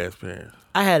 old ass parents.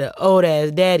 I had an old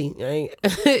ass daddy.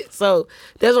 So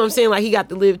that's what I'm saying. Like, he got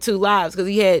to live 2 lives because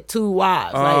he had 2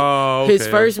 wives. Like, his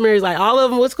first marriage, like, all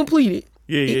of them was completed.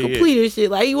 He completed shit.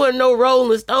 Like, he wasn't no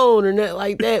Rolling Stone or nothing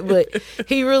like that, but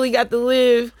he really got to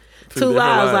live 2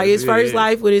 lives. Like, his first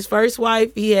life with his first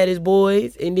wife, he had his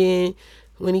boys, and then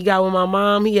when he got with my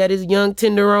mom, he had his young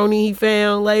tenderoni he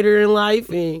found later in life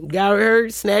and got her,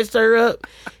 snatched her up,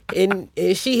 and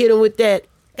she hit him with that,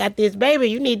 got this baby,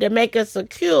 you need to make her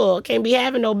secure. Can't be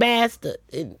having no bastard.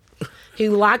 And he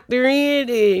locked her in,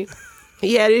 and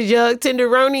he had his young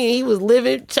tenderoni, and he was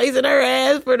chasing her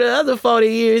ass for the other 40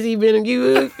 years he been in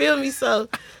you. Feel me? So,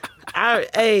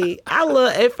 I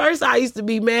love. At first, I used to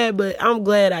be mad, but I'm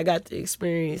glad I got to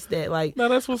experience that. Like, no,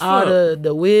 that's what's all up.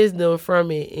 the wisdom from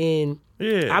it, and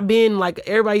yeah, I've been like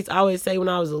everybody used to always say when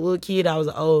I was a little kid, I was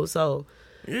an old soul.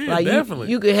 Yeah, like definitely.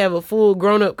 You could have a full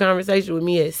grown up conversation with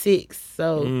me at 6.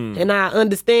 So, and I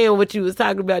understand what you was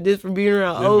talking about just from being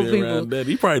around old people.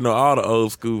 You probably know all the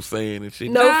old school saying and shit.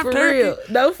 No, for real.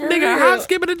 No, for real. Nigga, hop,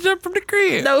 skipping a jump from the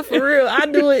crib. No, for real. I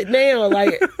do it now.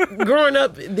 Like, growing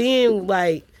up then,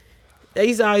 like, they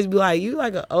used to always be like, you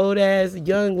like an old ass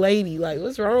young lady. Like,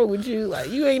 what's wrong with you? Like,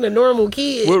 you ain't a normal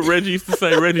kid. What Reggie used to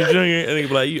say, Reggie Jr., and he'd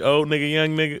be like, you old nigga,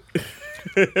 young nigga.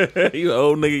 You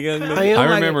old nigga, young nigga.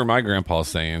 I remember my grandpa's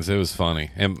sayings. It was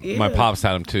funny. And my pops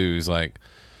had them too. He's like,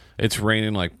 it's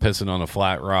raining like pissing on a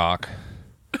flat rock.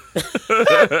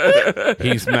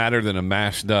 He's madder than a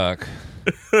mashed duck.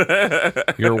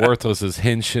 You're worthless as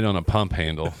hen shit on a pump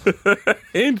handle.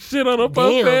 Hen shit on a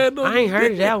pump handle? I ain't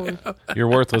heard of that one. You're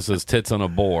worthless as tits on a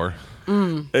boar.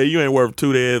 Hey, you ain't worth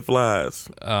 2 dead flies.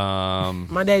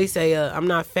 My daddy say, I'm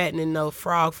not fattening no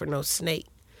frog for no snake.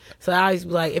 So I always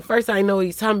be like, at first I didn't know what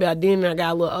he's talking about. Then I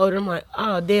got a little older. I'm like,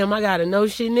 oh, damn, I got a no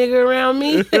shit nigga around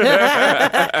me.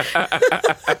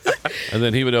 And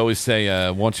then he would always say,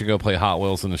 why don't you go play Hot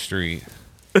Wheels in the street?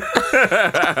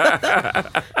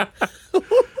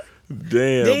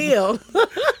 Damn.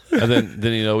 And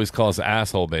then he'd always call us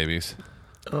asshole babies.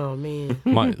 Oh, man.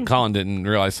 Colin didn't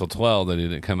realize till 12 that he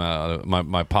didn't come out.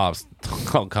 My pops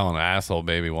called Colin an asshole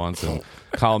baby once, and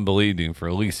Colin believed him for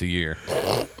at least a year.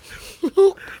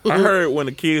 I heard when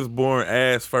the kid's born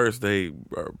ass first, they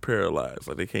are paralyzed.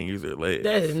 Like, they can't use their legs.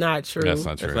 That is not true. That's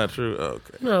not true. That's not true? Oh,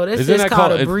 okay. No, that's just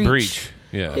called a breach.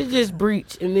 Yeah. It's just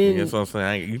breach. And then, That's what I'm saying.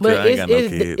 I ain't got no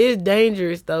kids. It's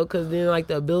dangerous, though, because then, like,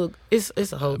 the umbilical, it's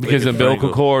a whole thing. Because the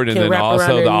umbilical cord and then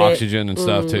also the oxygen and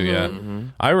stuff, too, yeah. Mm-hmm.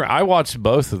 I watched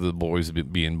both of the boys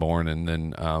being born, and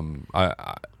then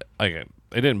it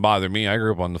didn't bother me. I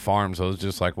grew up on the farm, so it was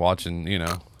just like watching, you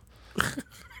know.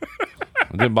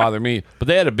 It didn't bother me. But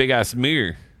they had a big-ass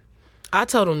mirror. I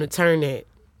told them to turn that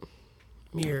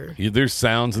mirror. There's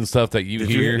sounds and stuff that you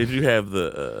hear. Did you have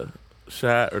the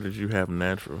shot, or did you have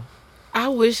natural? I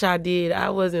wish I did. I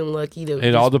wasn't lucky to.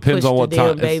 It all depends on what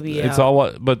time. It's all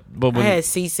what, but when I had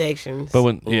C-sections. But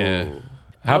when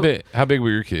how big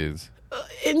were your kids?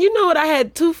 And you know what? I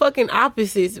had 2 fucking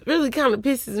opposites. It really kind of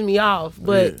pisses me off.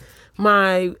 But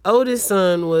my oldest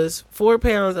son was 4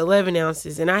 pounds 11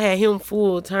 ounces, and I had him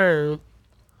full term.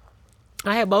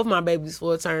 I had both my babies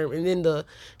full term, and then the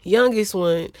youngest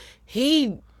one,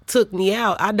 he took me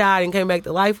out. I died and came back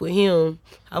to life with him.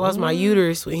 I lost my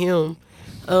uterus with him.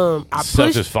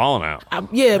 Stuff just falling out.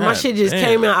 My shit just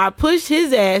came out. I pushed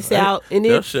his ass out, and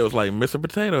then that shit was like Mr.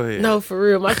 Potato Head. No, for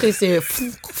real, my shit said,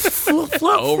 take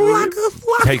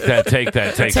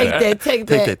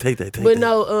that. But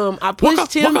no, I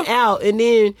pushed him out, and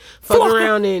then fuck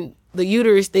around, and the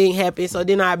uterus thing happened. So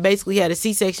then I basically had a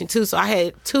C-section too. So I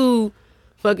had 2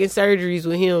 fucking surgeries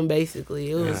with him.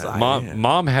 Basically, it was like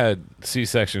mom had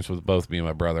C-sections with both me and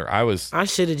my brother. I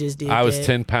should have just did. I was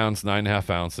 10 pounds 9.5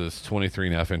 ounces,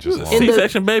 23.5 inches long.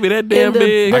 C-section baby, that damn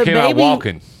big. I came out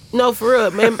walking. No, for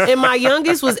real. And my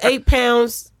youngest was 8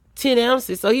 pounds 10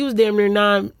 ounces, so he was damn near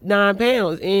 9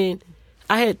 pounds. And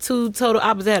I had two total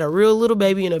opposites. I had a real little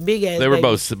baby and a big ass. They were baby.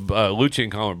 both Lucci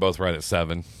and Colin were both right at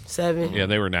 7. 7. Yeah,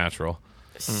 they were natural.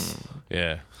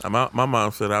 Yeah. My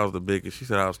mom said I was the biggest. She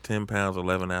said I was 10 pounds,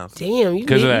 11 ounces. Damn, you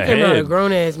Because of that came out a head.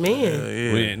 grown ass man.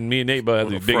 Yeah. Me and Nate both had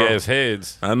these big ass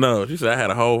heads. I know. She said I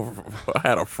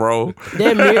had a fro.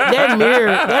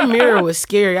 That mirror was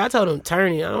scary. I told him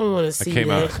turn it. I don't want to see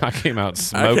that. I came out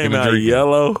smoking. I came and out drinking.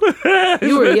 yellow.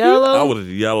 You were yellow? I was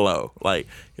yellow. Like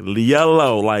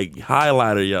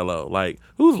highlighter yellow. Like,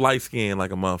 who's light skinned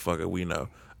like a motherfucker we know?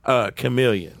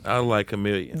 Chameleon. I was like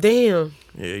Chameleon. Damn.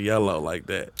 Yeah, yellow like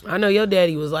that. I know your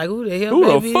daddy was like, who the hell, Who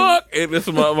baby? the fuck? And this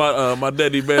is my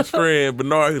daddy best friend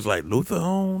Bernard. He was like, Luther, I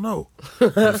don't know.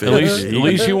 At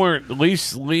least you weren't. At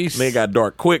least They got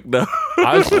dark quick though.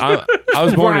 I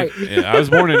was born. Right. I was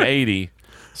born in '80,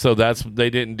 so they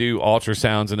didn't do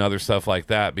ultrasounds and other stuff like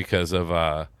that because of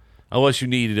unless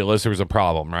there was a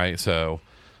problem, right? So,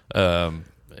 and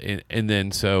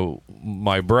then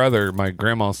my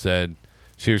grandma said.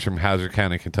 She was from Hazard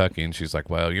County, Kentucky, and she's like,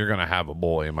 "Well, you're gonna have a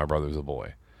boy," and my brother's a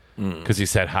boy because he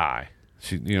said hi.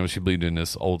 She believed in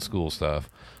this old school stuff.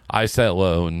 I sat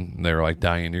low, and they were like,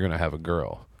 "Diane, you're gonna have a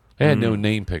girl." They had no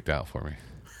name picked out for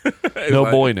me,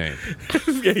 no boy name.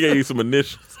 Gave you some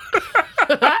initials.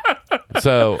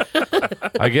 So,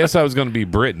 I guess I was gonna be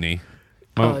Brittany,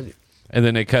 Oh. and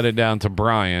then they cut it down to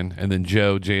Brian, and then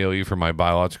Joe, Joe for my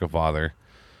biological father.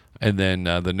 And then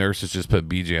the nurses just put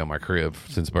BJ on my crib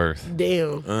since birth.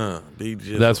 Damn.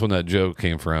 BJ. That's when that joke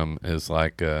came from. Is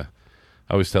like, I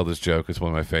always tell this joke. It's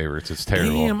one of my favorites. It's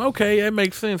terrible. Damn. Okay, that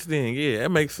makes sense then. Yeah, that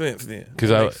makes sense then.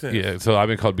 So I've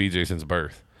been called BJ since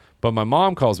birth. But my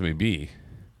mom calls me B.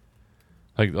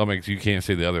 Like, you can't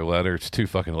say the other letter. It's 2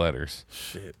 fucking letters.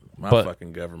 Shit. My But-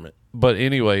 fucking government. But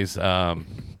anyways, I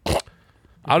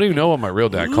don't even know what my real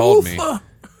dad called me. I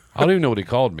don't even know what he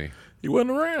called me. You wasn't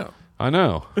around. I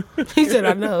know. He said,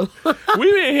 I know.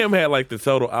 We and him had like the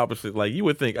total opposite. Like, you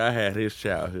would think I had his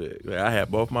childhood. Like, I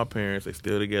had both my parents. They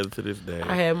still together to this day.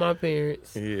 I had my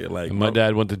parents. Yeah, like And my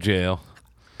dad went to jail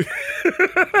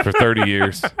for 30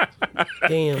 years.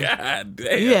 Damn. God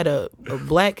damn. You had a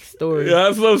black story. Yeah,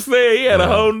 that's what I'm saying. He had a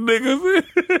whole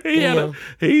nigga.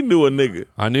 He knew a nigga.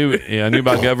 I knew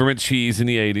about government cheese in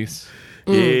the 80s.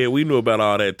 Yeah, we knew about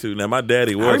all that too. Now my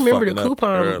daddy was. I remember the fucking up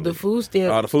coupon, early. the food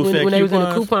stamp. Oh, the food stamp when they was in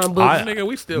the coupons? coupon book. Nigga,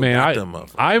 we still got them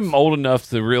motherfuckers. I'm old enough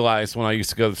to realize when I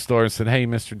used to go to the store and said, "Hey,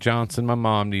 Mr. Johnson, my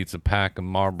mom needs a pack of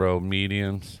Marlboro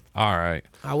mediums." All right.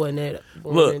 I wasn't at.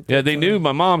 Look, Yeah, they knew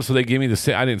my mom, so they gave me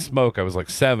I didn't smoke. I was like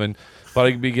 7, but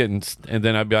I'd be getting, and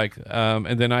then I'd be like,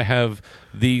 and then I have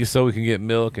these so we can get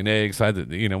milk and eggs.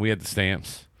 We had the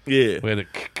stamps. Yeah. We had the.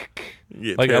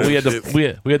 Yeah, Like we had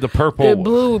the purple, The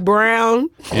blue, brown.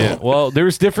 Yeah, well,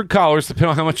 there's different colors depending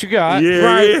on how much you got. Yeah,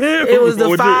 Right. yeah. It was the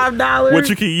What $5. What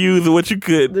you could use and what you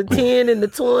could. The 10 and the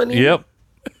 20. Yep.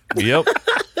 Yeah,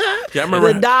 I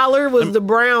remember. The dollar was the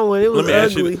brown one. It was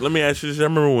ugly. Let me ask you this. I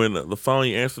remember when the phone,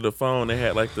 you answered the phone, they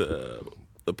had like the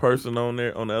person on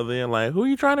there on the other end, like, "Who are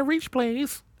you trying to reach,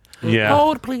 please? Yeah.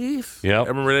 Hold, please." Yep. I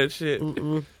remember that shit.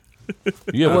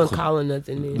 Yeah, I wasn't calling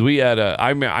nothing in. we had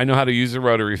I know how to use a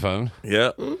rotary phone.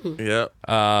 Yep. Yep.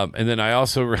 And then I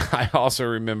also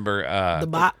remember The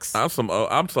box. I'm so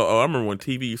old. I remember when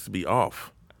TV used to be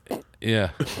off. yeah.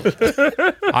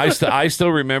 I still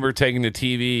remember taking the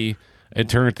TV and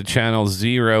turning it to channel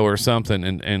 0 or something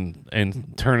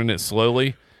and turning it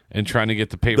slowly and trying to get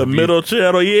the pay-per-view. The middle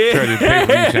channel, Trying to yeah.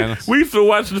 pay-per-view channels. We used to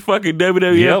watch the fucking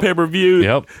WWF Yep. pay-per-view.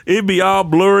 Yep. It'd be all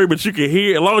blurry, but you could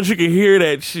hear, as long as you could hear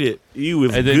that shit, you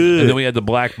was And then, good. and then we had the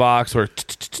black box where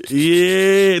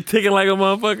yeah, ticking like a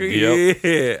motherfucker. Yep.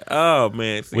 Yeah. Oh,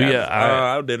 man. See, We,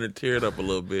 I didn't tear it up a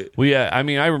little bit. I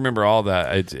mean, I remember all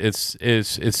that.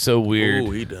 It's so weird.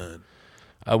 Oh, he done.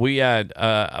 We had,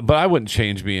 but I wouldn't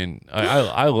change being.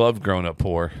 I loved growing up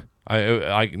poor.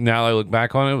 Now I look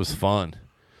back on it, it was fun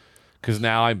because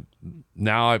now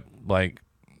I like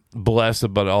blessed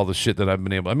about all the shit that I've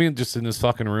been able. I mean, just in this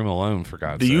fucking room alone, for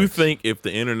God's sake. Do you think if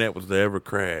the internet was to ever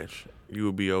crash, you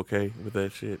would be okay with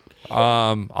that shit?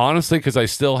 Honestly, because I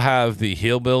still have the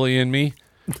hillbilly in me,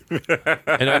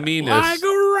 and I mean Like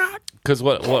this a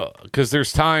rock. because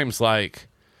there's times like.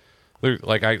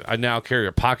 I now carry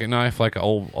a pocket knife like an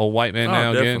old white man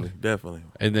now again, Definitely.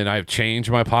 and then I have change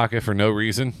in my pocket for no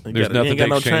reason. There's You nothing ain't got to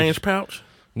no exchange. change pouch?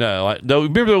 No,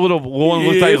 remember the little one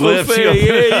with that's tight what I'm lips?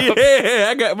 saying. Yeah.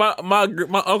 I got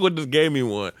my uncle just gave me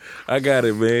one. I got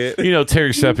it, man. You know,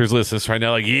 Terry Scepter's listening right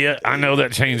now. Like, yeah, I know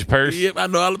that change purse. Yep, I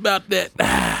know all about that.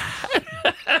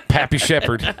 Pappy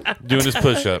Shepherd doing his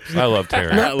push-ups. I love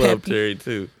Terry. I love Terry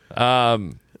too.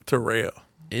 Terrell.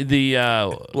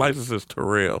 The License is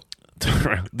Terrell.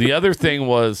 the other thing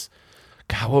was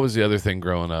God, what was the other thing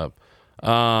growing up?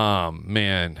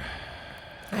 Man.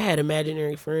 I had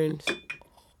imaginary friends.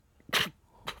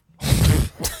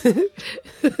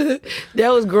 That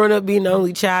was growing up being the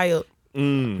only child.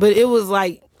 But it was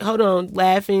like, hold on,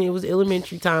 laughing. It was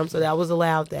elementary time, so I was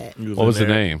allowed that. What was the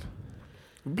name?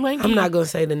 Blanky. I'm not going to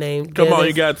say the name. Come on,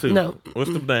 you got to. No.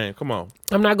 What's the name? Come on.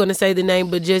 I'm not going to say the name,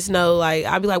 but just know, like,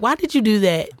 I'd be like, why did you do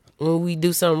that when we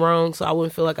do something wrong? So I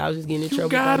wouldn't feel like I was just getting in trouble. You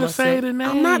gotta say the name.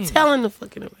 I'm not telling the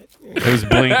fucking name. It was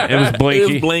Blinky. It was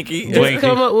Blinky. Just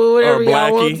come up with whatever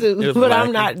y'all want to, but Blackie.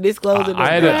 I'm not disclosing.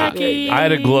 I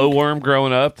had a glowworm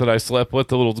growing up that I slept with,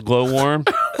 the little glowworm.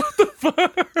 What the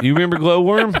fuck? You remember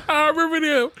glowworm? I remember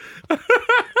them.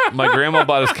 My grandma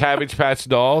bought us Cabbage Patch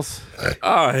dolls.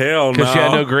 Oh, hell no. Because she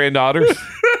had no granddaughters.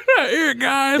 Here,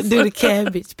 guys. Do the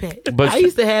Cabbage Patch. I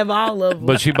used to have all of them.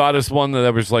 But she bought us one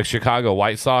that was like Chicago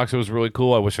White Sox. It was really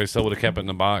cool. I wish I still would have kept it in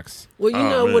the box. Well, you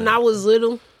know, when I was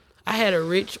little, I had a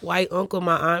rich white uncle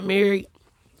my aunt married,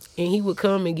 and he would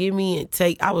come and give me and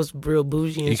take. I was real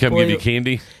bougie and He come spoiled. give you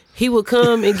candy? He would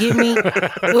come and give me,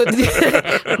 but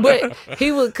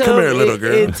he would come here, little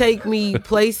girl. and take me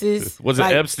places. Was it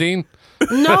like, Epstein?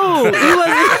 No, he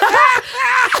wasn't.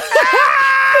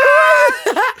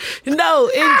 No,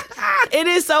 it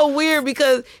is so weird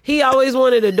because he always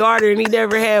wanted a daughter and he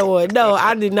never had one. No,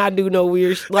 I did not do no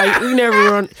weird he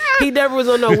never was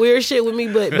on no weird shit with me.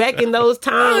 But back in those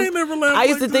times, I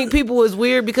used to think people was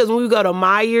weird because when we go to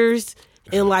Myers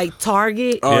and like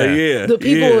Target, the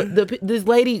people, this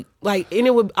lady, like, and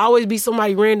it would always be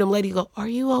somebody random lady go, "Are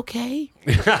you okay?"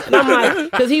 And I'm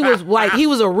like, because he was white, he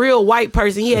was a real white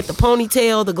person. He had the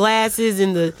ponytail, the glasses,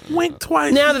 and the wink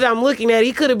twice. Now that I'm looking at it,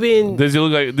 he could have been. Does he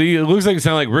look like? It looks like he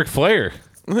sound like Ric Flair.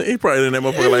 He probably didn't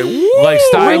have motherfucker like woo! Like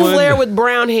styling. Ric Flair with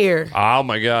brown hair. Oh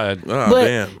my god! Oh, but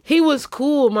damn. he was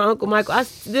cool, my Uncle Michael. I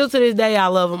still to this day I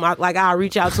love him. I'll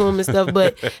reach out to him and stuff.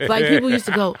 But like people used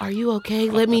to go, "Are you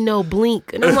okay? Let me know,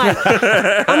 blink." And I'm like,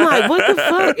 what the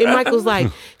fuck? And Michael's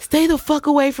like, "Stay the fuck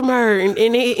away from her." And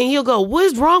he'll go,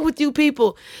 "What's wrong with you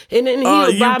people?" And then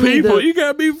he'll buy me you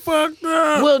got me fucked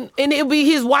up. Well, and it'll be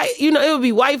his white, it would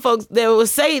be white folks that would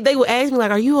say, they would ask me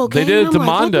like, "Are you okay?" They did it to like,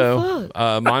 Mondo.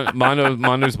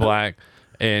 Mondo's black,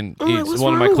 and he's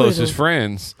one of my closest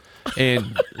friends.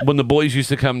 And when the boys used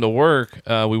to come to work,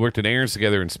 we worked at Aaron's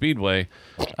together in Speedway.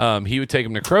 He would take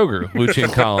them to Kroger, Lucci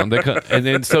and Colin, and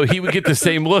then so he would get the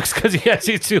same looks because he has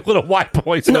these two little white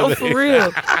boys. No, for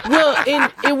real. Well,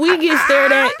 and we get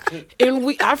stared at,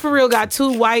 and I for real got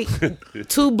two white,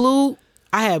 two blue.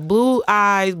 I had blue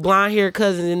eyes, blonde hair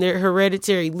cousins, and they're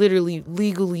hereditary, literally,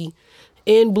 legally,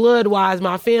 and blood wise,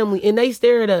 my family, and they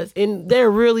stare at us, and they're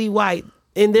really white.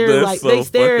 And they're That's like, so they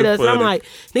stare at us. funny. And I'm like,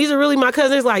 these are really my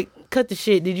cousins. It's like, cut the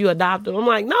shit. Did you adopt them? I'm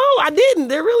like, no, I didn't.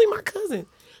 They're really my cousin.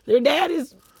 Their dad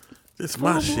is. It's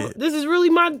my shit. This is really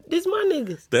my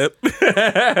niggas. I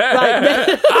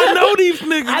know these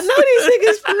niggas. I know these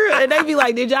niggas for real. And they be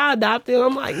like, did y'all adopt them?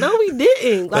 I'm like, no, we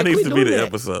didn't. Like, that needs to be the that.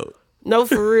 episode. No,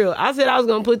 for real. I said I was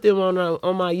going to put them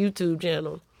on my YouTube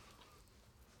channel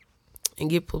and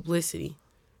get publicity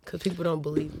because people don't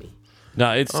believe me.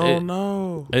 No, it's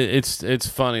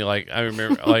funny. Like I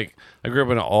remember, like I grew up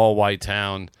in an all white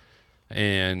town,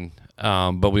 and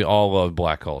but we all loved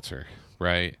black culture,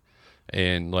 right?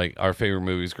 And like our favorite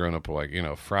movies growing up were like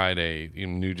Friday,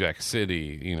 New Jack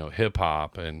City, hip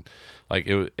hop, and like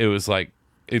it was like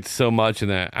it's so much in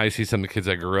that I see some of the kids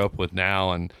I grew up with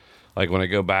now, and like when I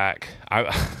go back,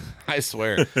 I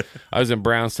swear, I was in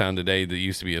Brownstown today that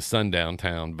used to be a sundown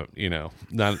town, but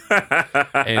not.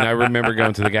 And I remember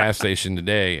going to the gas station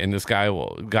today, and this guy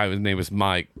his name was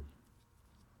Mike,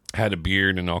 had a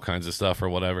beard and all kinds of stuff or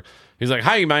whatever. He's like,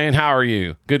 "Hey man, how are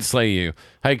you? Good to see you.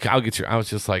 Hey, I'll get your." I was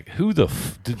just like, "Who the?"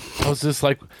 I was just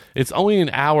like, "It's only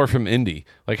an hour from Indy.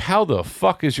 Like, how the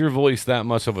fuck is your voice that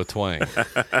much of a twang?"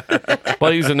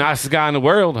 But he's the nicest guy in the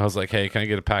world. I was like, "Hey, can I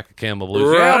get a pack of Campbell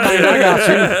Blues?" Right. Yeah, man, I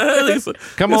got you.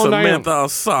 Come on down. Menthol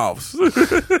softs.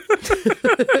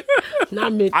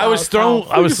 Not menthol. I was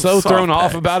thrown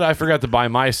off about it. I forgot to buy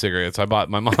my cigarettes. I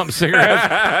bought my mom's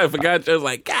cigarettes. I forgot. I was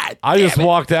like, God. I just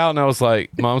walked out and I was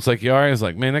like, Mom's like, "You all right?" I was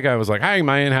like, "Man, that guy was like, hey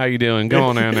man, how you doing? Go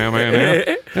on now,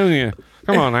 man. Oh, yeah.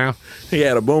 Come on now." He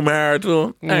had a boom hour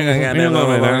to him. I used to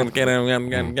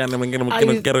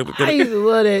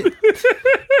love that.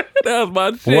 That was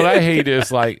my shit. What I hate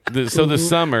is like, the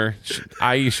summer,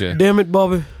 Aisha. Damn it,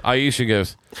 Bobby. Aisha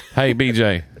goes, "Hey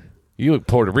BJ, you look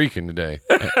Puerto Rican today."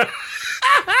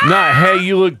 Not, hey,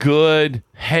 you look good.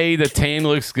 Hey, the tan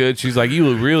looks good. She's like,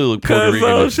 you really look Puerto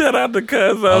Rican. Shout out to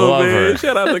Cuzzo, love man. her.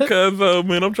 Shout out to Cuzzo,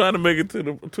 man. I'm trying to make it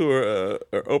to her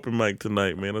open mic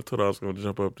tonight, man. I thought I was going to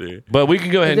jump up there. But we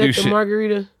can go ahead and do the shit.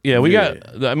 Margarita? Yeah, we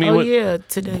got. I mean,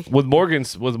 today with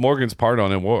Morgan's part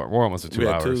on it, we're almost at 2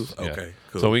 hours. Okay, yeah.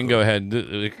 cool. So we can go ahead and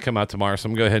it can come out tomorrow. So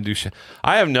I'm gonna go ahead and do shit.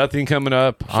 I have nothing coming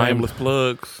up. Shameless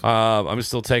plugs. I'm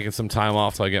still taking some time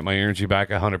off so I get my energy back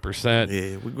 100%.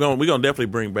 Yeah, we're gonna definitely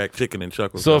bring back Chicken and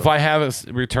Chuckles. So if I haven't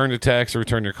returned a text or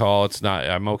returned your call, it's not.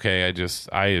 I'm okay.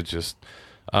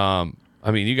 I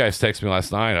mean, you guys texted me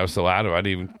last night. I was so out of it. I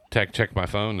didn't even check my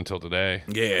phone until today.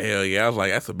 Yeah, hell yeah. I was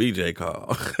like, that's a BJ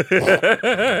call.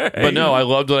 But no, I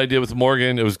loved what I did with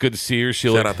Morgan. It was good to see her.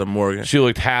 Shout out to Morgan. She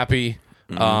looked happy.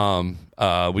 We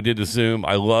did the Zoom.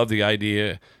 I love the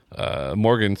idea.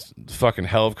 Morgan's fucking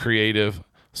hell of creative.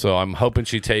 So I'm hoping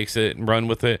she takes it and run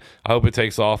with it. I hope it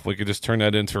takes off. We could just turn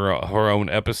that into her own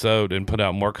episode and put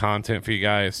out more content for you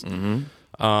guys.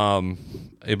 But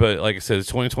like I said, it's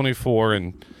 2024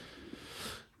 and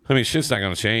I mean, shit's not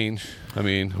going to change. I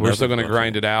mean, we're still going to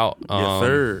grind it out. Yes,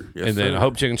 sir. Yes, and then sir. I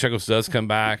hope Chicken Chuckles does come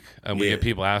back. And we get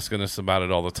people asking us about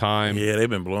it all the time. Yeah, they've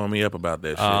been blowing me up about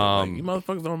that shit. Like, you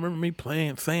motherfuckers don't remember me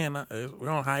saying we're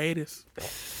on hiatus.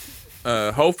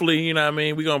 Hopefully, you know what I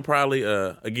mean? We're going to probably,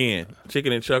 again,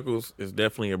 Chicken and Chuckles is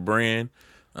definitely a brand.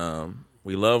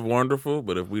 We love Wonderful,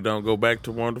 but if we don't go back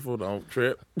to Wonderful, don't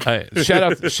trip. Hey, shout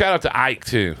out to Ike,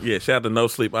 too. Yeah, shout out to No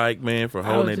Sleep Ike, man, for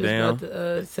holding it down. I was just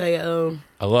about to say,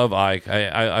 I love Ike.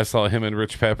 I saw him and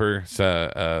Rich Pepper. It's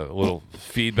a little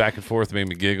feed back and forth made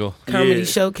me giggle. comedy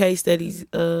showcase that he's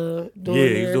doing.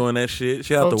 He's doing that shit.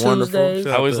 Shout out to Wonderful. Tuesdays.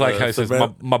 Shout I always out like to, how he says,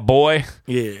 Savannah. my boy.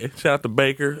 Yeah, shout out to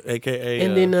Baker, a.k.a.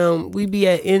 And then we be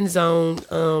at End Zone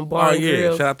Bar and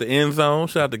Grill. Shout out to End Zone.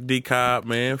 Shout out to D Cobb,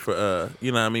 man, for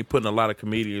you know what I mean, putting a lot of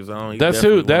comedians on. He's That's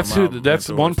one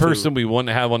mentors, person too. we want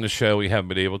to have on the show. We haven't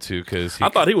been able to because I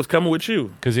thought he was coming with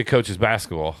you. he coaches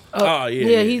basketball. Oh,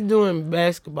 yeah. he's doing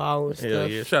basketball and stuff. Hell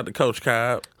yeah. Shout out to Coach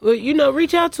Cobb. Well,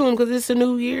 reach out to him because it's a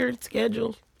new year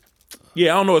schedule.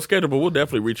 Yeah, I don't know his schedule, but we'll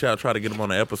definitely reach out, try to get him on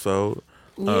the episode.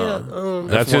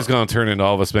 That's just going to turn into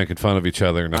all of us making fun of each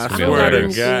other, and that's I going to be swear to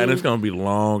hilarious. God, and it's going to be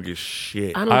long as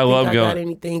shit. I don't think I got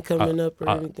anything coming up or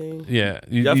anything. Yeah,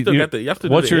 Y'all still got the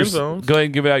end zones. Go ahead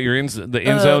and give out your the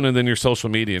end zone and then your social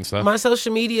media and stuff. My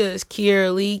social media is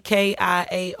Kiara Lee,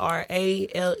 Kiaralee.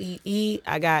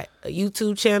 I got a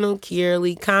YouTube channel, Kiara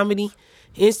Lee Comedy.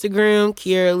 Instagram,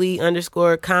 Kiara Lee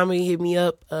 _comedy. Hit me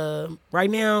up. Right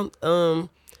now,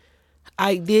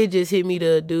 I did just hit me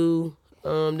to do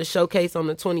the showcase on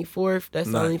the 24th.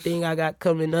 That's the only thing I got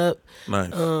coming up.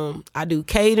 Nice. I do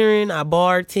catering. I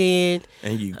bartend.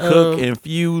 And you cook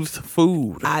infused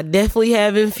food. I definitely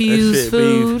have That infused shit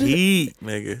food. be heat,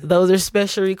 nigga. Those are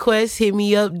special requests. Hit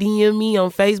me up. DM me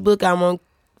on Facebook. I'm on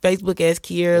Facebook as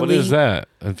Kiara Lee. What is that?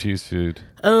 Infused food.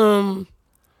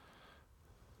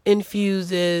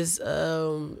 Infuses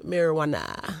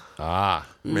marijuana.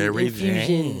 Mary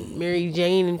Infusion. Mary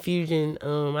Jane infusion.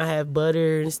 I have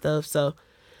butter and stuff. So,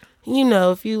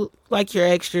 if you like your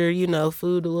extra,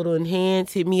 food a little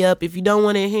enhanced, hit me up. If you don't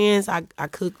want to enhance, I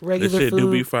cook regular This shit food.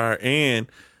 do be fire. And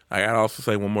I gotta also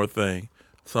say one more thing.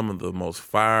 Some of the most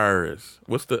firest.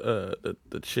 What's the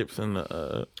chips and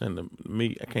the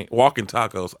meat? I can't. Walking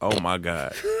tacos. Oh my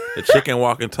God. The chicken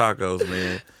walking tacos,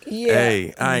 man. Yeah.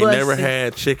 Hey, I ain't never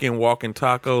had chicken walking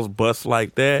tacos bust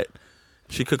like that.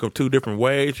 She cook them two different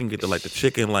ways. You can get the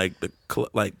chicken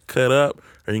cut up,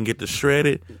 or you can get the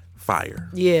shredded. Fire.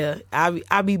 Yeah,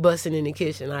 I be busting in the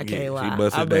kitchen. I can't lie.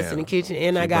 I bust in the kitchen,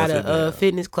 and I got a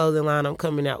fitness clothing line I'm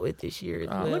coming out with this year as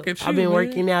well. Look at you, I've been man.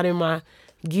 working out in my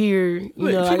gear.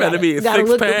 Look, she better be a gotta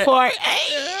look the six-pack. part.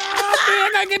 I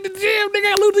gotta get the gym. They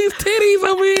gotta lose these titties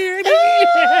over here.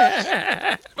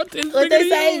 What they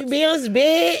say, Bill's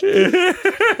big.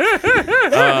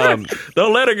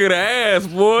 Don't let her get her ass,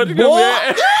 boy.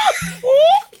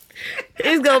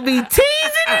 It's gonna be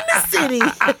teasing in the city.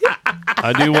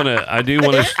 I do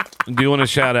want to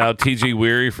shout out TG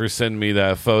Weary for sending me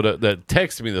that photo. That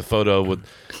texted me the photo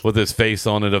with his face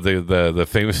on it of the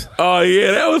famous. Oh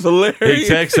yeah, that was hilarious.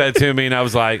 He texted that to me, and I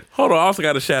was like, Hold on, I also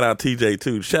got to shout out TJ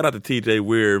too. Shout out to TJ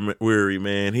Weary,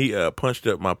 man. He punched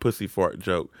up my pussy fart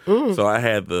joke. So I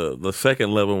had the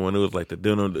second level when it was like the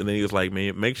dinner, and then he was like,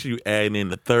 man, make sure you add in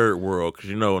the third world, because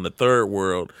in the third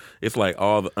world it's like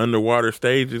all the underwater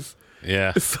stages.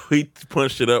 yeah. So he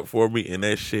punched it up for me, and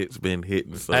that shit's been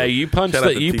hitting. So Hey, you punched shout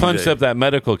out to punched TJ. up that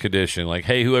medical condition. Like,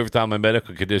 hey, whoever thought my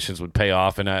medical conditions would pay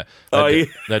off, and that Oh, yeah.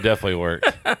 that definitely worked.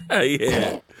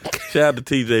 Yeah. Shout out to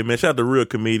TJ, man. Shout out to real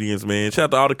comedians, man. Shout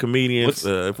out to all the comedians.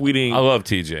 If we didn't, I love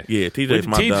TJ. Yeah, TJ's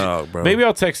my dog, bro. Maybe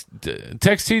I'll text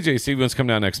TJ, see if he wants to come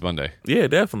down next Monday. Yeah,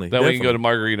 definitely. That way you can go to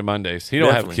Margarita Mondays. He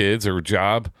don't have kids or a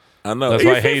job. I know. That's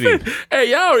why I hate him.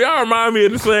 Hey, y'all remind me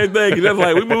of the same thing. That's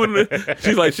like we moving.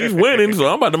 She's like, she's winning, so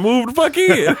I'm about to move the fuck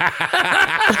in.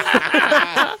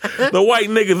 The white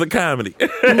niggas of comedy.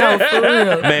 No, for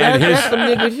real. Man, that's some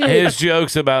nigga shit. his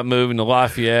jokes about moving to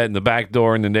Lafayette and the back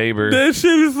door and the neighbor. That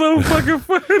shit is so fucking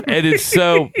funny. And it's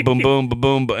so boom, boom,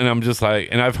 boom, boom, and I'm just like,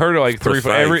 and I've heard it like three,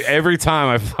 four, every time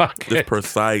I fuck it. It's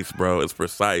precise, bro. It's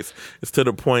precise. It's to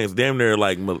the point. It's damn near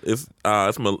like it's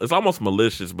almost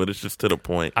malicious, but it's just to the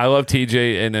point. I love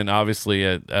TJ, and then obviously,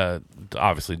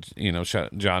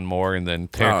 John Moore, and then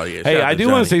Terry. Oh, yeah. Hey, I do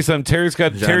want to say something. Terry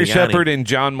Johnny. Shepard and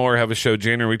John Moore have a show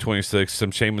January 26th.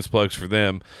 Some shameless plugs for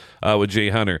them with Jay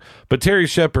Hunter. But Terry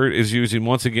Shepard is using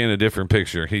once again a different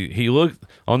picture. He looked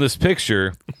on this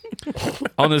picture.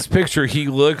 He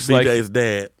looks like BJ's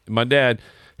dad. My dad.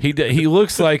 He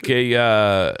looks like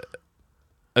a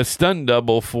stunt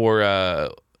double for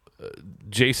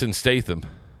Jason Statham.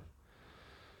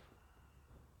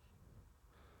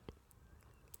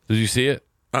 Did you see it?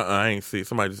 I ain't see it.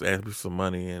 Somebody just asked me for some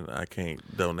money and I can't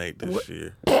donate this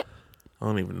year. I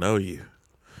don't even know you.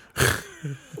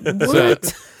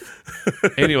 What?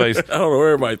 Anyways, I don't know.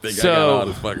 Everybody think I got all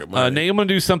this fucking money. Nate, I'm gonna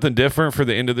do something different for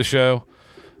the end of the show.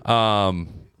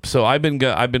 So I've been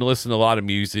listening to a lot of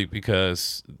music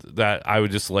because that I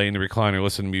would just lay in the recliner,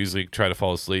 listen to music, try to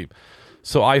fall asleep.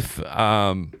 So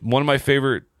one of my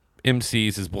favorite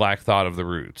MCs is Black Thought of the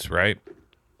Roots, right?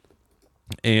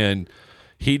 And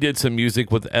he did some music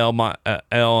with Michel's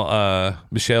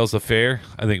Affair.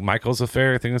 I think Michael's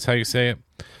Affair. I think that's how you say it.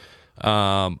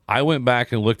 I went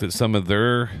back and looked at some of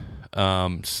their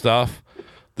stuff.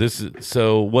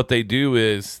 So what they do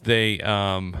is they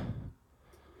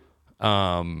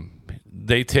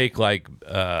take like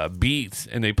beats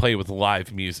and they play with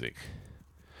live music.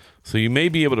 So you may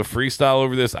be able to freestyle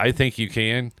over this. I think you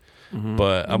can. Mm-hmm.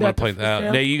 But I'm gonna play that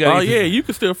out. Now you got. You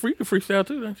can still freestyle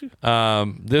too, don't you?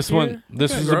 This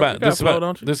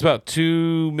is about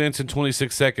 2 minutes and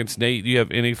 26 seconds. Nate, do you have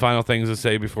any final things to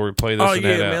say before we play this? Oh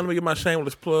yeah, man. Let me get my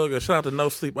shameless plug. Shout out to No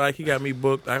Sleep Ike. He got me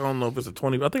booked. I don't know if it's a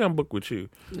 20. I think I'm booked with you.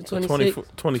 26.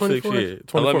 26. Yeah. 24,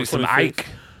 I love me some Ike.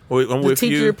 I'm with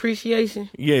teacher you. appreciation.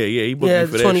 Yeah. He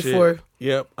booked me for 24. That shit.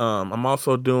 Yep. I'm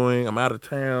also doing. I'm out of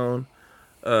town.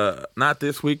 Not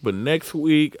this week, but next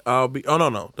week I'll be. Oh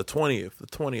no, the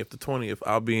 20th.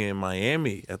 I'll be in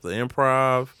Miami at the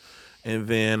Improv, and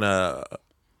then I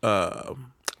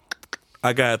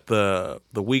got the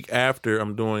week after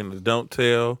I'm doing the Don't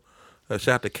Tell. Shout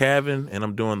out to Kevin, and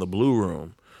I'm doing the Blue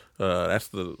Room. That's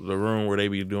the room where they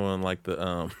be doing like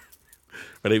the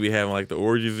where they be having like the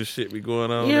orgies and shit be going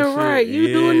on. Yeah, right.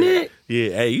 You doing that? Yeah.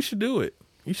 Hey, you should do it.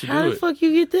 How the fuck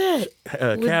you get that?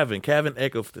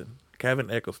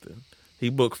 Kevin Eccleston. He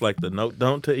books like the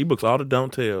don't tell. He books all the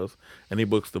Don't Tells, and he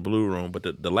books the Blue Room. But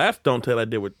the last Don't Tell I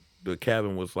did with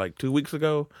Kevin was like 2 weeks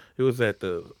ago. It was at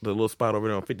the little spot over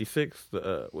there on 56.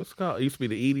 What's it called? It used to be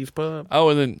the Edie's Pub. Oh,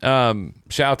 and then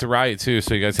shout out to Riot too.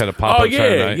 So you guys had a pop up.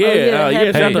 Yeah.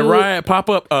 Shout out to Riot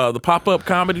pop up. The pop up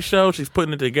comedy show. She's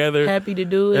putting it together. Happy to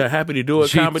do it. Yeah, happy to do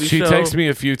it. Comedy show. She texted me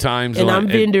a few times, and I'm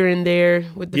vendor in there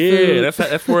with the food. That's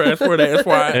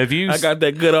why I got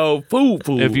that good old food.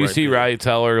 If you see Riot,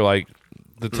 tell her like.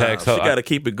 The text. She got to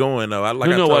keep it going though.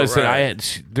 I said. I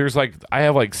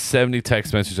have like 70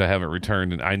 text messages I haven't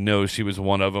returned, and I know she was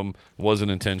one of them.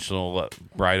 Wasn't intentional.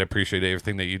 Right? I appreciate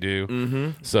everything that you do.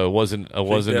 Mm-hmm. So it wasn't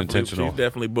intentional. She's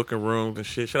definitely booking rooms and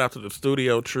shit. Shout out to the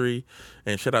Studio Tree,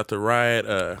 and shout out to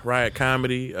Riot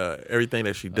Comedy. Everything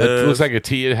that she does. It looks like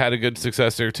Tia had a good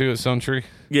success there too at Stone Tree.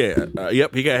 Yeah.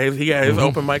 Yep. He got his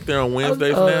open mic there on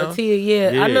Wednesdays now.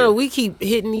 Tia. Yeah. I know. We keep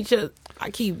hitting each other. I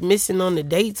keep missing on the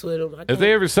dates with them.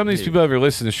 Some of these people ever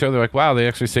listen to the show, they're like, "Wow, they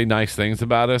actually say nice things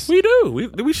about us." We do.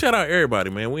 We shout out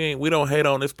everybody, man. We don't hate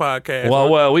on this podcast.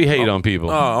 Well, we hate on people.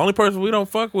 Only person we don't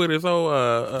fuck with is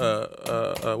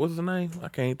what's his name? I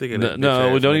can't think of that.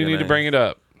 No, we don't even need to bring it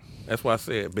up. That's why I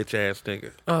said bitch ass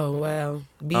nigga. Oh wow,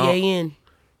 BAN.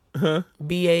 Huh?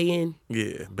 BAN.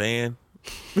 Yeah, ban.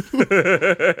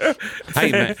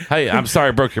 Hey man, I'm sorry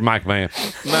I broke your mic, man.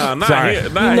 Nah, not sorry.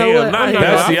 him. Not him.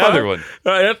 That's the other one.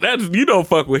 That's you don't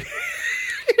fuck with.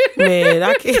 Man,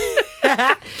 I can't.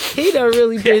 He done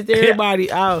really pissed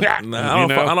everybody off. Nah,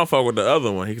 I don't fuck with the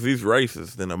other one because he's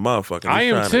racist than a motherfucker. I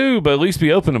am too, but at least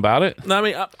be open about it. No, I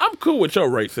mean, I'm cool with your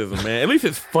racism, man. At least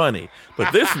it's funny.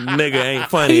 But this nigga ain't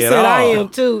funny at all. He said I am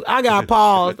too. I got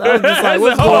paused. I was just like,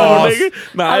 what's going on?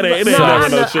 Nigga? Nah, it ain't never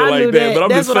no shit like that. But I'm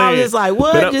that's just saying. I was just like,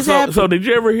 what just happened? So did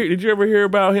you ever hear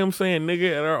about him saying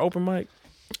nigga at our open mic?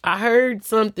 I heard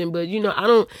something, but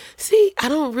I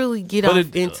don't really get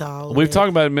into all We've that. talked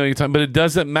about it a million times, but it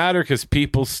doesn't matter because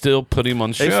people still put him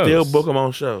on shows. They still book him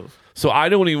on shows. So I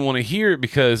don't even want to hear it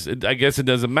because I guess it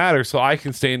doesn't matter. So I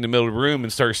can stay in the middle of the room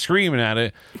and start screaming at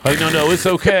it. Like, no, it's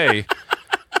okay.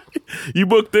 You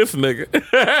booked this nigga.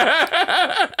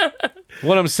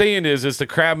 What I'm saying is, it's the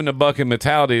crab in the bucket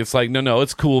mentality. It's like, no,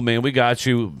 it's cool, man. We got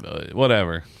you.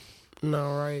 Whatever.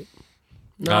 No, right.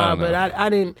 No, but I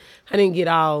didn't get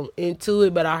all into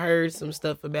it, but I heard some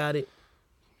stuff about it.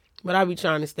 But I be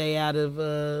trying to stay out of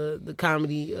the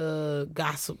comedy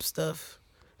gossip stuff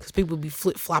because people be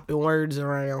flip-flopping words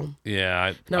around.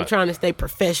 Yeah. And I'm trying to stay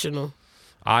professional.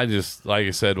 I just, like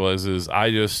I said, because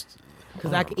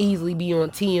I could easily be on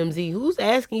TMZ. Who's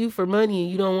asking you for money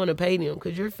and you don't want to pay them?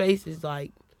 Because your face is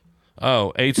like...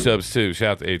 Oh, H-Dubs too.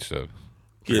 Shout out to H-Dub.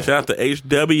 Yeah, shout out to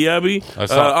HWB.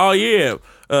 Oh, yeah.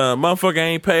 Motherfucker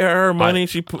ain't pay her money.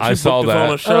 She booked us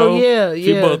on a show. Oh, yeah.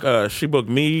 She booked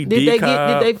me, Did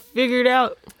they figure it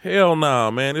out? Hell no,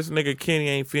 man. This nigga Kenny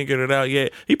ain't figured it out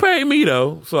yet. He paid me,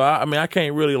 though. So, I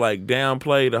can't really,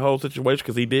 downplay the whole situation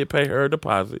because he did pay her a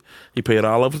deposit. He paid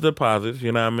all of his deposits,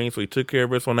 you know what I mean? So, he took care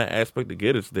of us on that aspect to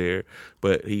get us there.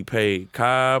 But he paid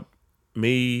Cobb,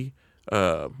 me,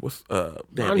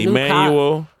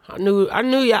 Emmanuel. I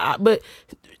knew y'all, but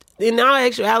in all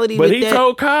actuality, but he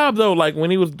told Cobb though, when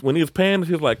he was paying,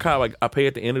 he was like, Cobb, I pay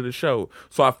at the end of the show,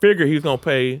 so I figure he's gonna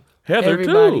pay Heather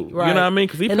everybody, too. Right. You know what I mean?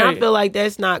 I feel like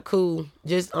that's not cool.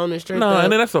 Just on the strength. No,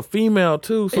 and then that's a female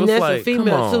too. So and it's that's a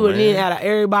female too, man. And then out of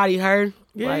everybody, her.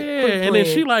 Yeah, and then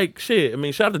she shit. I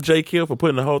mean, shout out to J. Kill for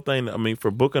putting the whole thing. I mean,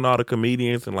 for booking all the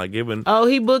comedians and giving. Oh,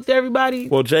 he booked everybody.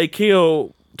 Well, J.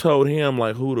 Kill told him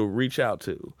who to reach out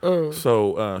to.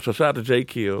 So shout out to J.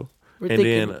 Kill.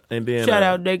 And then shout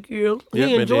out J. Kill.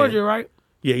 He in Georgia, right?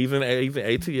 Yeah, he's in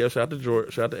ATL. Shout out to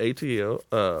Georgia. Shout out to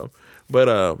ATL.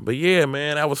 But yeah,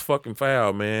 man, that was fucking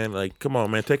foul, man. Come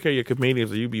on, man, take care of your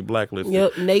comedians or you be blacklisted.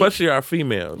 Yep, especially our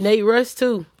females. Nate Russ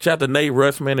too. Shout out to Nate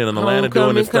Russ, man, in Atlanta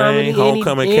doing his thing.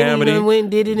 Homecoming comedy. He went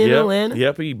and did it in Atlanta.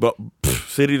 Yep, he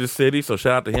city to city. So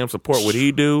shout out to him. Support what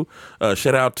he do.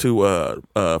 Shout out to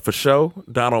for show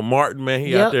Donald Martin, man.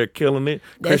 He out there killing it.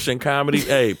 Christian comedy.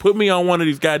 Hey, put me on one of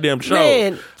these goddamn shows.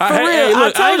 Man, for real.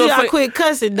 Look, I told you I quit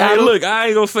cussing, Donald. Hey, look, I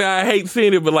ain't gonna say I hate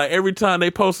seeing it, but every time they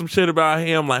post some shit about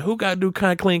him, who got to do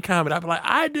kind of clean comedy? I be like,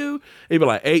 I do. He be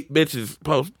like 8 bitches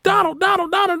post Donald,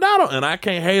 and I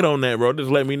can't hate on that, bro.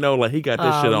 Just let me know he got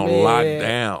this shit on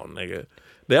lockdown, nigga.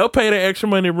 They'll pay the extra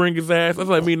money to bring his ass. Just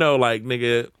let me know,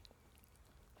 nigga.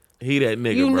 He that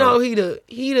nigga, you bro. know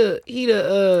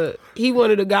he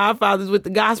one of the godfathers with the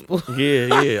gospel.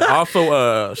 Yeah.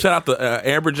 Also, shout out to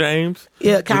Amber James.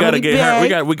 Yeah, we gotta get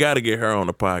her. We gotta get her on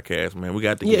the podcast, man. We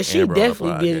got to get Amber on the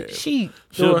podcast.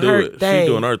 She'll do it. She's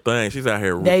doing her thing. She's out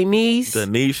here. Denise,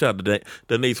 shout out to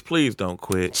Denise. Please don't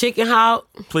quit. Chicken Hawk.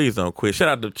 Please don't quit. Shout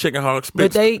out to Chicken Hawk.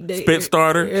 Spit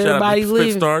Starter. Shout out to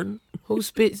Spit Starter. Who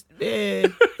spits?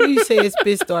 Man, who you say is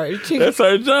spit starter? That's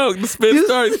her joke. The spit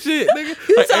starter shit, nigga.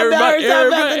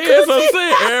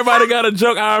 Everybody got a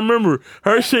joke. I remember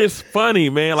her shit's funny,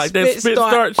 man. That spit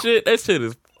start shit. That shit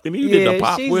is. And you did the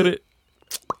pop with it.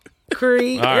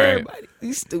 Creed. All right. Everybody.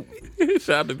 You stupid.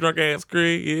 Shout out to drunk ass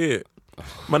Creed. Yeah.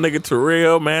 My nigga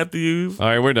Terrell Matthews. All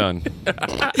right, we're done.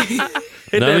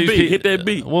 Hit that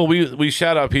beat. Well, we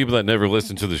shout out people that never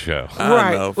listen to the show.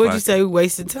 Right. What'd you say? We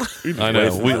wasted time. I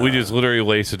know. We just literally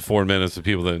wasted 4 minutes of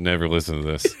people that never listen to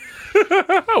this. Shout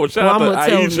out to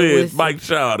Aisha and Mike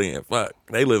Shaw then. Fuck.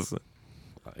 They listen.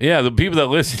 Yeah, the people that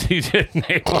listen to you.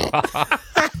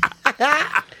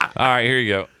 All right, here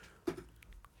you go.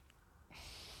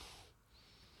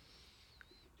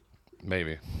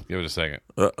 Maybe. Give it a second.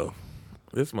 Uh-oh.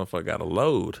 This motherfucker got a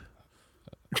load.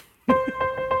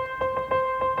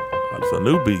 It's a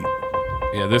new beat.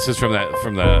 Yeah, this is from the. Like it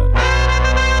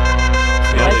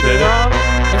raw.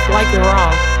 It's like it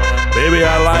raw. Baby,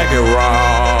 I like it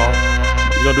raw.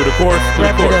 You gonna do the chorus? Do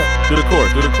the chorus. Do the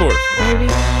chorus. Do the chorus. Baby.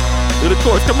 Do the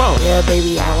chorus. Come on. Yeah,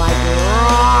 baby, I like it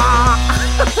raw.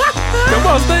 Come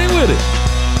on, stay with it.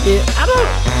 Yeah, I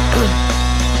don't.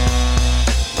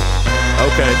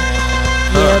 Okay.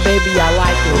 Yeah, baby, I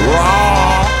like it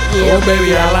raw. Yeah, oh,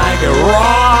 baby, I like it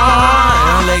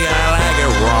raw. Nigga, I like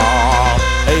it raw.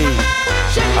 Hey,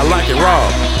 I like it raw.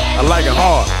 I like it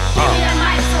hard.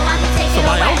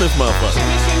 Somebody on this motherfucker.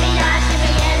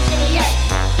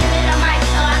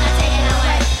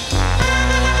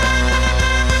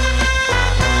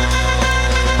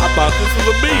 I thought this was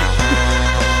a beat.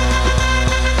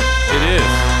 It is.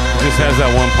 It just has that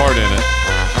one part in it.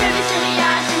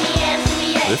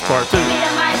 This part too.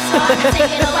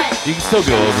 You can still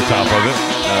go over top of it.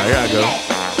 I gotta go.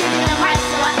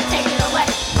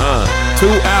 2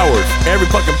 hours, every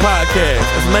fucking podcast.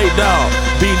 It's Nate Dogg,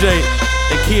 BJ,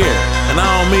 and Kiara. And I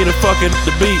don't mean to fucking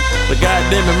the beat, but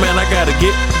goddamn it, man, I gotta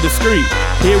get discreet.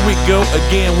 Here we go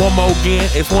again, one more again.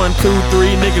 It's 1, 2,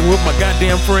 3, nigga, with my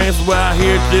goddamn friends. We're out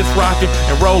here just rocking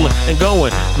and rolling and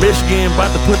going. Michigan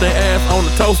about to put their ass on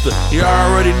the toaster. You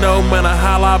already know, man,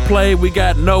 how I play. We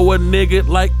got know a nigga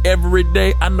like every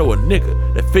day. I know a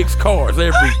nigga that fix cars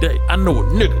every day. I know a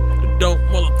nigga that don't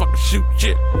motherfucking shoot